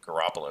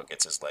Garoppolo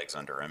gets his legs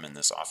under him and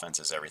this offense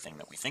is everything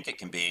that we think it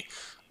can be,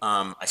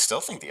 I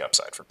still think the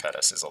upside for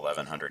Pettis is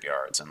 1,100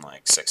 yards and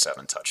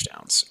 6-7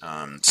 touchdowns.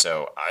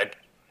 So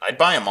I'd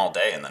buy him all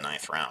day in the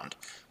 9th round.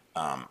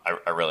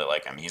 I really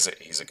like him. He's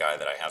a guy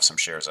that I have some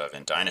shares of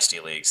in dynasty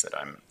leagues that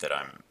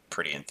I'm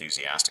pretty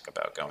enthusiastic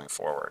about going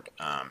forward.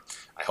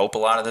 I hope a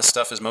lot of this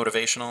stuff is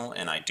motivational,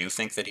 and I do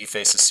think that he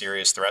faces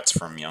serious threats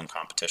from young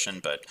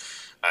competition, but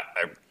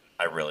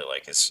I really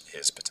like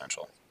his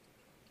potential.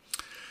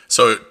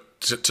 So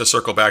to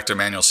circle back to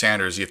Emmanuel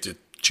Sanders, you have to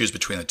choose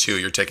between the two.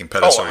 You're taking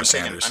Pettis over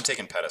Sanders. I'm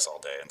taking Pettis all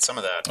day, and some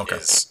of that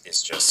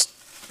is just,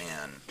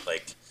 man,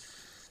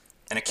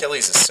 an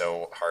Achilles is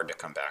so hard to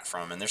come back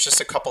from, and there's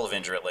just a couple of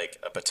injuries, like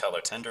a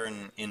patellar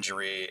tendon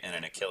injury and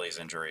an Achilles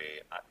injury.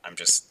 I'm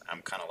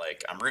kind of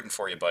I'm rooting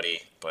for you,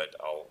 buddy, but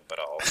I'll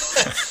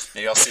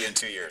maybe I'll see you in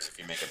 2 years if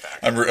you make it back.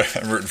 I'm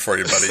rooting for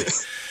you, buddy.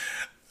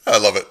 I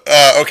love it.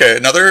 Okay,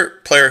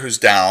 another player who's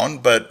down,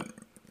 but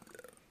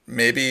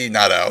maybe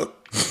not out.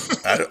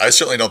 I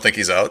certainly don't think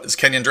he's out. Is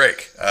Kenyan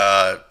Drake.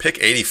 Pick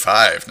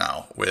 85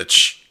 now,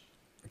 which.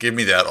 Give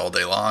me that all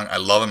day long. I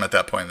love him at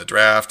that point in the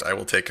draft. I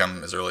will take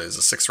him as early as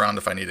the 6th round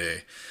if I need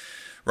a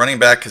running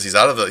back, because he's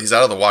out of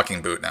the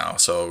walking boot now,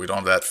 so we don't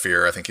have that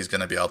fear. I think he's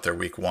going to be out there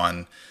week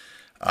 1.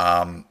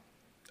 I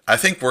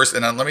think worst,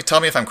 and tell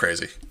me if I'm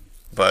crazy,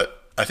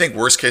 but I think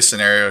worst case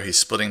scenario, he's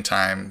splitting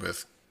time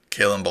with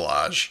Kalen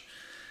Ballage,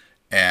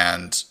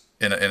 and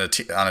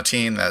on a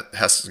team that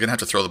is going to have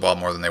to throw the ball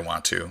more than they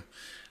want to.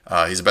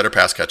 He's a better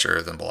pass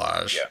catcher than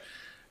Ballage.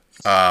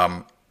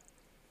 Yeah.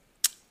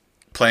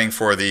 Playing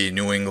for the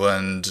New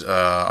England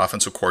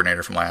offensive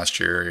coordinator from last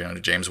year,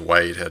 James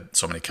White had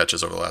so many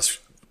catches over the last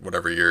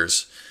whatever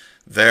years.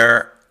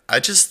 There, I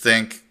just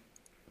think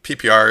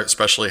PPR,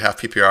 especially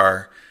half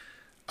PPR,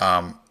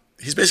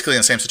 he's basically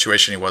in the same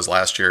situation he was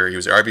last year. He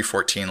was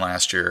RB14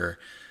 last year,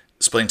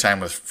 splitting time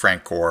with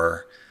Frank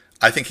Gore.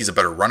 I think he's a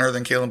better runner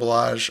than Kalen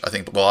Ballage. I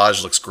think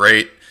Ballage looks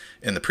great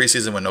in the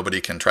preseason when nobody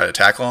can try to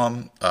tackle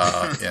him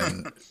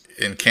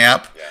in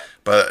camp. Yeah.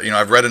 But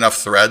I've read enough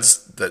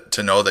threads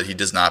to know that he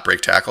does not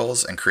break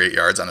tackles and create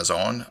yards on his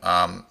own.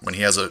 When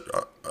he has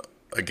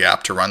a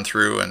gap to run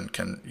through and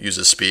can use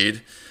his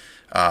speed,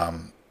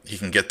 he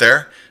can get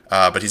there.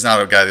 But he's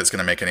not a guy that's going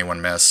to make anyone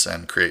miss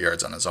and create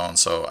yards on his own.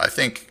 So I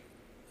think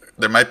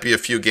there might be a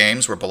few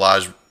games where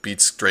Ballage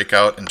beats Drake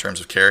out in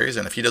terms of carries,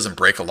 and if he doesn't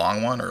break a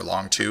long one or a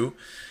long 2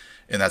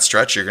 in that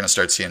stretch, you're going to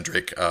start seeing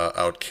Drake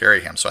out carry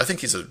him. So I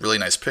think he's a really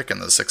nice pick in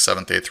the 6th,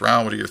 7th, 8th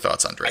round. What are your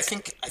thoughts on Drake?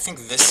 I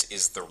think this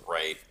is the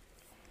right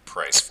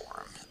price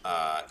for him.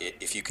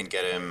 If you can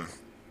get him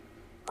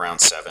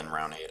round 7,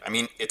 round 8. I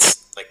mean,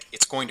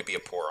 it's going to be a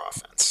poor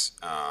offense.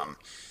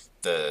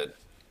 The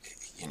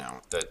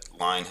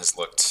line has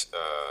looked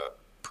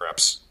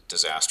perhaps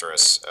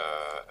disastrous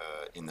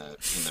in the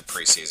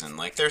preseason.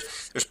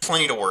 There's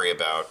plenty to worry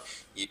about.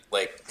 He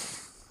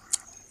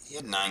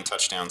had 9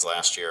 touchdowns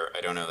last year.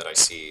 I don't know that I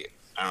see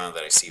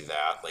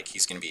that.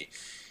 He's going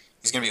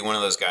to be one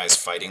of those guys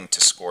fighting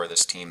to score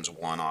this team's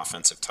 1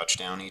 offensive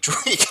touchdown each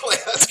week.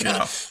 That's kind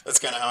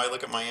of how I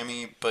look at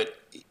Miami. But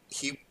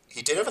he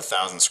did have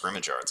 1,000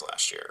 scrimmage yards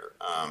last year,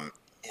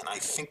 and I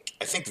think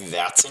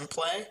that's in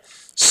play.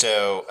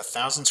 So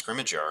 1,000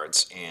 scrimmage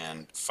yards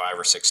and 5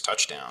 or 6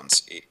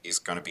 touchdowns is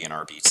going to be an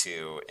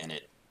RB2, and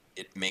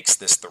it makes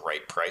this the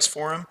right price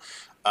for him.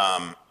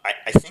 I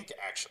think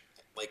actually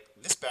like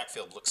this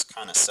backfield looks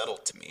kind of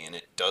settled to me, and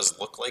it does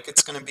look like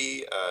it's going to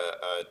be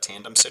a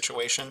tandem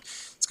situation.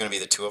 It's going to be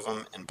the two of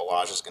them, and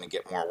Balaj is going to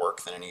get more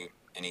work than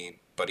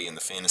anybody in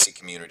the fantasy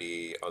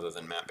community other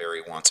than Matt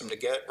Berry wants him to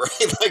get,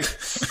 right?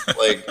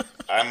 like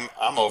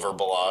I'm over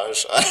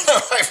Balaj. I don't know.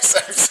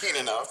 I've seen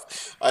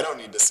enough. I don't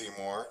need to see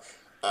more.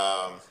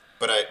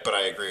 But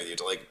I agree with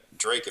you. Like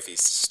Drake, if he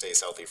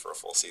stays healthy for a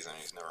full season,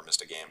 he's never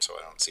missed a game, so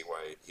I don't see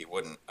why he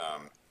wouldn't.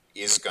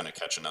 Is going to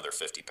catch another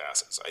 50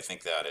 passes. I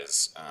think that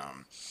is,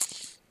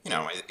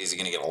 is he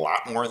going to get a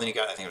lot more than he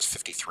got? I think it was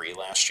 53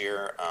 last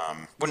year.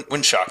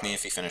 Wouldn't shock me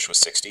if he finished with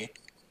 60.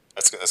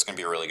 That's going to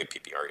be a really good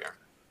PPR year.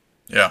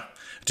 Yeah.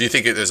 Do you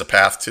think there's a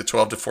path to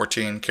 12 to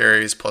 14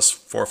 carries plus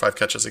 4 or 5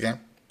 catches a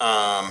game?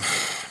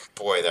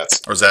 Boy,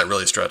 or is that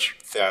really stretch?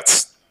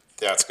 That's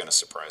going to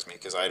surprise me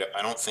because I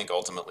don't think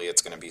ultimately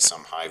it's going to be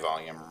some high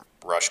volume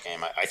rush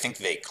game. I think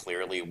they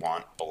clearly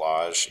want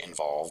Balaj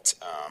involved.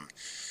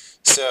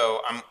 So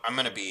I'm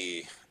going to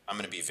be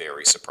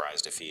very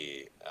surprised if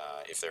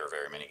there are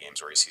very many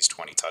games where he sees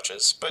 20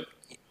 touches. But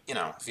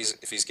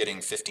if he's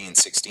getting 15,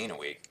 16 a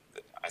week,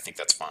 I think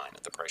that's fine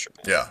at the price you're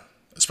paying. Yeah,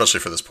 especially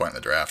for this point in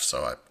the draft.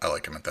 So I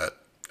like him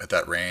at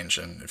that range,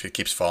 and if he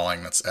keeps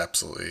falling, that's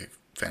absolutely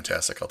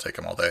fantastic. I'll take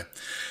him all day.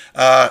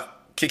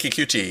 Keke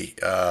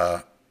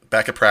Coutee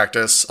back at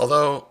practice,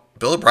 although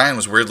Bill O'Brien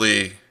was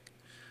weirdly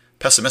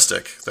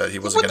pessimistic that he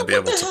wasn't going to be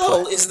able to play. What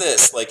the hell is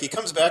this? Like, he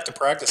comes back to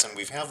practice, and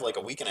we have like a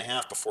week and a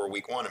half before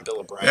week 1, and Bill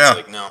O'Brien's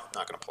like, no,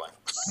 not going to play.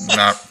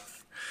 No.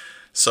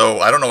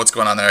 So I don't know what's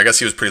going on there. I guess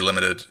he was pretty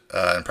limited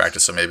in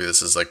practice, so maybe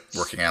this is like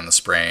working on the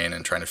sprain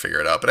and trying to figure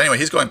it out. But anyway,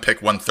 he's going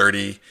pick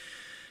 130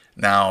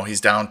 now.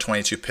 He's down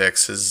 22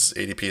 picks. His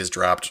ADP has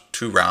dropped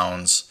 2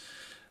 rounds.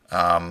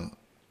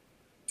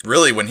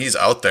 Really, when he's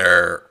out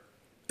there,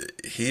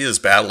 he is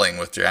battling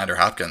with DeAndre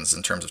Hopkins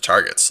in terms of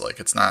targets. Like,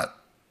 it's not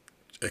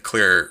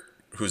clear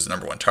who's the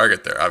number one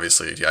target there.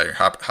 Obviously, DeAndre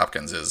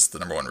Hopkins is the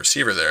number one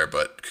receiver there,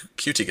 but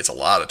Coutee gets a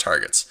lot of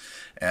targets.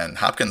 And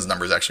Hopkins'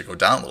 numbers actually go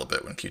down a little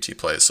bit when Coutee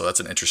plays, so that's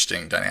an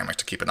interesting dynamic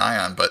to keep an eye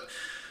on. But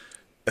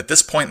at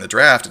this point in the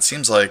draft, it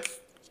seems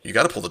like you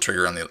got to pull the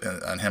trigger on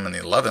him in the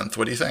 11th.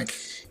 What do you think?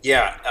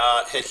 Yeah,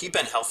 had he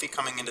been healthy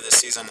coming into this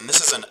season, and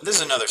this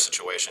is another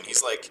situation.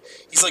 He's like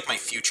my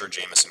future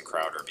Jamison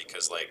Crowder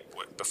because like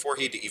before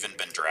he'd even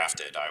been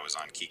drafted, I was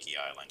on Keke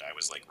Island. I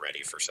was like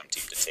ready for some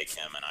team to take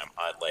him, and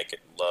I like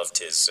loved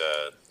his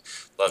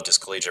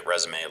collegiate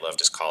resume, loved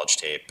his college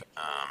tape.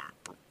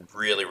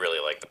 Really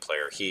liked the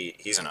player.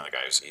 He's another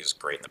guy who's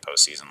great in the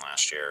postseason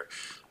last year.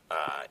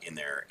 In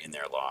their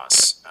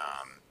loss,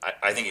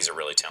 I think he's a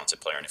really talented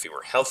player, and if he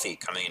were healthy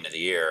coming into the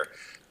year,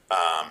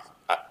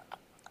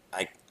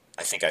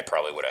 I think I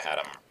probably would have had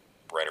him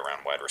right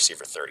around wide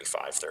receiver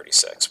 35,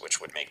 36, which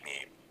would make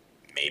me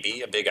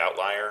maybe a big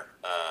outlier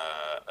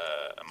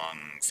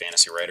among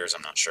fantasy writers.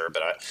 I'm not sure,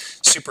 but I'm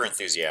super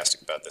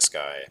enthusiastic about this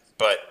guy.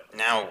 But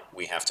now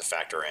we have to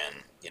factor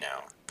in,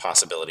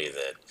 possibility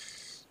that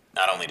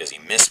not only does he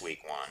miss week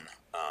 1,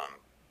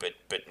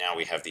 but now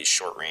we have these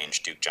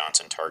short-range Duke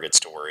Johnson targets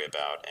to worry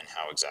about, and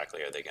how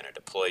exactly are they going to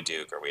deploy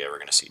Duke? Are we ever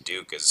going to see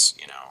Duke as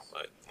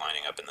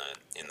lining up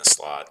in the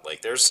slot?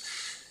 Like there's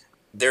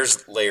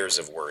layers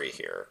of worry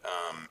here.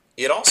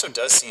 It also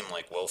does seem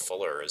like Will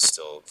Fuller is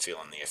still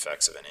feeling the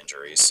effects of an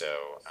injury,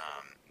 so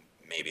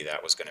maybe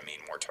that was going to mean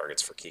more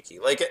targets for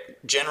Keke. Like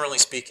generally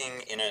speaking,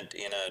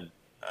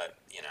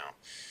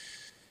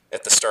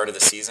 at the start of the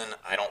season,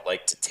 I don't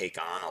like to take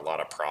on a lot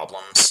of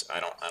problems. I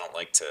don't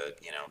like to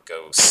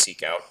go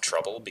seek out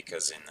trouble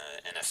because in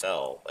the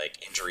NFL,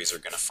 like injuries are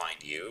going to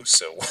find you.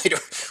 So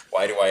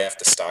why do I have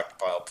to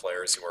stockpile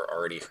players who are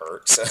already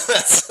hurt? So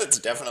that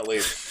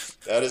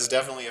has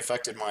definitely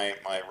affected my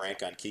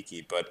rank on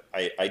Keke. But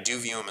I do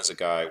view him as a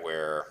guy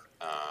where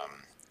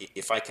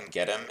if I can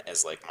get him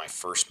as like my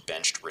first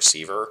benched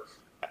receiver,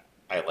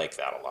 I like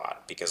that a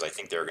lot because I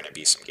think there are going to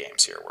be some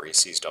games here where he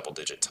sees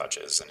double-digit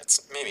touches, and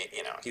it's maybe,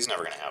 he's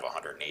never going to have a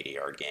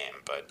 180-yard game,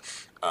 but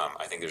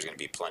I think there's going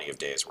to be plenty of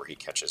days where he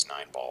catches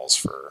 9 balls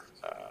for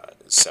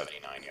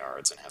 79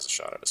 yards and has a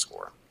shot at a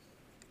score.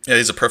 Yeah,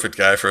 he's a perfect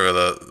guy for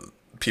the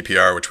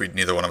PPR, which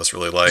neither one of us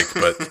really like,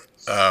 but,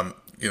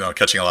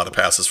 catching a lot of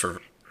passes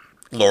for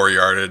lower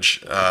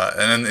yardage.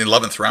 And in the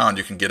 11th round,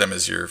 you can get him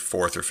as your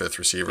 4th or 5th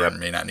receiver and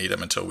may not need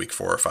him until week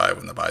 4 or 5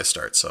 when the bye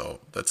starts.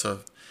 So that's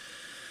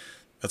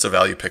a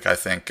value pick, I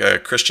think.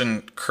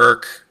 Christian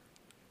Kirk,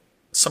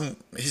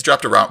 he's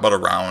dropped about a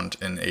round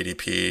in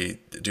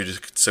ADP due to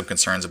some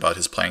concerns about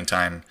his playing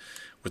time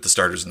with the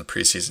starters in the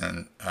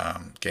preseason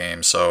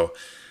game. So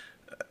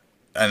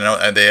I know,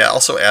 and they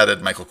also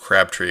added Michael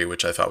Crabtree,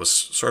 which I thought was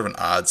sort of an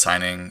odd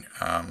signing.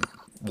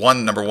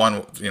 Number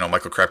one,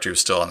 Michael Crabtree was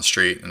still on the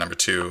street, and number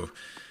 2,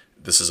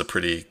 this is a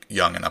pretty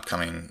young and up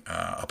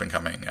and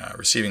coming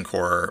receiving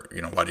core.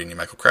 Why do you need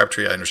Michael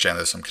Crabtree? I understand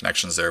there's some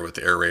connections there with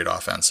the air raid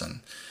offense,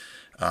 and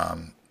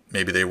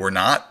maybe they were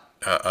not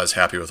as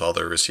happy with all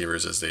their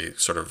receivers as they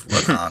sort of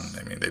let on.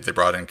 I mean, they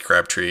brought in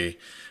Crabtree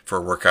for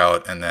a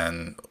workout and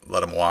then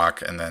let him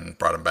walk and then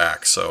brought him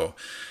back. So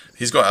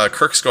he's going.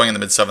 Kirk's going in the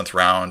mid-7th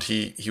round.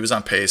 He was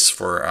on pace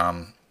for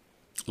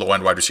low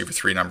end wide receiver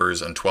 3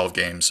 numbers in 12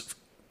 games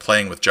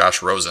playing with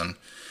Josh Rosen.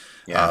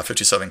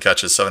 57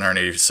 catches,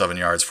 787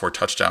 yards, 4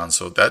 touchdowns.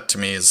 So that to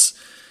me is,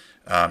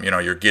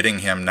 you're getting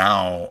him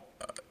now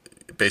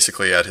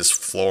basically at his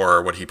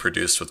floor, what he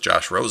produced with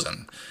Josh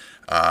Rosen.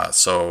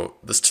 So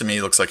this to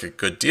me looks like a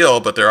good deal,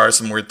 but there are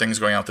some weird things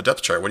going on with the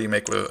depth chart. What do you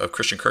make of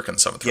Christian Kirk in the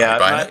 7th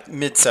round? Yeah,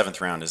 mid 7th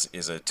round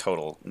is a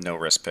total no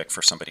risk pick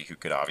for somebody who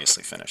could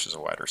obviously finish as a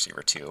wide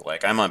receiver too.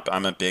 Like I'm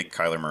a big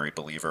Kyler Murray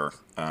believer.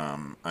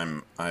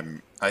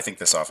 I think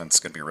this offense is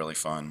going to be really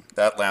fun.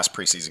 That last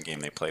preseason game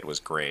they played was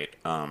great.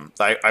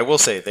 I will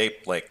say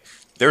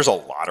there's a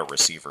lot of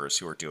receivers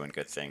who are doing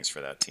good things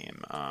for that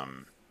team.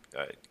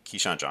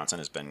 Keyshawn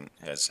Johnson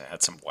has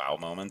had some wow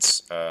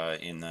moments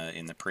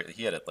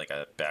he had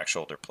a back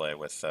shoulder play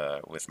with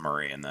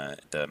Murray in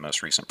the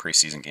most recent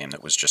preseason game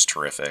that was just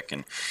terrific,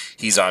 and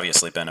he's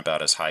obviously been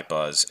about as high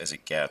buzz as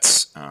it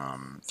gets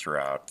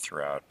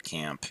throughout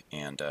camp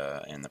and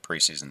in the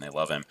preseason. They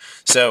love him,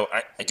 so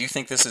I do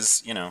think this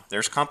is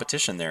there's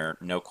competition there,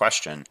 no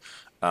question,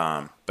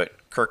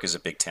 but Kirk is a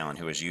big talent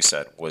who, as you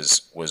said,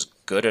 was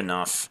good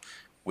enough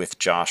with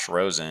Josh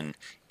Rosen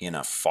in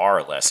a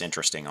far less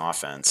interesting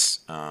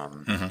offense.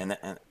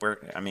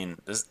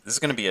 This is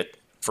going to be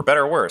for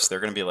better or worse, they're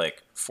going to be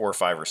like 4 or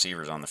 5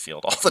 receivers on the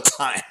field all the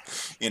time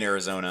in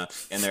Arizona.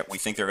 And we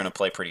think they're going to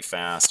play pretty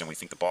fast, and we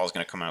think the ball is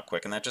going to come out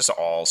quick. And that just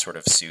all sort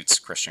of suits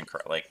Christian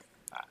Kirk.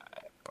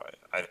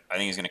 I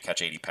think he's going to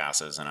catch 80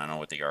 passes, and I don't know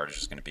what the yardage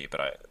is going to be,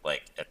 but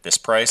at this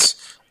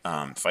price,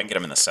 if I can get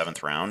him in the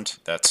 7th round,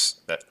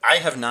 I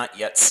have not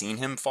yet seen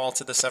him fall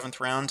to the 7th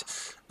round,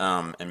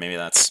 and maybe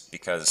that's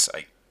because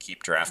I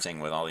keep drafting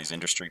with all these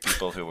industry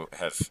people who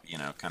have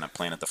kind of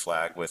planted the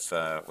flag with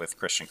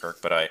Christian Kirk.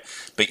 But I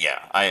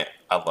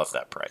love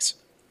that price.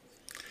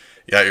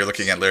 Yeah, you're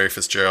looking at Larry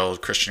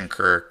Fitzgerald, Christian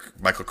Kirk,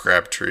 Michael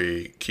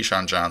Crabtree,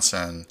 Keyshawn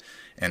Johnson,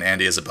 and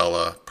Andy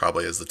Isabella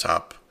probably as the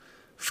top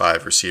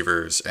 5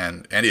 receivers.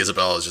 And Andy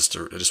Isabella is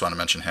I just want to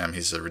mention him.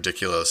 He's a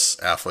ridiculous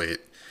athlete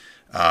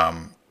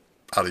out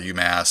of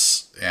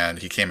UMass, and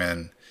he came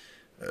in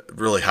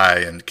really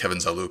high in Kevin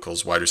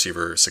Zalukal's wide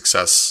receiver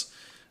success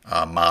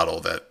model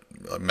that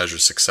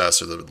measures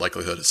success, or the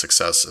likelihood of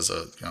success, as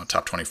a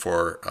top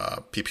 24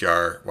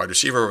 PPR wide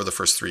receiver over the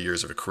first 3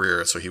 years of a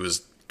career. So he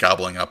was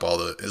gobbling up all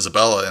the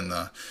Isabella in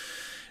the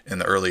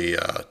early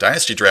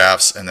dynasty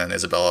drafts, and then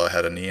Isabella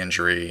had a knee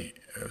injury.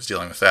 Was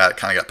dealing with that,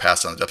 kind of got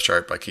passed on the depth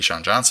chart by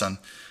Keyshawn Johnson,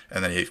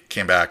 and then he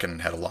came back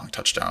and had a long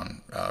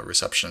touchdown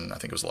reception. I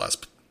think it was the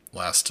last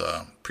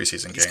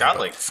preseason game. He's got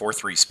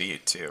 4.3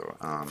 speed too.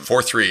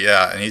 4.3,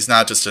 yeah, and he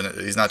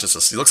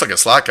looks like a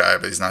slot guy,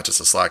 but he's not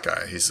just a slot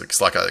guy. He's a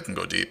slot guy that can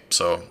go deep.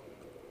 So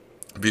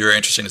it'd be very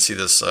interesting to see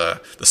this the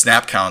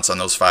snap counts on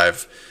those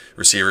 5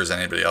 receivers and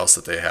anybody else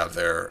that they have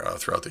there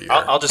throughout the year.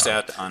 I'll just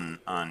add on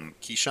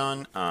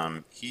Keyshawn,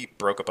 he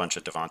broke a bunch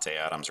of Devontae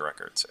Adams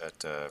records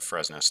at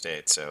Fresno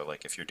State. So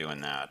if you're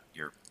doing that,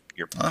 you're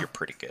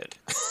pretty good.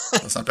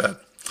 That's not bad.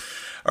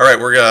 All right,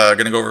 we're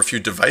going to go over a few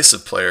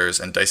divisive players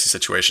and dicey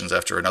situations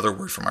after another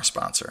word from our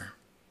sponsor.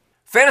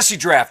 Fantasy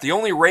Draft, the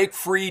only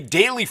rake-free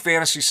daily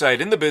fantasy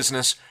site in the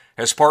business,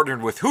 has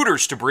partnered with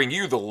Hooters to bring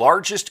you the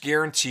largest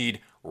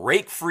guaranteed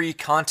rake-free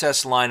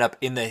contest lineup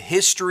in the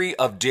history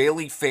of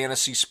daily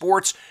fantasy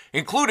sports,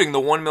 including the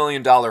 $1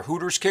 million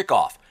Hooters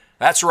kickoff.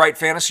 That's right,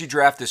 Fantasy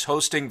Draft is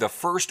hosting the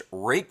first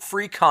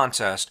rake-free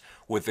contest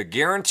with a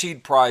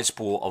guaranteed prize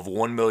pool of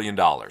 $1 million.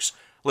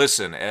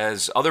 Listen,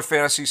 as other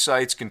fantasy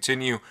sites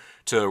continue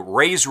to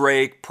raise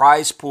rake,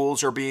 prize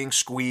pools are being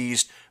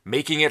squeezed,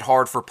 making it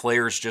hard for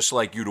players just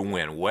like you to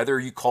win. Whether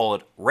you call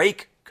it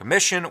rake,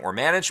 commission, or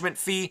management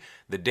fee,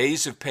 the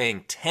days of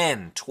paying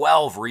 10,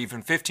 12, or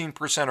even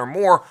 15% or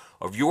more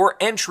of your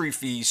entry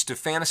fees to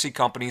fantasy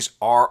companies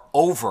are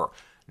over.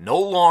 No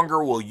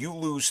longer will you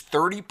lose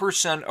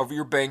 30% of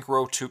your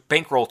bankroll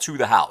to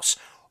the house.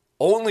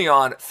 Only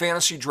on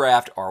Fantasy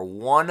Draft are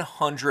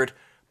 100%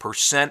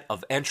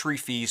 of entry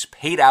fees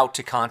paid out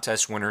to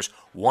contest winners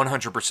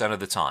 100% of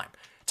the time.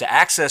 To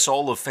access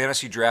all of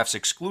Fantasy Draft's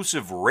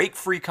exclusive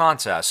rake-free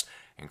contests,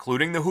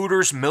 including the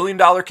Hooters $1 Million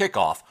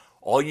Kickoff,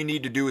 all you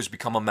need to do is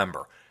become a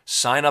member.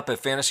 Sign up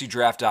at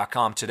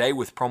fantasydraft.com today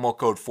with promo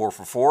code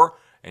 444,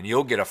 and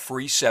you'll get a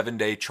free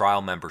 7-day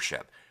trial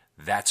membership.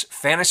 That's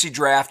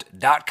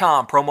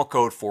fantasydraft.com, promo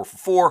code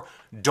 444.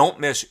 Don't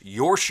miss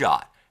your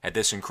shot at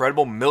this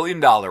incredible $1 million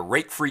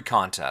rake-free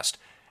contest,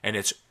 and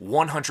it's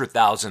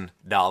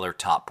 $100,000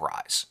 top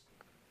prize.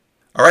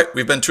 All right,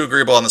 we've been too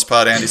agreeable on this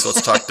pod, Andy, so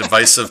let's talk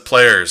divisive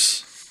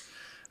players.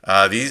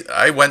 I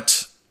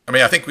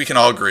think we can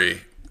all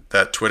agree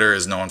that Twitter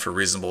is known for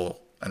reasonable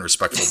and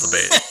respectful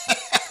debate.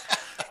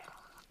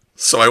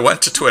 So I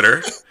went to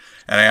Twitter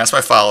and I asked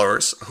my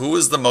followers, who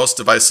was the most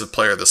divisive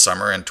player this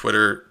summer? And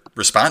Twitter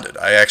responded.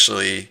 I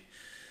actually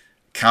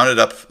counted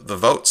up the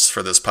votes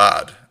for this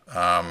pod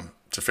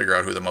to figure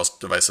out who the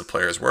most divisive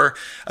players were.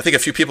 I think a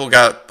few people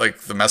got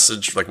the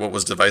message, what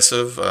was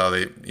divisive.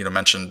 They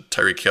mentioned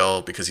Tyreek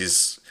Hill because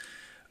he's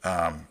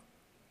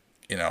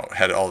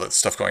had all that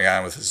stuff going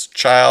on with his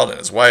child and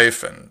his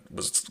wife and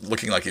was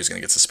looking like he was going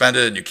to get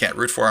suspended, and you can't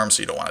root for him,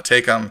 so you don't want to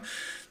take him.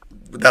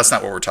 But that's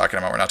not what we're talking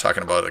about. We're not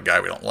talking about a guy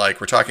we don't like.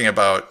 We're talking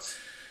about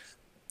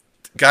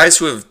guys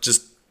who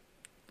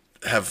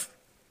have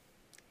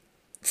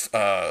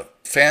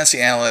fantasy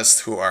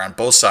analysts who are on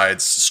both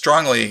sides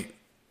strongly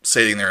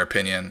stating their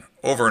opinion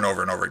over and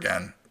over and over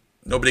again.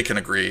 Nobody can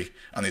agree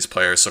on these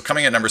players. So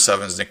coming at number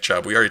 7 is Nick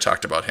Chubb. We already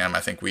talked about him.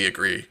 I think we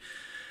agree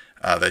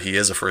that he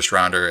is a first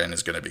rounder and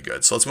is going to be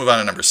good. So let's move on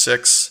to number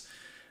 6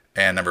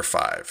 and number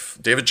 5.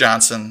 David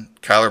Johnson,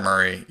 Kyler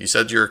Murray. You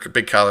said you're a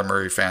big Kyler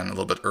Murray fan a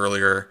little bit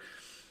earlier.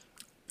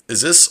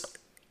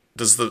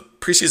 Does the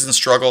preseason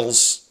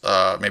struggles,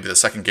 maybe the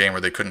second game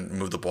where they couldn't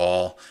move the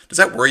ball, does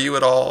that worry you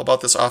at all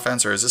about this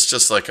offense? Or is this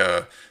just like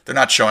they're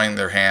not showing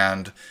their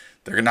hand?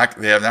 They're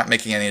not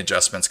making any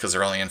adjustments because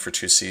they're only in for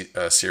 2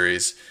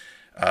 series.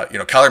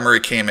 Kyler Murray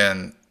came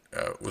in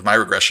with my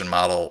regression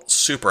model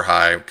super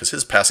high because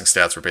his passing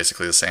stats were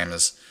basically the same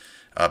as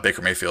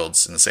Baker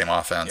Mayfield's in the same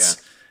offense.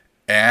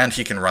 Yeah. And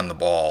he can run the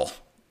ball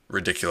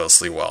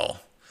ridiculously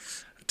well.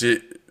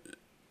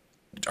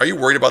 Are you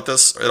worried about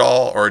this at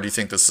all, or do you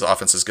think this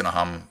offense is going to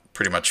hum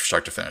pretty much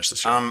start to finish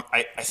this year?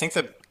 I think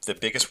the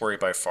biggest worry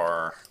by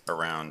far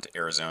around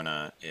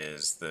Arizona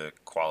is the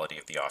quality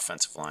of the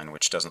offensive line,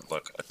 which doesn't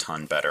look a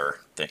ton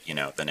better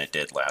than it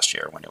did last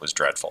year when it was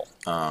dreadful.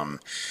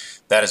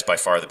 That is by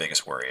far the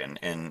biggest worry,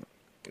 and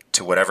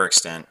to whatever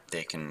extent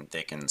they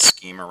can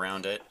scheme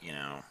around it.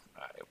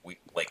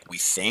 We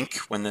think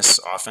when this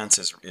offense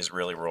is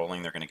really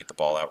rolling, they're going to get the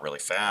ball out really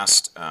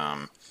fast.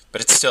 But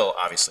it's still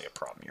obviously a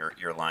problem.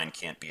 Your line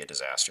can't be a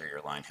disaster.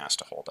 Your line has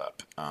to hold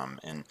up.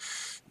 And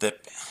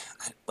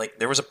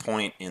there was a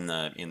point in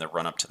the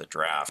run up to the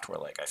draft where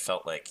I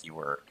felt like you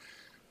were,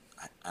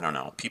 I don't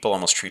know, people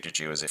almost treated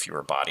you as if you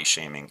were body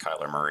shaming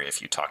Kyler Murray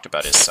if you talked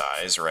about his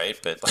size, right?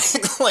 But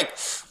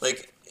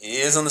he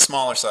is on the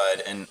smaller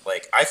side, and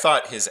I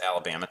thought his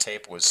Alabama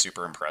tape was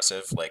super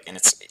impressive. And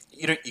it's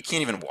you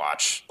can't even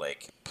watch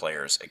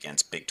players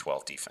against Big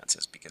 12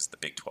 defenses because the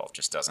Big 12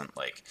 just doesn't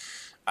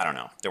I don't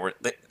know.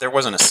 There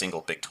wasn't a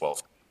single Big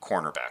 12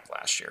 cornerback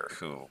last year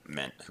who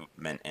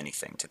meant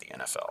anything to the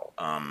NFL.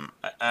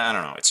 I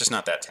don't know. It's just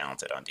not that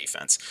talented on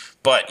defense.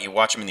 But you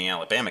watch him in the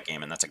Alabama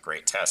game, and that's a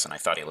great test. And I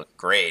thought he looked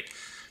great.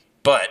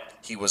 But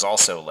he was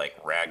also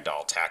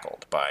ragdoll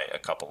tackled by a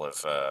couple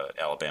of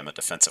Alabama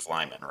defensive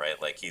linemen, right?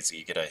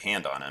 You get a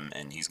hand on him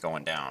and he's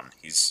going down.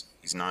 He's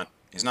not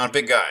a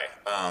big guy,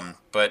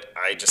 but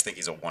I just think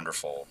he's a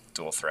wonderful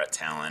dual threat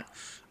talent.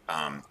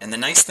 And the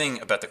nice thing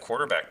about the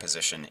quarterback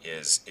position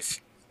is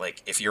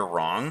if you're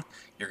wrong,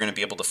 you're going to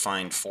be able to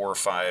find 4 or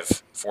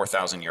 5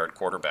 4,000-yard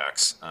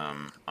quarterbacks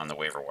on the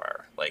waiver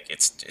wire.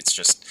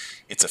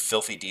 It's a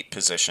filthy deep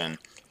position.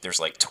 There's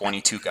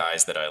 22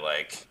 guys that I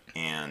like.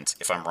 And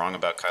if I'm wrong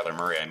about Kyler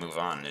Murray, I move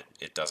on.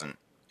 It doesn't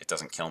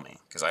kill me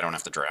because I don't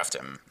have to draft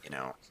him,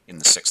 in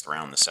the 6th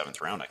round, the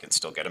 7th round. I can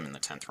still get him in the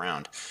 10th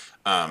round.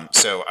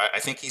 So I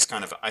think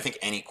I think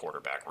any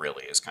quarterback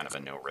really is kind of a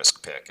no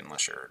risk pick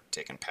unless you're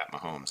taking Pat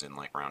Mahomes in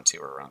round 2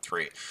 or round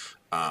 3.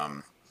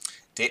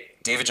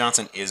 David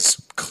Johnson is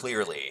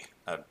clearly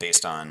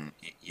based on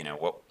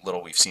what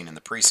little we've seen in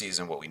the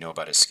preseason, what we know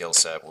about his skill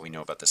set, what we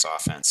know about this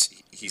offense.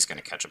 He's going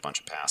to catch a bunch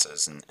of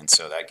passes, and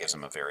so that gives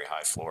him a very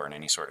high floor in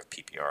any sort of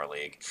PPR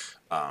league.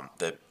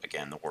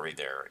 The worry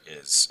there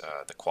is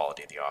the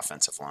quality of the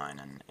offensive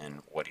line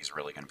and what he's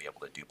really going to be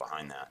able to do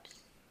behind that.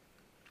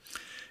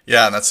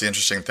 Yeah, and that's the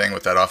interesting thing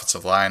with that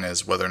offensive line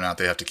is whether or not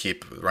they have to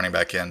keep running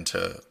back in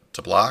to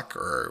block,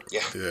 or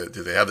do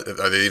they are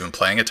they even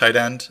playing a tight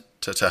end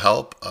to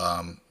help?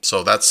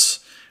 So that's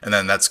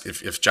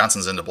if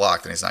Johnson's in to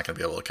block, then he's not going to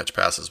be able to catch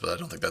passes. But I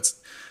don't think that's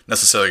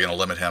necessarily going to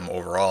limit him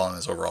overall in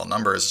his overall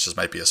numbers. It just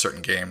might be a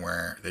certain game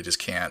where they just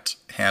can't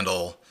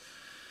handle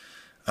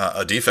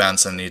a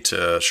defense and need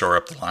to shore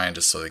up the line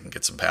just so they can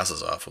get some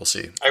passes off. We'll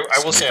see.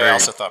 I will say I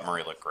also thought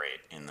Murray looked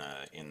great in the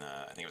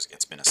I think it was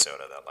against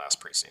Minnesota, that last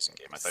preseason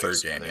game. I thought he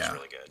was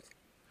really good.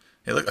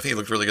 I think he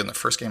looked really good in the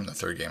first game and the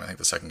third game. I think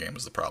the second game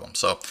was the problem.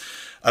 So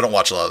I don't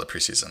watch a lot of the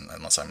preseason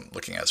unless I'm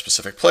looking at a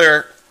specific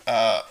player.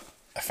 I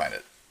find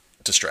it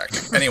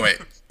distracting. Anyway,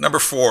 number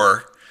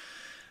 4,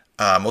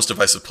 most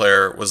divisive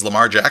player was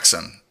Lamar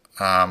Jackson.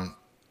 And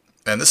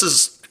this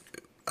is,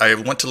 I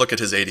went to look at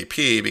his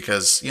ADP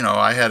because,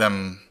 I had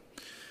him,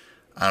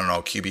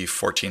 QB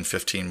 14,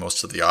 15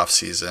 most of the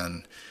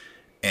offseason,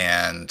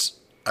 and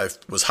I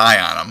was high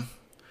on him.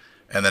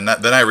 And then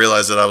I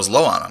realized that I was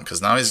low on him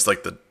because now he's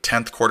the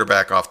 10th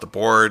quarterback off the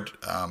board.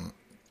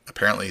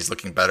 Apparently he's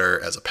looking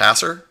better as a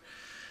passer.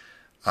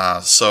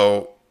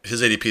 So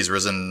his ADP has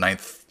risen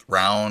 9th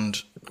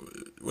round.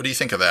 What do you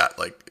think of that?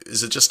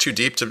 Is it just too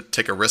deep to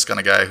take a risk on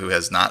a guy who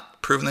has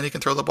not proven that he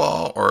can throw the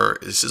ball, or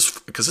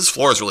because his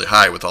floor is really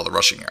high with all the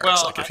rushing yards?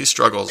 Well, if he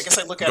struggles, I guess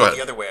I look at it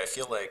the other way. I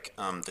feel like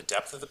the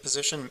depth of the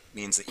position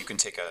means that you can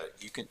take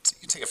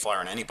a flyer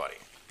on anybody.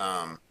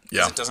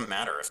 It doesn't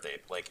matter if they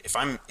if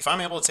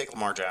I'm able to take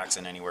Lamar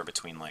Jackson anywhere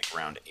between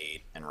round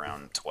 8 and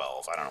round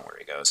 12, I don't know where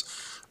he goes.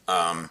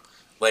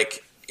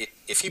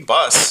 if he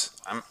busts,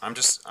 I'm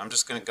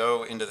just going to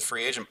go into the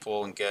free agent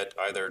pool and get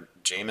either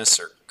Jameis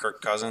or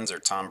Kirk Cousins or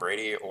Tom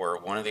Brady or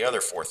one of the other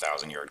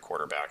 4,000-yard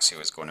quarterbacks who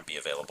is going to be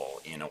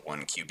available in a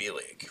 1 QB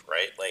league,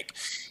 right? Like,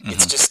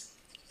 it's just,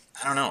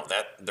 I don't know,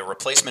 that the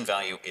replacement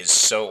value is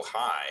so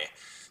high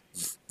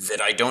that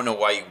I don't know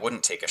why you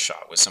wouldn't take a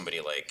shot with somebody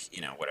like,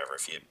 whatever,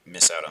 if you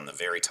miss out on the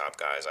very top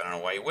guys, I don't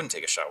know why you wouldn't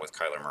take a shot with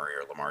Kyler Murray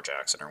or Lamar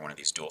Jackson or one of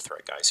these dual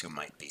threat guys who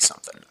might be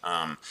something.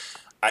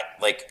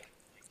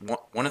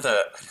 One of the,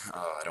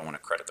 I don't want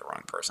to credit the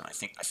wrong person. I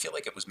feel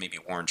like it was maybe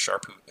Warren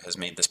Sharp who has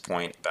made this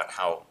point about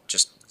how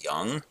just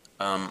young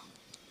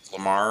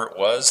Lamar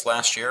was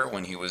last year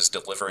when he was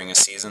delivering a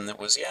season that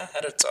was,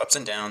 had its ups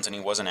and downs and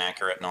he wasn't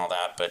accurate and all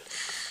that, but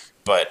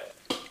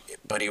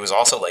he was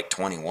also like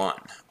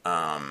 21,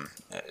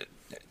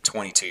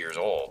 22 years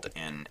old,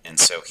 and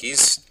so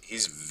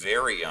he's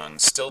very young,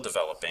 still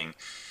developing.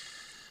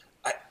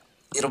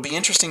 It'll be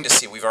interesting to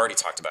see. We've already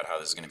talked about how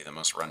this is going to be the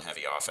most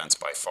run-heavy offense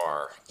by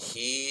far.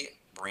 He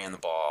ran the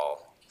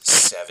ball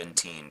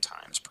 17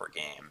 times per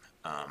game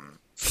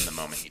from the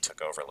moment he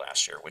took over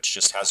last year, which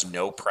just has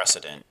no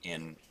precedent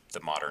in the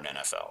modern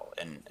NFL,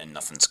 and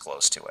nothing's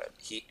close to it.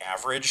 He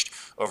averaged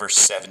over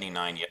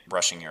 79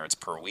 rushing yards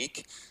per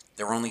week.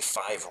 There were only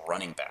 5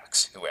 running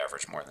backs who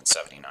averaged more than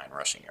 79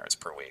 rushing yards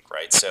per week,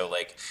 right? So,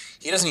 like,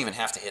 he doesn't even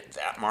have to hit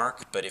that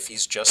mark, but if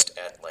he's just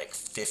at, like,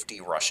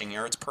 50 rushing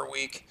yards per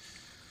week,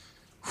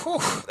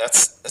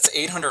 that's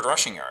 800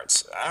 rushing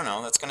yards. I don't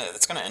know. That's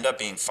gonna end up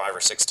being 5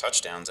 or 6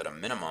 touchdowns at a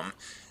minimum.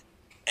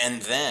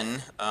 And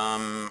then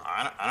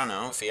I don't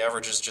know if he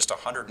averages just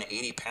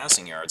 180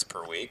 passing yards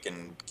per week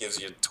and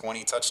gives you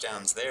 20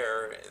 touchdowns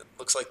there. It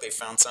looks like they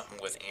found something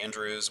with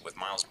Andrews, with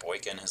Miles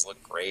Boykin has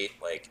looked great.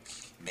 Like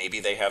maybe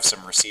they have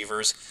some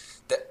receivers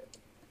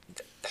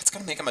that's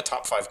gonna make him a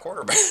top 5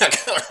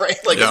 quarterback, right?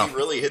 Like if he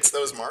really hits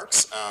those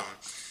marks.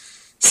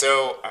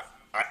 So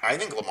I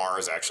think Lamar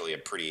is actually a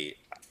pretty.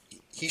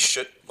 He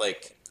should,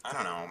 like, I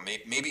don't know,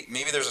 maybe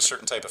there's a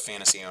certain type of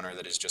fantasy owner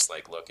that is just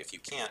like, look, if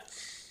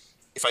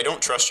I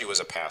don't trust you as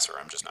a passer,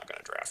 I'm just not going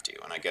to draft you.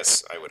 And I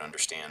guess I would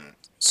understand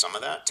some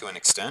of that to an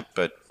extent,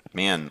 but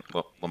man,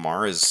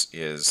 Lamar is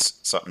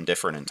something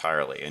different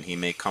entirely, and he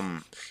may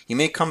come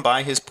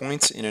by his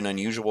points in an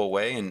unusual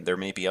way, and there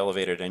may be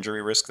elevated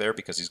injury risk there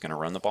because he's going to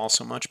run the ball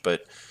so much,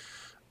 but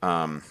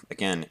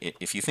again,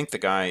 if you think the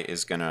guy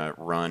is going to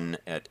run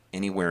at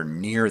anywhere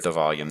near the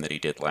volume that he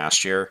did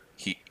last year,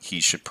 he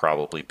should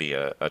probably be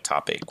a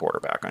top 8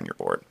 quarterback on your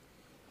board.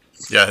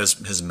 Yeah,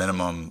 his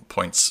minimum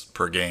points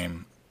per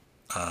game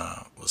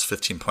was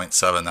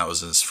 15.7. That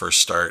was his first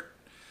start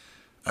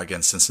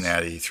against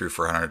Cincinnati. He threw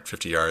for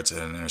 150 yards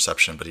and an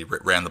interception, but he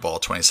ran the ball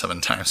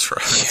 27 times for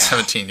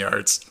 117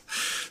 yards.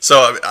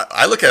 So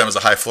I look at him as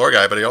a high floor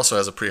guy, but he also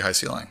has a pretty high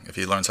ceiling if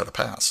he learns how to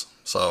pass.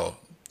 So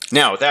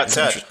now, that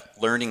said,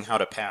 learning how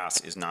to pass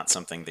is not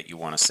something that you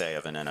want to say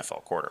of an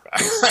NFL quarterback.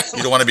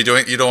 You don't want to be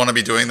doing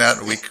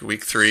that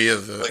week 3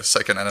 of the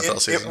second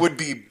NFL season. It would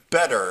be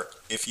better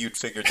if you'd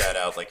figured that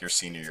out like your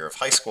senior year of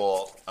high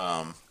school.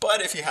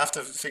 But if you have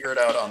to figure it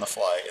out on the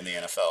fly in the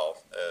NFL,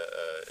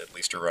 at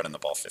least you're running the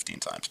ball 15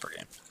 times per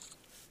game.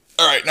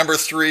 All right, number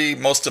 3,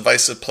 most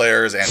divisive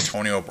player is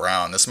Antonio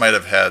Brown. This might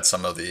have had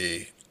some of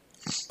the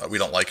we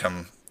don't like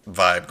him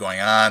vibe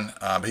going on.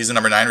 But he's the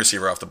number 9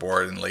 receiver off the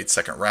board in late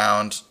second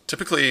round.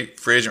 Typically,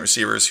 free agent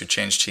receivers who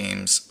change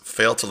teams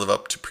fail to live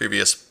up to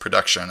previous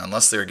production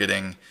unless they're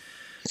getting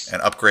an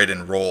upgrade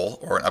in role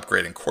or an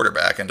upgrade in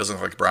quarterback, and it doesn't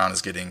look like Brown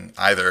is getting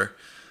either,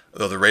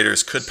 though the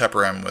Raiders could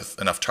pepper him with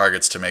enough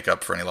targets to make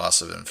up for any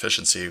loss of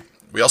efficiency.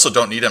 We also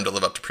don't need him to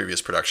live up to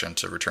previous production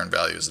to return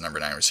value as the number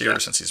 9 receiver,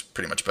 since he's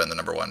pretty much been the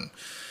number 1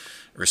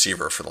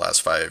 receiver for the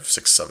last 5,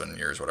 6, 7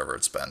 years, whatever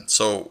it's been.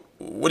 So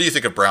what do you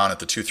think of Brown at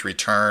the 2-3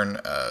 turn,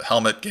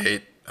 helmet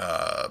gate,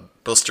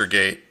 blister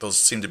gate? Those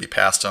seem to be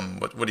past him.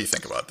 What do you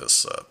think about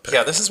this pick?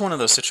 Yeah, this is one of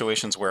those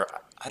situations where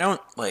I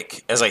don't,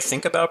 like, as I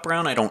think about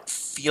Brown, I don't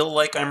feel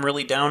like I'm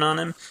really down on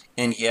him,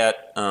 and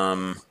yet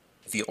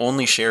the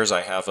only shares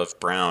I have of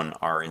Brown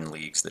are in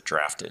leagues that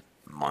drafted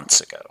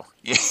months ago.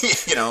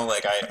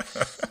 Like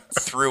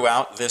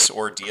throughout this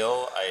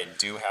ordeal, I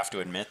do have to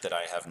admit that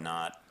I have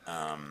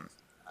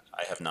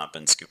not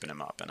been scooping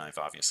him up, and I've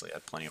obviously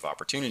had plenty of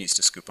opportunities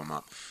to scoop him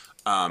up.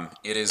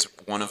 It is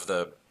one of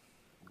the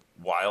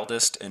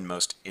wildest and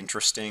most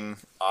interesting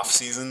off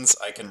seasons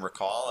I can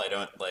recall. I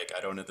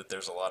don't know that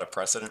there's a lot of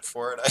precedent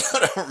for it.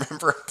 I don't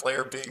remember a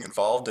player being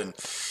involved in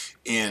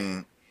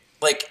and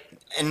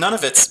none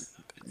of it's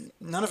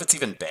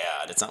even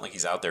bad. It's not like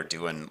he's out there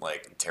doing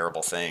like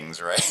terrible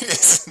things, right?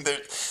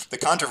 The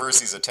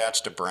controversies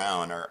attached to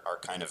Brown are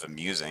kind of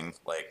amusing.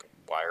 Like,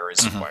 why are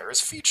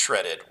his feet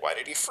shredded? Why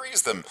did he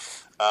freeze them?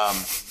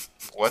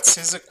 What's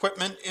his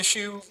equipment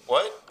issue?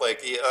 What?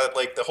 Like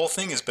the whole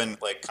thing has been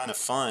like kind of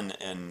fun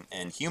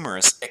and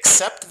humorous,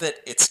 except that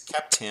it's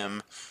kept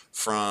him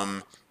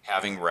from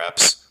having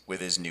reps with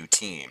his new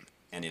team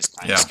and his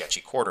kind of sketchy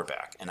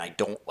quarterback. And I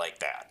don't like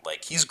that.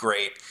 Like, he's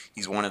great.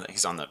 He's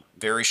on the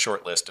very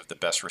short list of the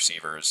best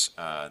receivers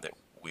that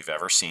we've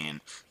ever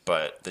seen,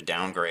 but the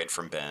downgrade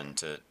from Ben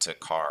to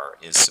Carr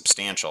is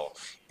substantial.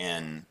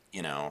 And,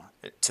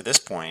 to this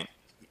point,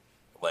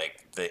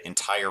 like the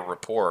entire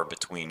rapport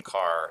between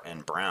Carr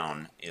and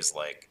Brown is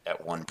like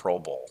at one Pro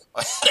Bowl.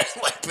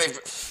 Like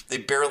they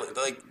barely,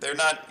 like they're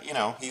not,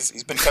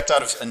 he's been kept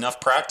out of enough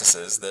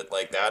practices that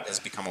like that has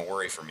become a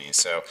worry for me.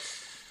 So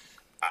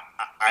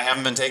I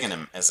haven't been taking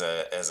him as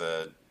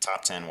a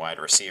top 10 wide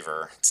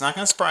receiver. It's not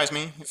going to surprise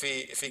me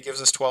if he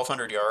gives us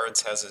 1,200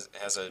 yards,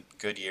 has a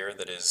good year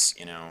that is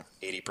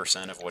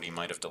 80% of what he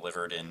might have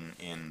delivered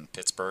in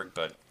Pittsburgh,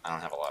 but I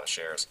don't have a lot of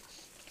shares.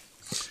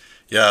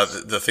 Yeah,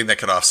 the thing that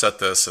could offset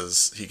this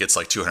is he gets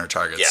like 200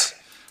 targets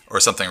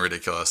or something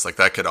ridiculous. Like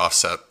that could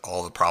offset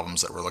all the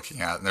problems that we're looking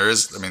at.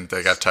 And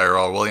they got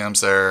Tyrell Williams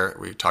there.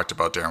 We talked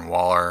about Darren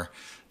Waller.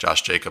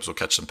 Josh Jacobs will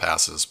catch some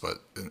passes. But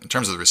in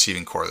terms of the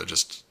receiving core, there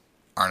just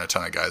aren't a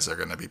ton of guys that are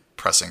going to be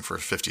pressing for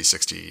 50,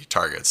 60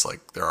 targets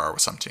like there are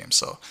with some teams.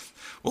 So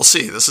we'll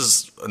see. This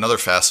is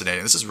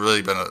this has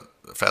really been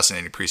a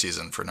fascinating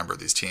preseason for a number of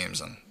these teams.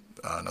 And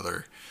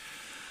another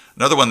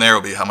one there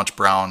will be how much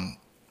Brown.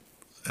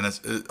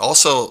 And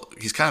also,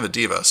 he's kind of a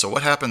diva. So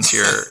what happens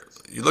here?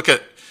 You look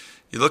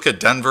at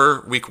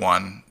Denver week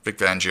 1. Vic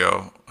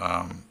Fangio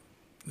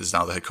is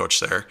now the head coach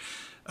there.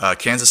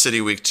 Kansas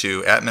City week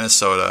 2. At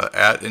Minnesota.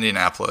 At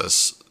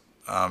Indianapolis.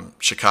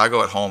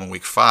 Chicago at home in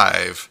week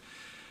 5.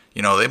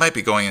 They might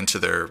be going into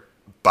their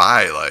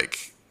bye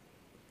like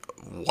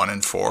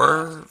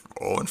 1-4,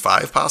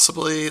 0-5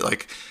 possibly.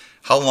 Like,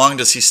 how long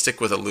does he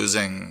stick with a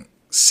losing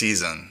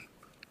season?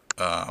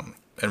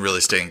 And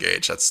really stay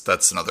engaged.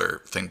 That's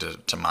another thing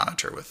to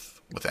monitor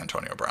with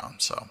Antonio Brown.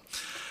 So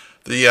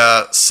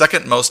the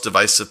second most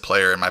divisive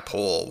player in my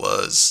poll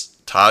was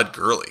Todd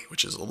Gurley,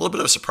 which is a little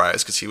bit of a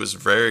surprise because he was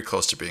very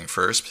close to being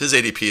first. His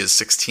ADP is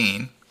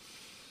 16.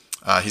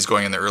 He's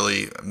going in the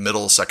early to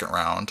middle second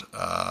round.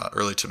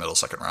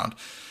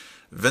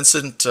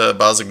 Vincent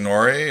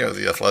Bosignori of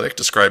The Athletic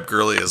described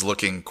Gurley as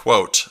looking,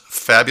 quote,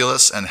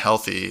 fabulous and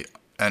healthy,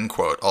 end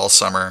quote, all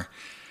summer.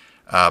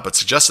 But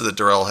suggested that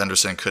Darrell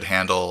Henderson could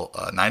handle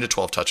 9 to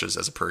 12 touches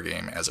as a per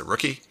game as a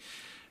rookie.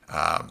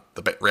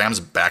 The Rams'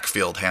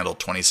 backfield handled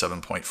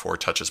 27.4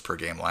 touches per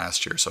game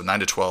last year, so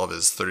 9 to 12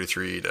 is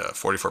 33 to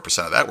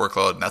 44% of that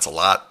workload, and that's a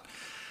lot.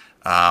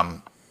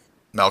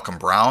 Malcolm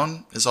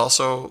Brown is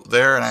also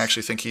there, and I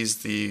actually think he's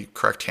the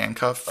correct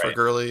handcuff for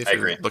Gurley if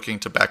you're looking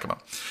to back him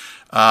up.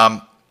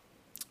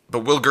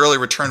 But will Gurley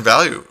return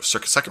value,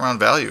 second round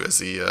value, as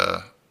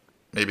the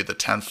maybe the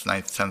 10th,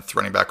 9th, 10th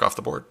running back off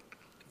the board?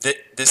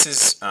 This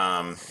is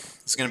going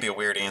to be a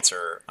weird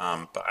answer,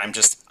 but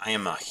I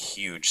am a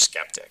huge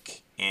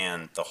skeptic,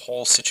 and the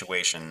whole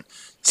situation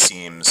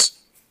seems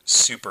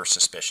super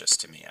suspicious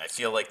to me. I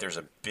feel like there's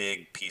a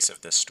big piece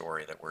of this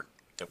story that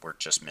we're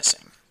just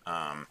missing.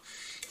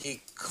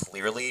 He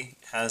clearly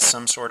has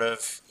some sort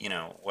of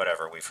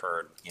whatever we've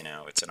heard.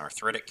 It's an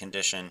arthritic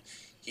condition.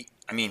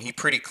 He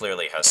pretty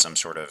clearly has some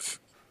sort of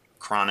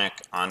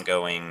chronic,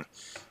 ongoing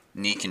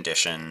knee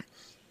condition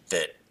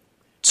that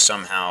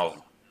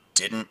somehow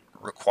didn't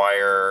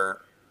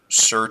require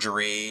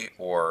surgery,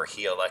 or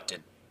he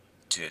elected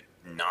to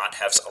not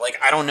have.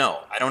 I don't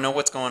know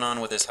what's going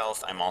on with his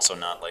health. I'm also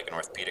not like an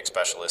orthopedic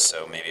specialist,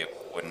 so maybe it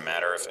wouldn't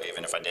matter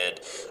even if I did.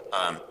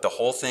 The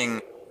whole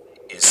thing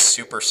is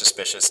super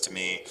suspicious to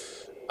me.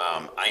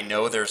 I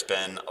know there's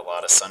been a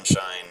lot of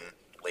sunshine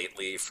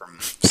lately from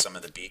some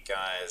of the beat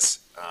guys.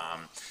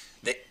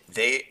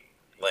 They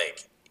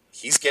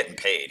he's getting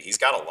paid. He's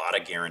got a lot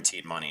of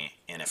guaranteed money,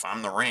 and if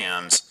I'm the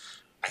Rams,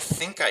 I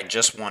think I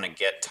just want to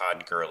get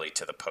Todd Gurley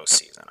to the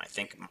postseason. I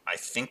think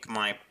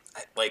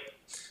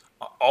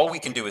all we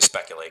can do is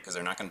speculate because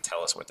they're not going to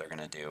tell us what they're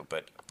going to do.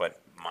 But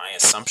my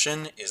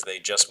assumption is they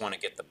just want to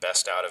get the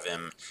best out of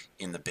him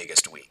in the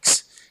biggest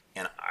weeks.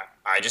 And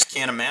I just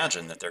can't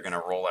imagine that they're going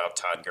to roll out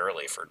Todd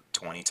Gurley for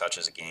 20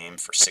 touches a game,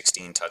 for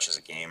 16 touches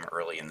a game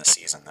early in the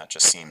season. That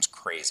just seems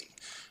crazy.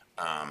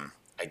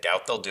 I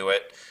doubt they'll do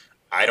it.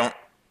 I don't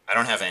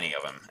have any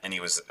of him. And he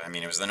was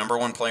the number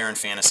 1 player in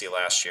fantasy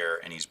last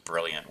year, and he's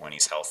brilliant when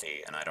he's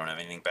healthy. And I don't have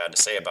anything bad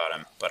to say about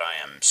him, but I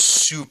am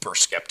super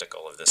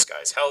skeptical of this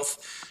guy's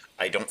health.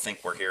 I don't think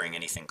we're hearing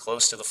anything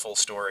close to the full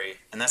story,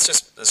 and that's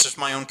just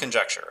my own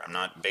conjecture. I'm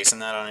not basing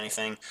that on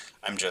anything.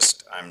 I'm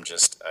just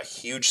a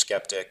huge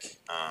skeptic.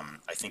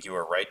 I think you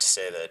were right to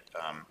say that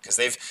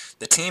because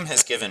the team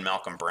has given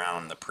Malcolm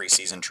Brown the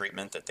preseason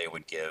treatment that they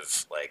would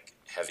give like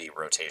heavy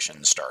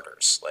rotation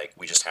starters. Like,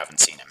 we just haven't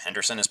seen him.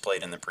 Henderson has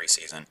played in the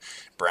preseason.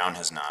 Brown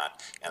has not,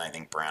 and I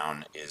think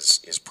Brown is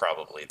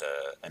probably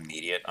the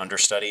immediate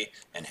understudy,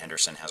 and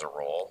Henderson has a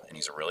role, and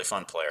he's a really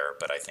fun player,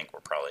 but I think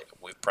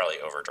we've probably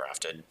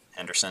overdrafted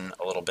Henderson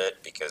a little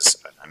bit because,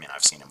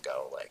 I've seen him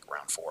go like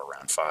round 4,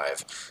 round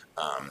 5,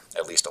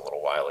 at least a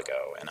little while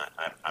ago, and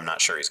I'm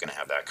not sure he's going to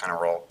have that kind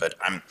of role, but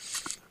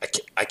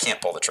I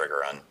can't pull the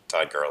trigger on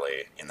Todd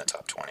Gurley in the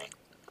top 20.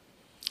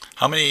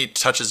 How many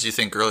touches do you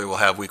think Gurley will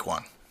have week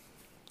 1?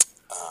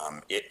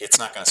 It's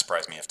not going to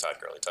surprise me if Todd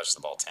Gurley touches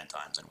the ball 10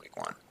 times in week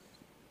 1.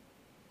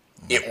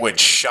 It would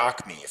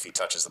shock me if he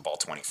touches the ball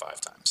 25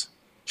 times.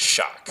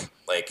 shock.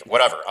 Like,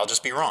 whatever, I'll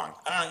just be wrong.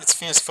 I don't know, it's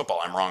fantasy football.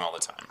 I'm wrong all the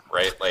time,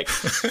 right? Like,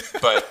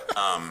 but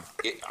I'm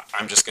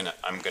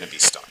gonna be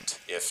stunned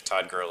if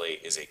Todd Gurley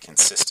is a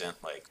consistent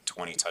like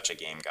 20 touch a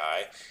game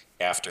guy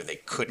after they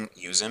couldn't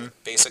use him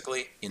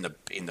basically in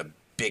the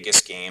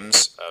biggest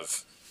games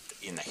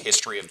in the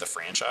history of the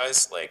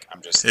franchise. Like,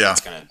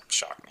 it's gonna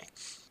shock me.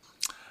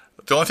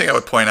 The only thing I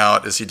would point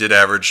out is he did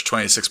average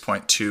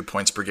 26.2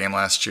 points per game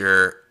last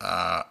year.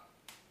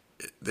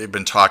 They've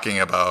been talking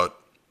about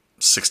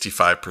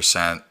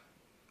 65%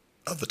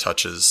 of the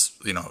touches,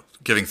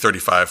 giving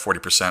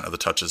 40% of the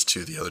touches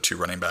to the other two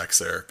running backs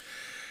there.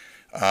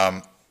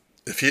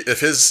 If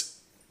his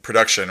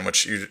production,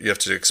 which you have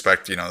to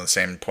expect, the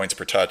same points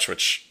per touch,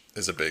 which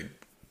is a big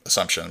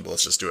assumption, but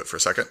let's just do it for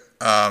a second.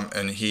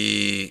 And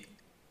he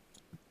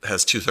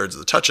has 2/3 of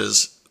the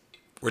touches.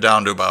 We're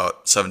down to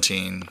about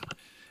 17,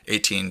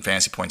 18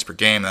 fantasy points per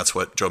game. That's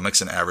what Joe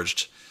Mixon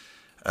averaged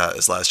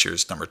as last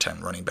year's number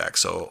 10 running back.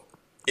 So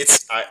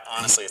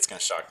honestly, it's going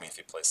to shock me if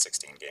he plays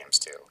 16 games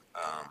too.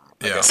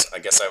 I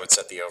guess I would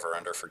set the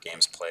over/under for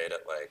games played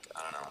at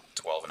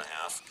 12 and a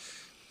half.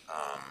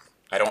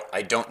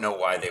 I don't know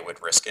why they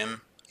would risk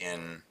him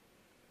in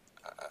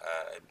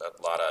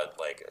a lot of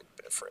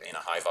in a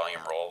high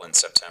volume role in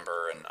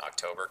September and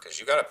October, because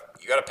you gotta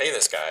pay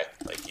this guy.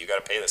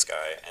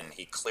 And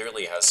he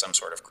clearly has some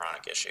sort of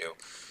chronic issue.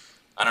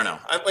 I don't know.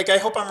 I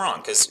hope I'm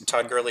wrong, because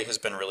Todd Gurley has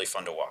been really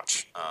fun to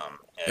watch.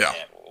 And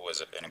was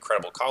an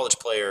incredible college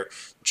player,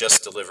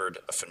 just delivered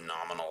a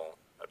phenomenal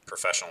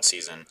professional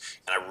season,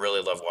 and I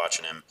really love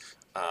watching him.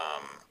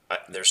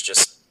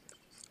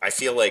 I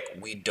feel like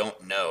we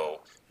don't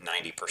know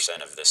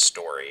 90% of this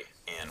story,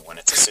 and when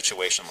it's a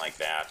situation like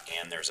that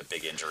and there's a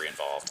big injury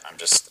involved, I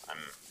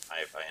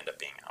end up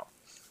being out.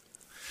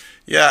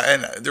 Yeah,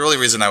 and the only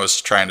reason I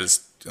was trying to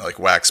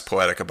wax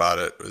poetic about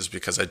it was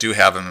because I do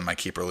have him in my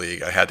keeper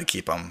league. I had to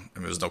keep him.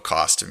 There was no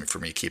cost for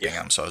me keeping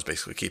him, so I was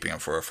basically keeping him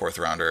for a 4th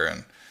rounder,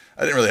 and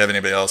I didn't really have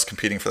anybody else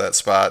competing for that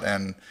spot.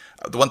 And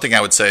the one thing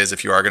I would say is,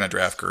 if you are going to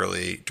draft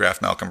Gurley,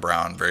 draft Malcolm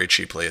Brown very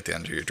cheaply at the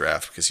end of your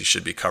draft, because he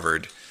should be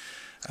covered.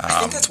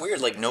 I think that's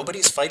weird.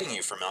 Nobody's fighting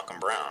you for Malcolm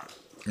Brown.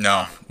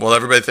 No. Well,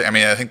 everybody.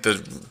 I think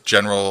the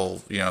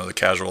general, the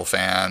casual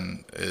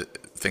fan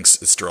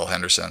thinks it's Darrell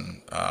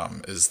Henderson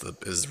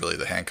is really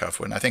the handcuff.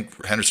 When I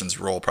think Henderson's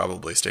role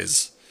probably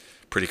stays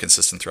pretty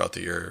consistent throughout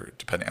the year.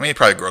 He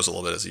probably grows a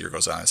little bit as the year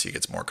goes on, as he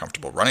gets more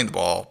comfortable running the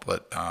ball,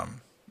 but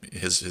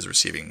his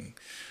receiving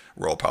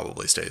role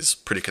probably stays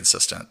pretty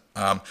consistent.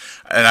 And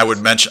I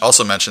would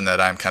also mention that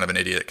I'm kind of an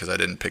idiot because I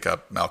didn't pick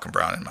up Malcolm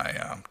Brown in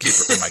my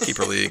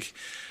keeper league.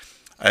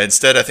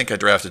 Instead, I think I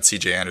drafted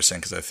C.J. Anderson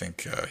because I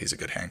think he's a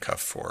good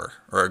handcuff or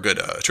a good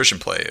attrition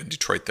play in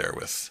Detroit there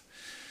with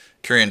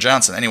Kerryon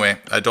Johnson. Anyway,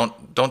 I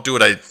don't do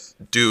what I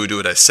do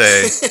what I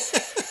say.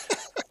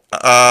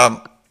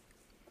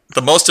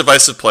 The most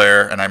divisive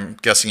player, and I'm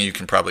guessing you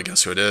can probably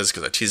guess who it is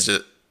because I teased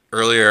it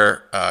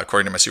earlier,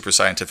 according to my super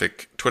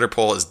scientific Twitter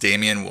poll, is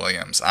Damien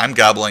Williams. I'm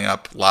gobbling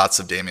up lots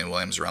of Damien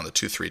Williams around the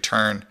 2-3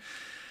 turn.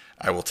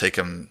 I will take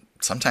him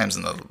sometimes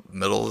in the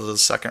middle of the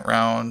second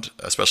round,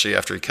 especially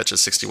after he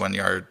catches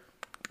 61-yard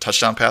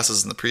touchdown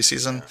passes in the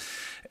preseason.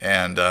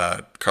 And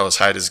Carlos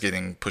Hyde is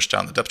getting pushed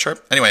down the depth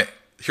chart. Anyway,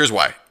 here's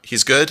why.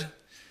 He's good.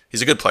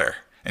 He's a good player.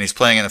 And he's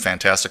playing in a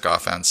fantastic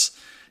offense.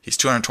 He's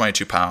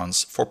 222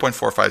 pounds,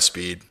 4.45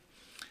 speed.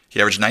 He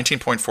averaged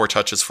 19.4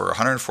 touches for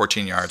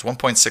 114 yards,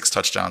 1.6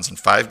 touchdowns in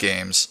 5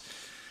 games,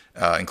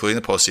 including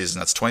the postseason.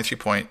 That's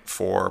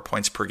 23.4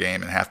 points per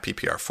game in half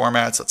PPR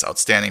formats. That's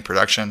outstanding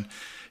production.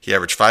 He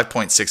averaged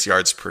 5.6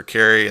 yards per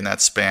carry in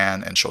that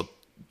span and showed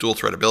dual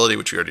threat ability,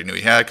 which we already knew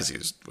he had because he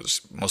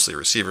was mostly a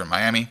receiver in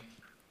Miami.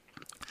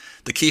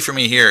 The key for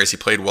me here is he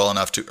played well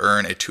enough to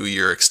earn a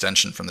 2-year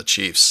extension from the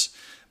Chiefs.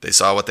 They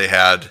saw what they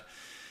had,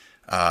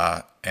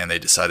 and they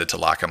decided to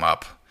lock him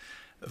up.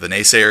 The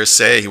naysayers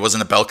say he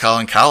wasn't a bell cow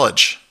in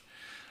college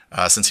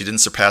since he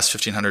didn't surpass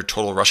 1,500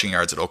 total rushing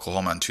yards at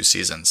Oklahoma in 2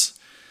 seasons.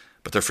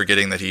 But they're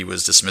forgetting that he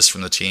was dismissed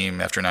from the team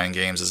after 9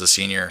 games as a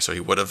senior, so he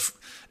would have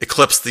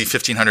eclipsed the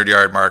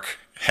 1,500-yard mark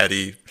had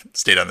he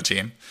stayed on the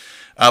team.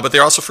 But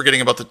they're also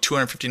forgetting about the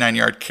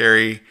 259-yard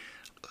carry,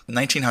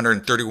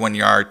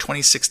 1,931-yard,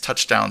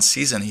 26-touchdown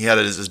season he had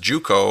as a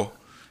JUCO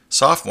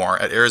sophomore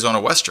at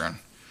Arizona Western.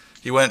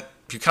 He went,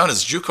 if you count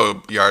his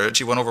JUCO yardage,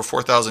 he went over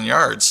 4,000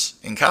 yards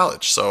in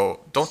college.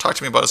 So don't talk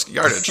to me about his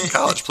yardage in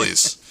college,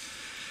 please.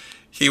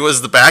 He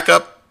was the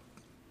backup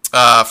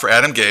for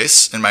Adam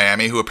Gase in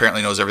Miami, who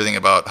apparently knows everything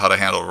about how to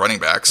handle running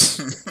backs.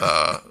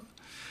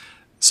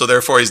 So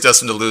therefore, he's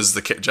destined to lose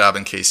the job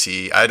in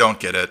KC. I don't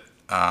get it.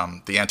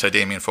 The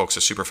anti-Damien folks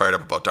are super fired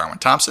up about Darwin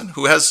Thompson,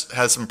 who has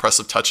had some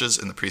impressive touches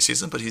in the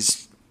preseason, but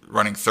he's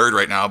running 3rd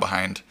right now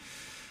behind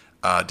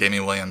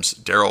Damien Williams,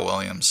 Darrell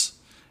Williams,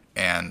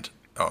 and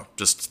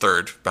just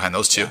 3rd behind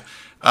those two.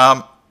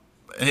 And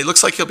he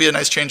looks like he'll be a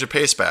nice change of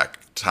pace back,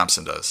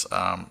 Thompson does.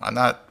 I'm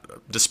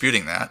not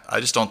disputing that.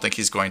 I just don't think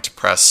he's going to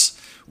press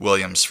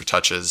Williams for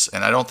touches,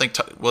 and I don't think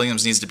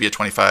Williams needs to be a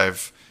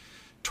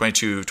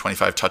 22,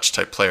 25 touch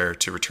type player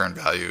to return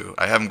value.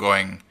 I have him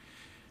going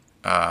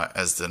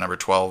as the number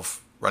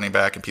 12 running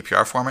back in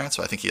PPR format,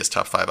 so I think he has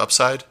top 5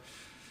 upside.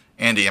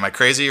 Andy, am I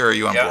crazy or are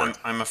you on board?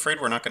 I'm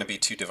afraid we're not going to be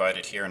too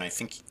divided here, and I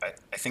think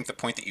the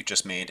point that you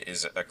just made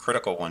is a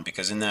critical one,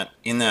 because in that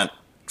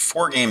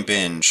 4-game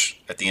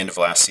binge at the end of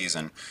last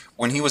season,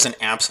 when he was an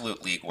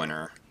absolute league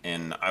winner,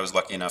 and I was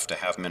lucky enough to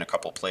have him in a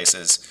couple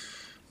places,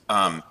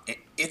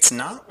 it's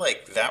not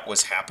like that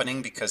was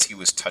happening because he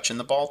was touching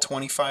the ball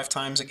 25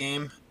 times a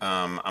game.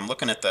 I'm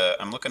looking at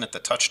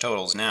the touch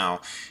totals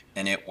now,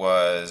 and it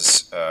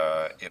was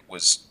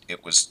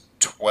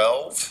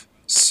 12,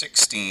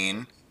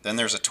 16. Then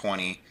there's a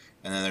 20,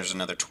 and then there's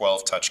another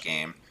 12 touch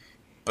game.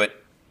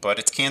 But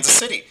it's Kansas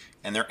City,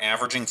 and they're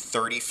averaging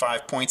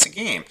 35 points a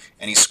game,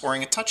 and he's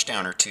scoring a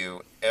touchdown or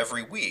two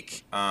every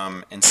week.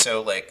 And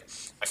so, like,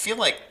 I feel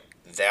like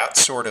that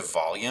sort of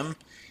volume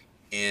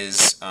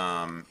is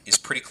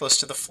pretty close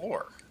to the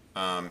floor.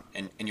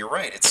 And you're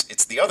right.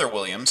 It's the other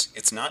Williams.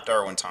 It's not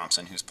Darwin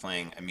Thompson, who's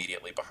playing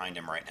immediately behind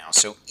him right now.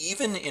 So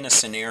even in a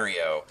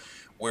scenario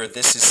where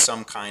this is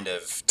some kind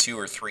of 2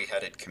 or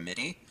 3-headed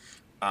committee,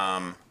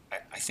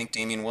 I think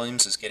Damien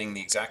Williams is getting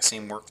the exact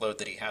same workload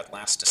that he had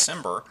last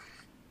December,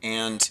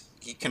 and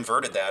he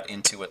converted that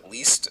into at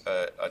least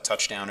a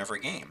touchdown every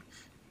game.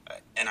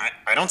 And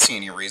I don't see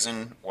any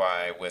reason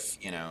why, with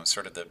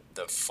sort of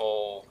the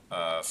full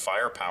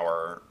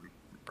firepower,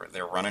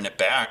 they're running it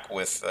back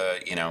with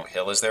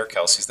Hill is there,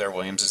 Kelsey's there,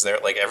 Williams is there,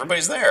 like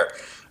everybody's there.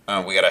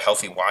 We got a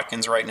healthy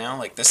Watkins right now.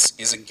 Like, this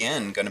is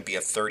again going to be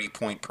a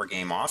 30-point per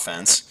game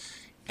offense.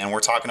 And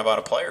we're talking about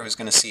a player who's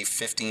going to see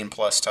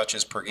 15-plus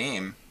touches per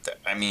game.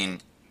 I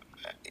mean,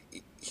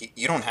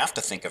 you don't have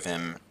to think of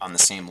him on the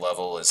same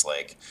level as,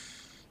 like,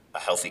 a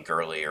healthy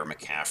Gurley or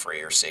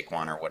McCaffrey or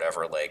Saquon or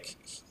whatever. Like,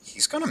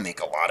 he's going to make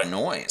a lot of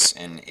noise.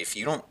 And if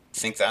you don't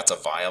think that's a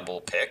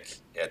viable pick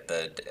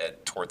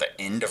toward the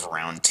end of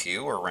round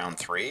 2 or round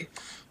 3,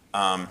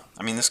 I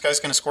mean, this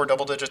guy's going to score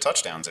double-digit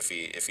touchdowns if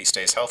he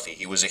stays healthy.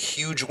 He was a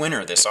huge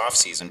winner this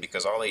offseason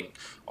because all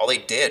they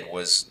did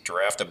was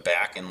draft a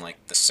back in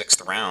like the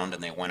 6th round,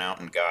 and they went out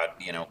and got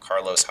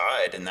Carlos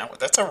Hyde, and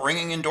that's a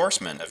ringing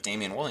endorsement of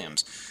Damien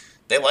Williams.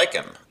 They like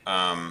him.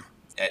 Of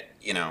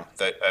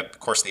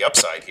course, the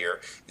upside here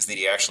is that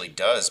he actually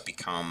does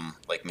become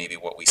like maybe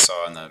what we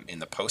saw in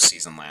the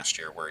postseason last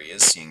year, where he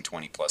is seeing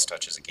 20-plus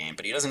touches a game,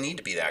 but he doesn't need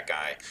to be that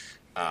guy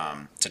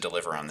to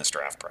deliver on this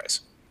draft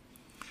price.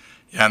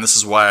 Yeah, and this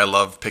is why I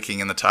love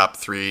picking in the top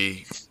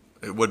 3.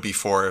 It would be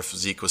 4 if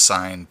Zeke was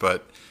signed,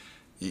 but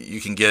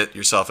you can get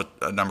yourself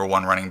a number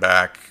 1 running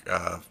back,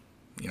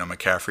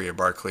 McCaffrey or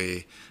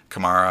Barkley,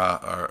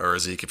 Kamara or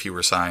Zeke if he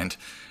were signed.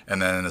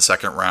 And then in the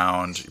 2nd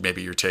round,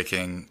 maybe you're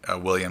taking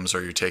Williams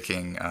or you're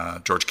taking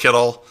George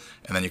Kittle,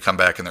 and then you come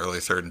back in the early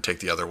 3rd and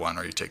take the other one,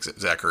 or you take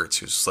Zach Ertz,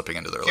 who's slipping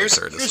into the early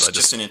 3rd. Here's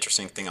just an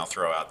interesting thing I'll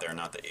throw out there,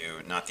 not that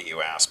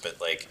you asked,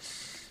 but like,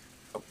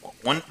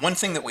 One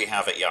thing that we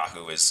have at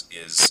Yahoo is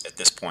at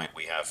this point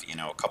we have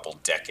a couple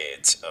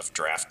decades of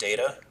draft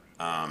data,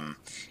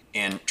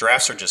 and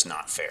drafts are just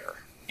not fair.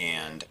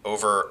 And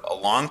over a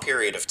long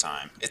period of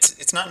time,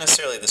 it's not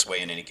necessarily this way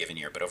in any given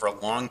year, but over a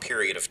long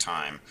period of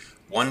time,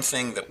 one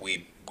thing that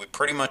we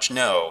pretty much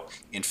know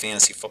in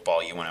fantasy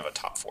football, you want to have a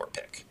top 4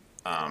 pick.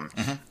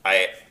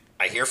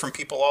 I hear from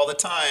people all the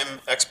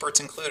time, experts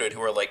included,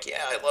 who are like,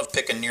 yeah, I love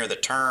picking near the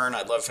turn.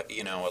 I love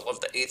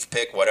the 8th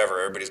pick, whatever.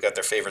 Everybody's got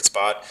their favorite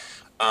spot.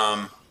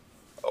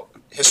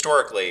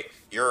 Historically,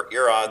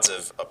 your odds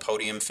of a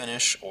podium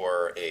finish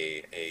or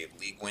a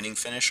league-winning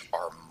finish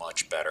are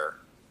much better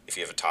if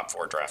you have a top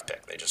 4 draft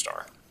pick. They just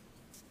are.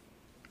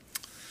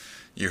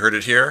 You heard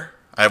it here.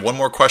 I have one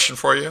more question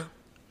for you.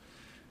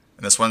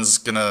 And this one's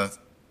going to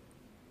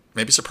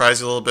maybe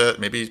surprise you a little bit.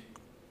 Maybe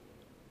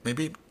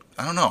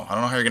I don't know. I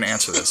don't know how you're going to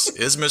answer this.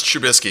 Is Mitch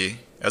Trubisky,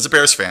 as a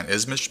Bears fan,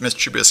 is Mitch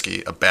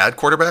Trubisky a bad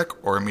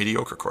quarterback or a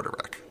mediocre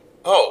quarterback?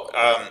 Oh,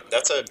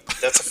 that's a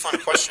fun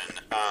question.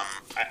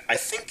 I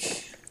think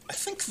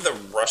the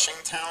rushing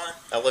talent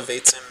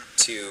elevates him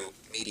to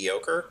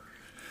mediocre.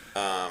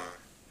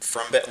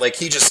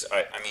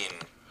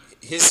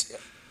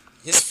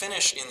 His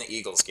finish in the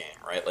Eagles game,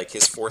 right? Like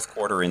his 4th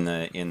quarter in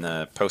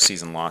the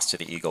postseason loss to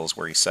the Eagles,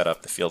 where he set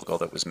up the field goal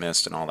that was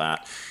missed and all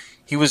that.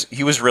 He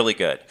was really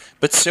good.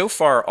 But so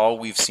far, all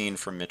we've seen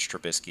from Mitch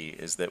Trubisky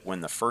is that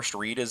when the first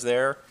read is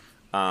there,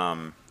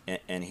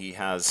 and he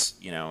has,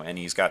 and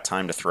he's got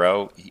time to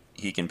throw,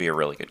 he can be a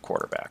really good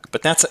quarterback.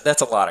 But that's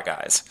a lot of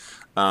guys.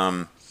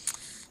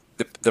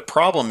 The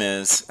problem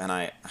is, and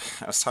I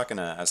was talking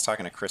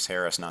to Chris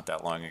Harris not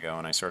that long ago,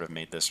 and I sort of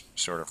made this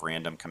sort of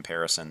random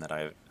comparison that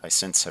I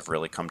since have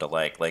really come to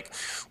like. Like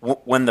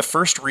when the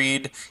first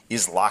read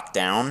is locked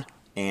down,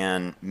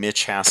 and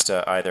Mitch has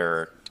to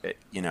either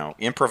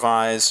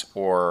improvise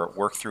or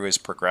work through his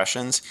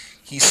progressions,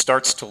 he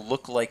starts to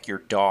look like your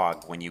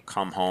dog when you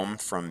come home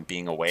from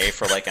being away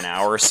for like an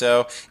hour or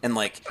so, and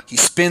like he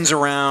spins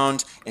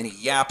around and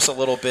he yaps a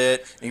little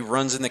bit and he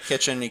runs in the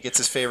kitchen and he gets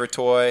his favorite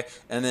toy,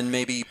 and then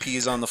maybe he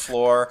pees on the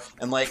floor,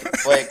 and like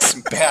some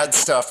bad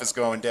stuff is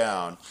going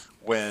down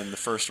when the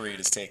first read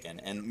is taken,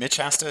 and Mitch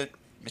has to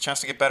Mitch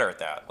has to get better at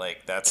that.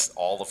 Like that's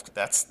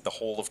the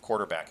whole of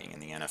quarterbacking in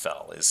the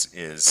NFL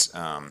is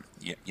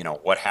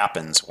what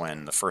happens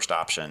when the first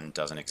option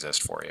doesn't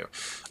exist for you.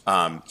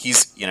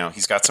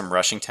 He's got some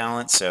rushing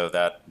talent, so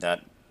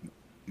that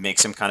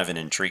makes him kind of an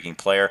intriguing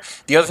player.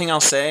 The other thing I'll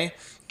say,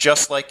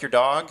 just like your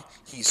dog,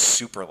 he's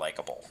super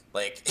likable.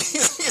 Like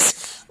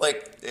he's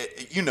like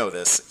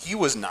this. He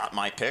was not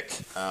my pick.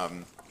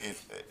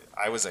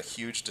 I was a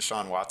huge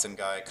Deshaun Watson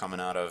guy coming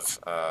out of.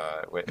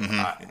 I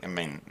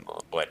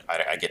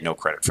get no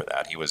credit for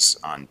that. He was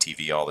on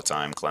TV all the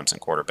time, Clemson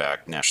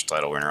quarterback, national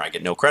title winner. I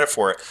get no credit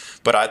for it,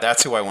 but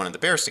that's who I wanted the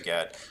Bears to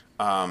get.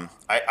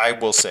 I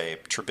will say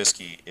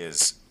Trubisky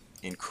is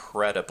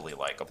incredibly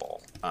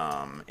likable,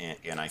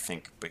 and I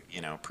think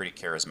pretty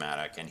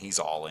charismatic, and he's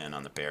all in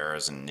on the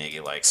Bears, and Nagy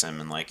likes him,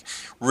 and like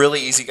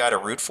really easy guy to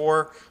root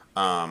for.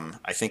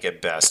 I think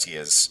at best he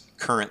is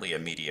currently a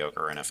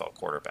mediocre NFL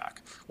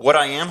quarterback. What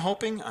I am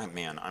hoping,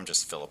 I'm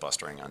just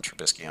filibustering on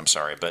Trubisky. I'm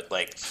sorry, but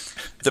like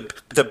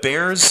the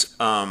Bears'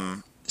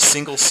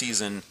 single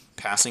season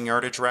passing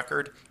yardage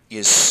record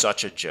is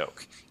such a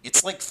joke.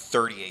 It's like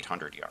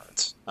 3,800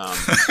 yards.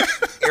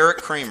 Eric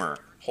Kramer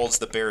holds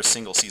the Bears'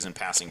 single season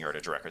passing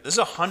yardage record. This is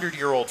a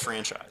 100-year-old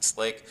franchise.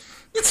 Like,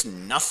 it's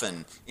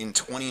nothing in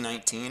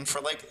 2019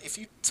 for like, if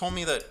you told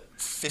me that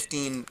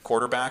 15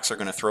 quarterbacks are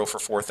going to throw for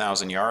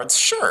 4,000 yards,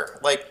 sure.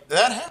 Like,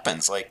 that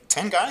happens. Like,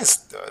 10 guys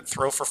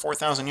throw for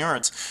 4,000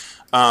 yards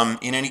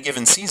in any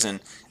given season.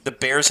 The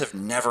Bears have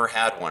never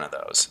had one of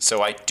those.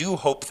 So I do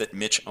hope that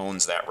Mitch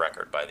owns that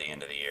record by the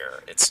end of the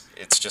year.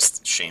 It's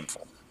just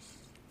shameful.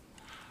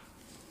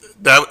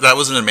 That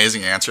was an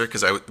amazing answer,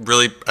 because I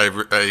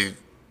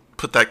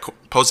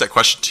posed that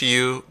question to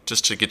you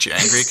just to get you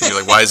angry, because you're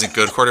like, why isn't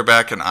good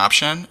quarterback an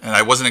option? And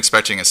I wasn't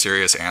expecting a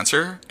serious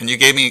answer, and you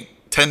gave me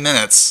 10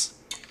 minutes.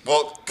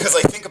 Well, because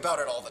I think about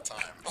it all the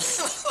time.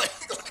 like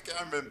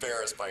I'm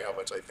embarrassed by how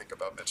much I think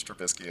about Mitch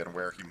Trubisky and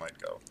where he might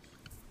go.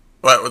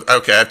 Well,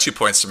 okay, I have 2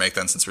 points to make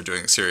then, since we're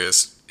doing it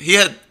serious. He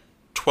had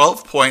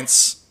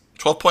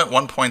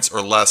 12.1 points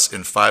or less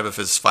in 5 of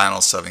his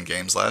final 7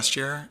 games last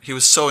year. He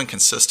was so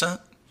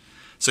inconsistent.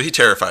 So he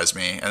terrifies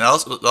me, and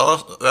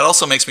that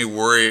also makes me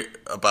worry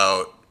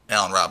about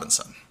Allen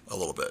Robinson a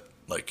little bit,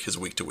 like his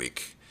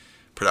week-to-week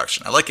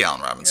production. I like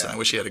Allen Robinson. Yeah. I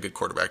wish he had a good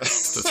quarterback to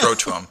throw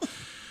to him.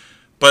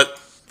 But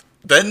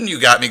then you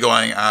got me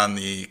going on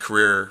the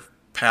career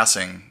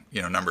passing,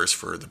 numbers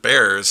for the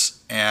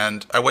Bears,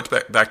 and I went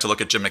back to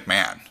look at Jim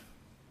McMahon.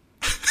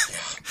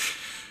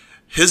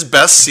 His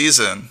best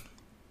season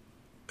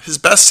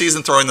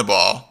throwing the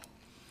ball.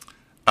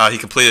 He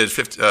completed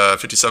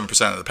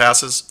 57% of the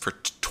passes for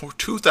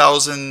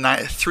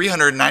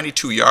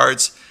 2,392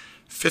 yards,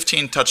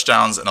 15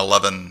 touchdowns, and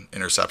 11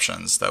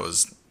 interceptions. That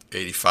was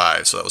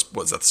 85. So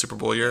was that the Super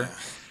Bowl year?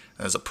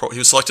 He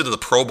was selected to the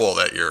Pro Bowl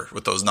that year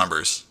with those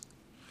numbers.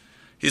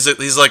 Is he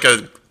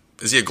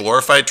a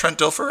glorified Trent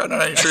Dilfer? I'm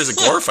not even sure he's a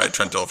glorified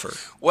Trent Dilfer.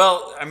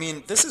 Well, I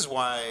mean, this is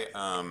why,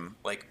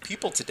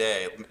 people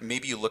today,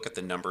 maybe you look at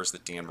the numbers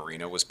that Dan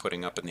Marino was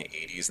putting up in the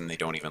 80s and they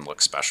don't even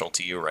look special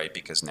to you, right?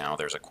 Because now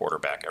there's a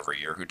quarterback every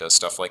year who does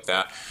stuff like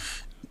that.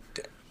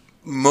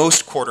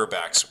 Most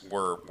quarterbacks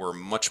were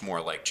much more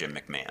like Jim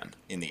McMahon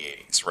in the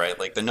 80s, right?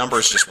 Like the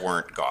numbers just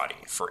weren't gaudy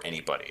for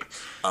anybody.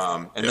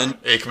 Then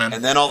Aikman.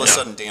 And then all of a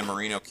sudden Dan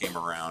Marino came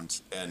around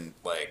and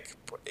like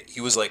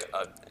he was like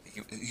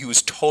he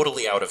was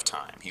totally out of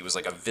time. He was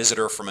like a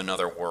visitor from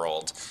another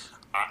world.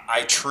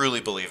 I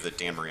truly believe that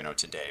Dan Marino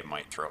today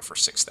might throw for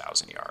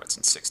 6,000 yards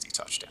and 60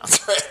 touchdowns,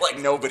 right? Like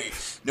nobody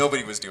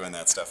was doing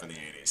that stuff in the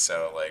 80s.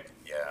 So like,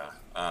 yeah.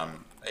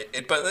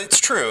 But it's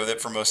true that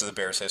for most of the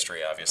Bears'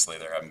 history, obviously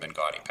there haven't been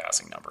gaudy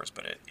passing numbers,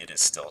 but it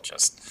is still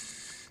just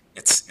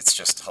it's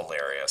just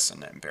hilarious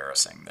and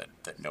embarrassing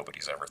that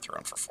nobody's ever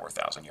thrown for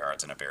 4,000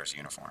 yards in a Bears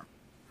uniform.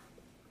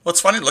 Well,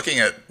 it's funny looking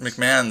at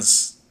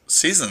McMahon's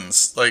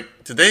seasons. Like,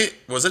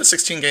 was it a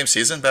 16-game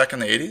season back in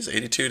the 80s,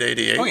 82 to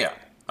 88? Oh yeah.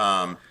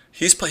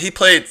 He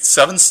played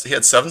 7. He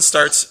had 7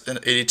 starts in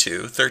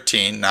 82,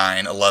 13,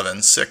 9,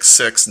 11, 6,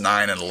 6,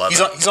 9, and 11.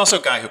 He's also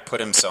a guy who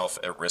put himself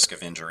at risk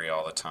of injury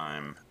all the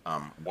time,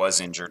 was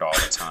injured all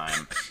the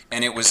time,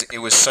 and it was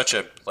such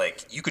a,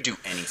 like, you could do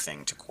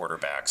anything to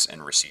quarterbacks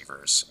and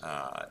receivers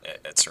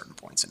at certain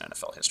points in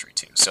NFL history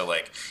too. So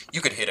like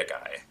you could hit a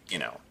guy,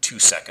 2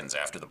 seconds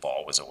after the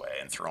ball was away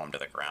and throw him to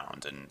the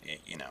ground, and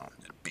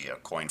it'd be a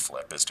coin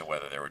flip as to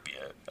whether there would be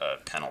a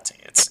penalty.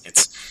 It's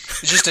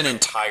just an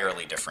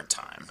entirely different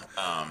time.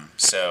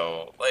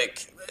 So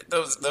like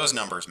those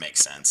numbers make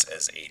sense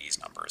as 80s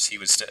numbers.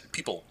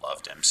 People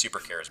loved him, super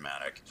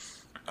charismatic,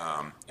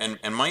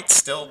 and might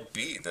still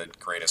be the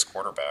greatest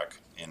quarterback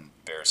in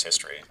Bears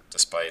history,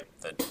 despite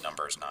the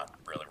numbers not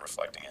really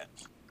reflecting it.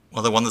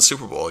 Well, they won the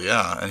Super Bowl,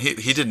 yeah, and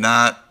he did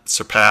not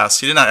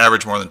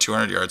average more than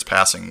 200 yards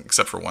passing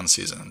except for one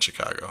season in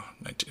Chicago,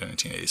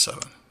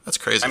 1987. That's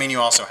crazy. I mean, you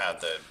also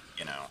had the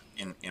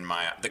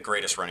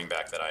greatest running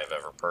back that I have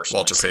ever personally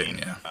Walter seen,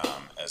 Payton,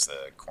 as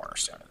the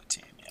cornerstone of the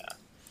team, yeah.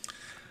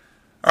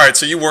 All right,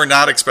 so you were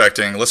not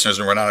expecting, listeners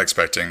were not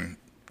expecting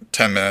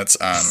 10 minutes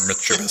on Mitch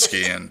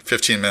Trubisky and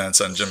 15 minutes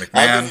on Jim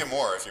McMahon. I'll give you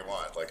more if you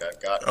want. Like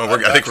I've got. Oh,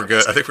 I think we're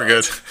good. I think we're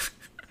good.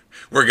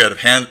 We're good.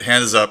 Hand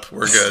is up.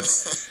 We're good.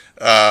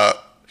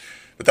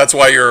 But that's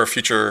why you're a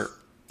future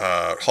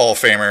Hall of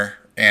Famer,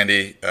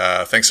 Andy.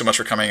 Thanks so much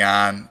for coming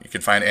on. You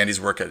can find Andy's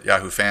work at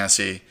Yahoo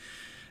Fantasy,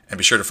 and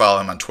be sure to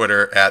follow him on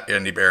Twitter at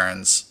Andy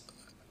Behrens,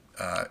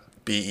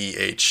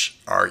 Behrens.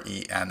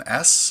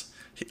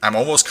 I'm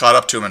almost caught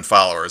up to him in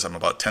followers. I'm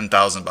about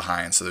 10,000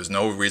 behind, so there's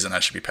no reason I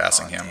should be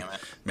passing him.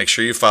 Make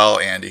sure you follow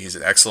Andy. He's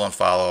an excellent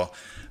follow.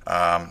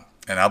 And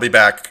I'll be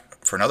back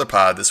for another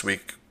pod this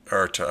week,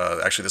 or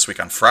actually this week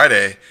on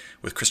Friday,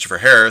 with Christopher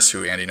Harris,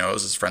 who Andy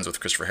knows is friends with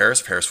Christopher Harris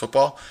of Harris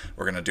Football.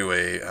 We're going to do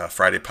a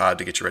Friday pod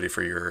to get you ready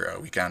for your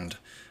weekend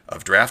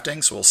of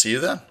drafting, so we'll see you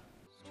then.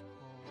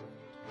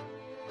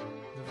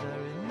 The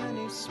very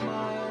many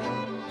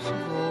smiles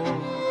of old,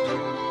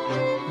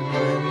 and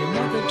when your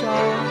mother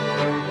died,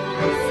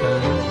 you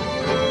fell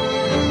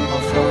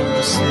off on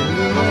the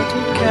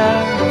silhouetted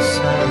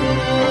carousel.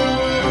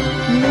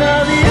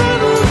 Now the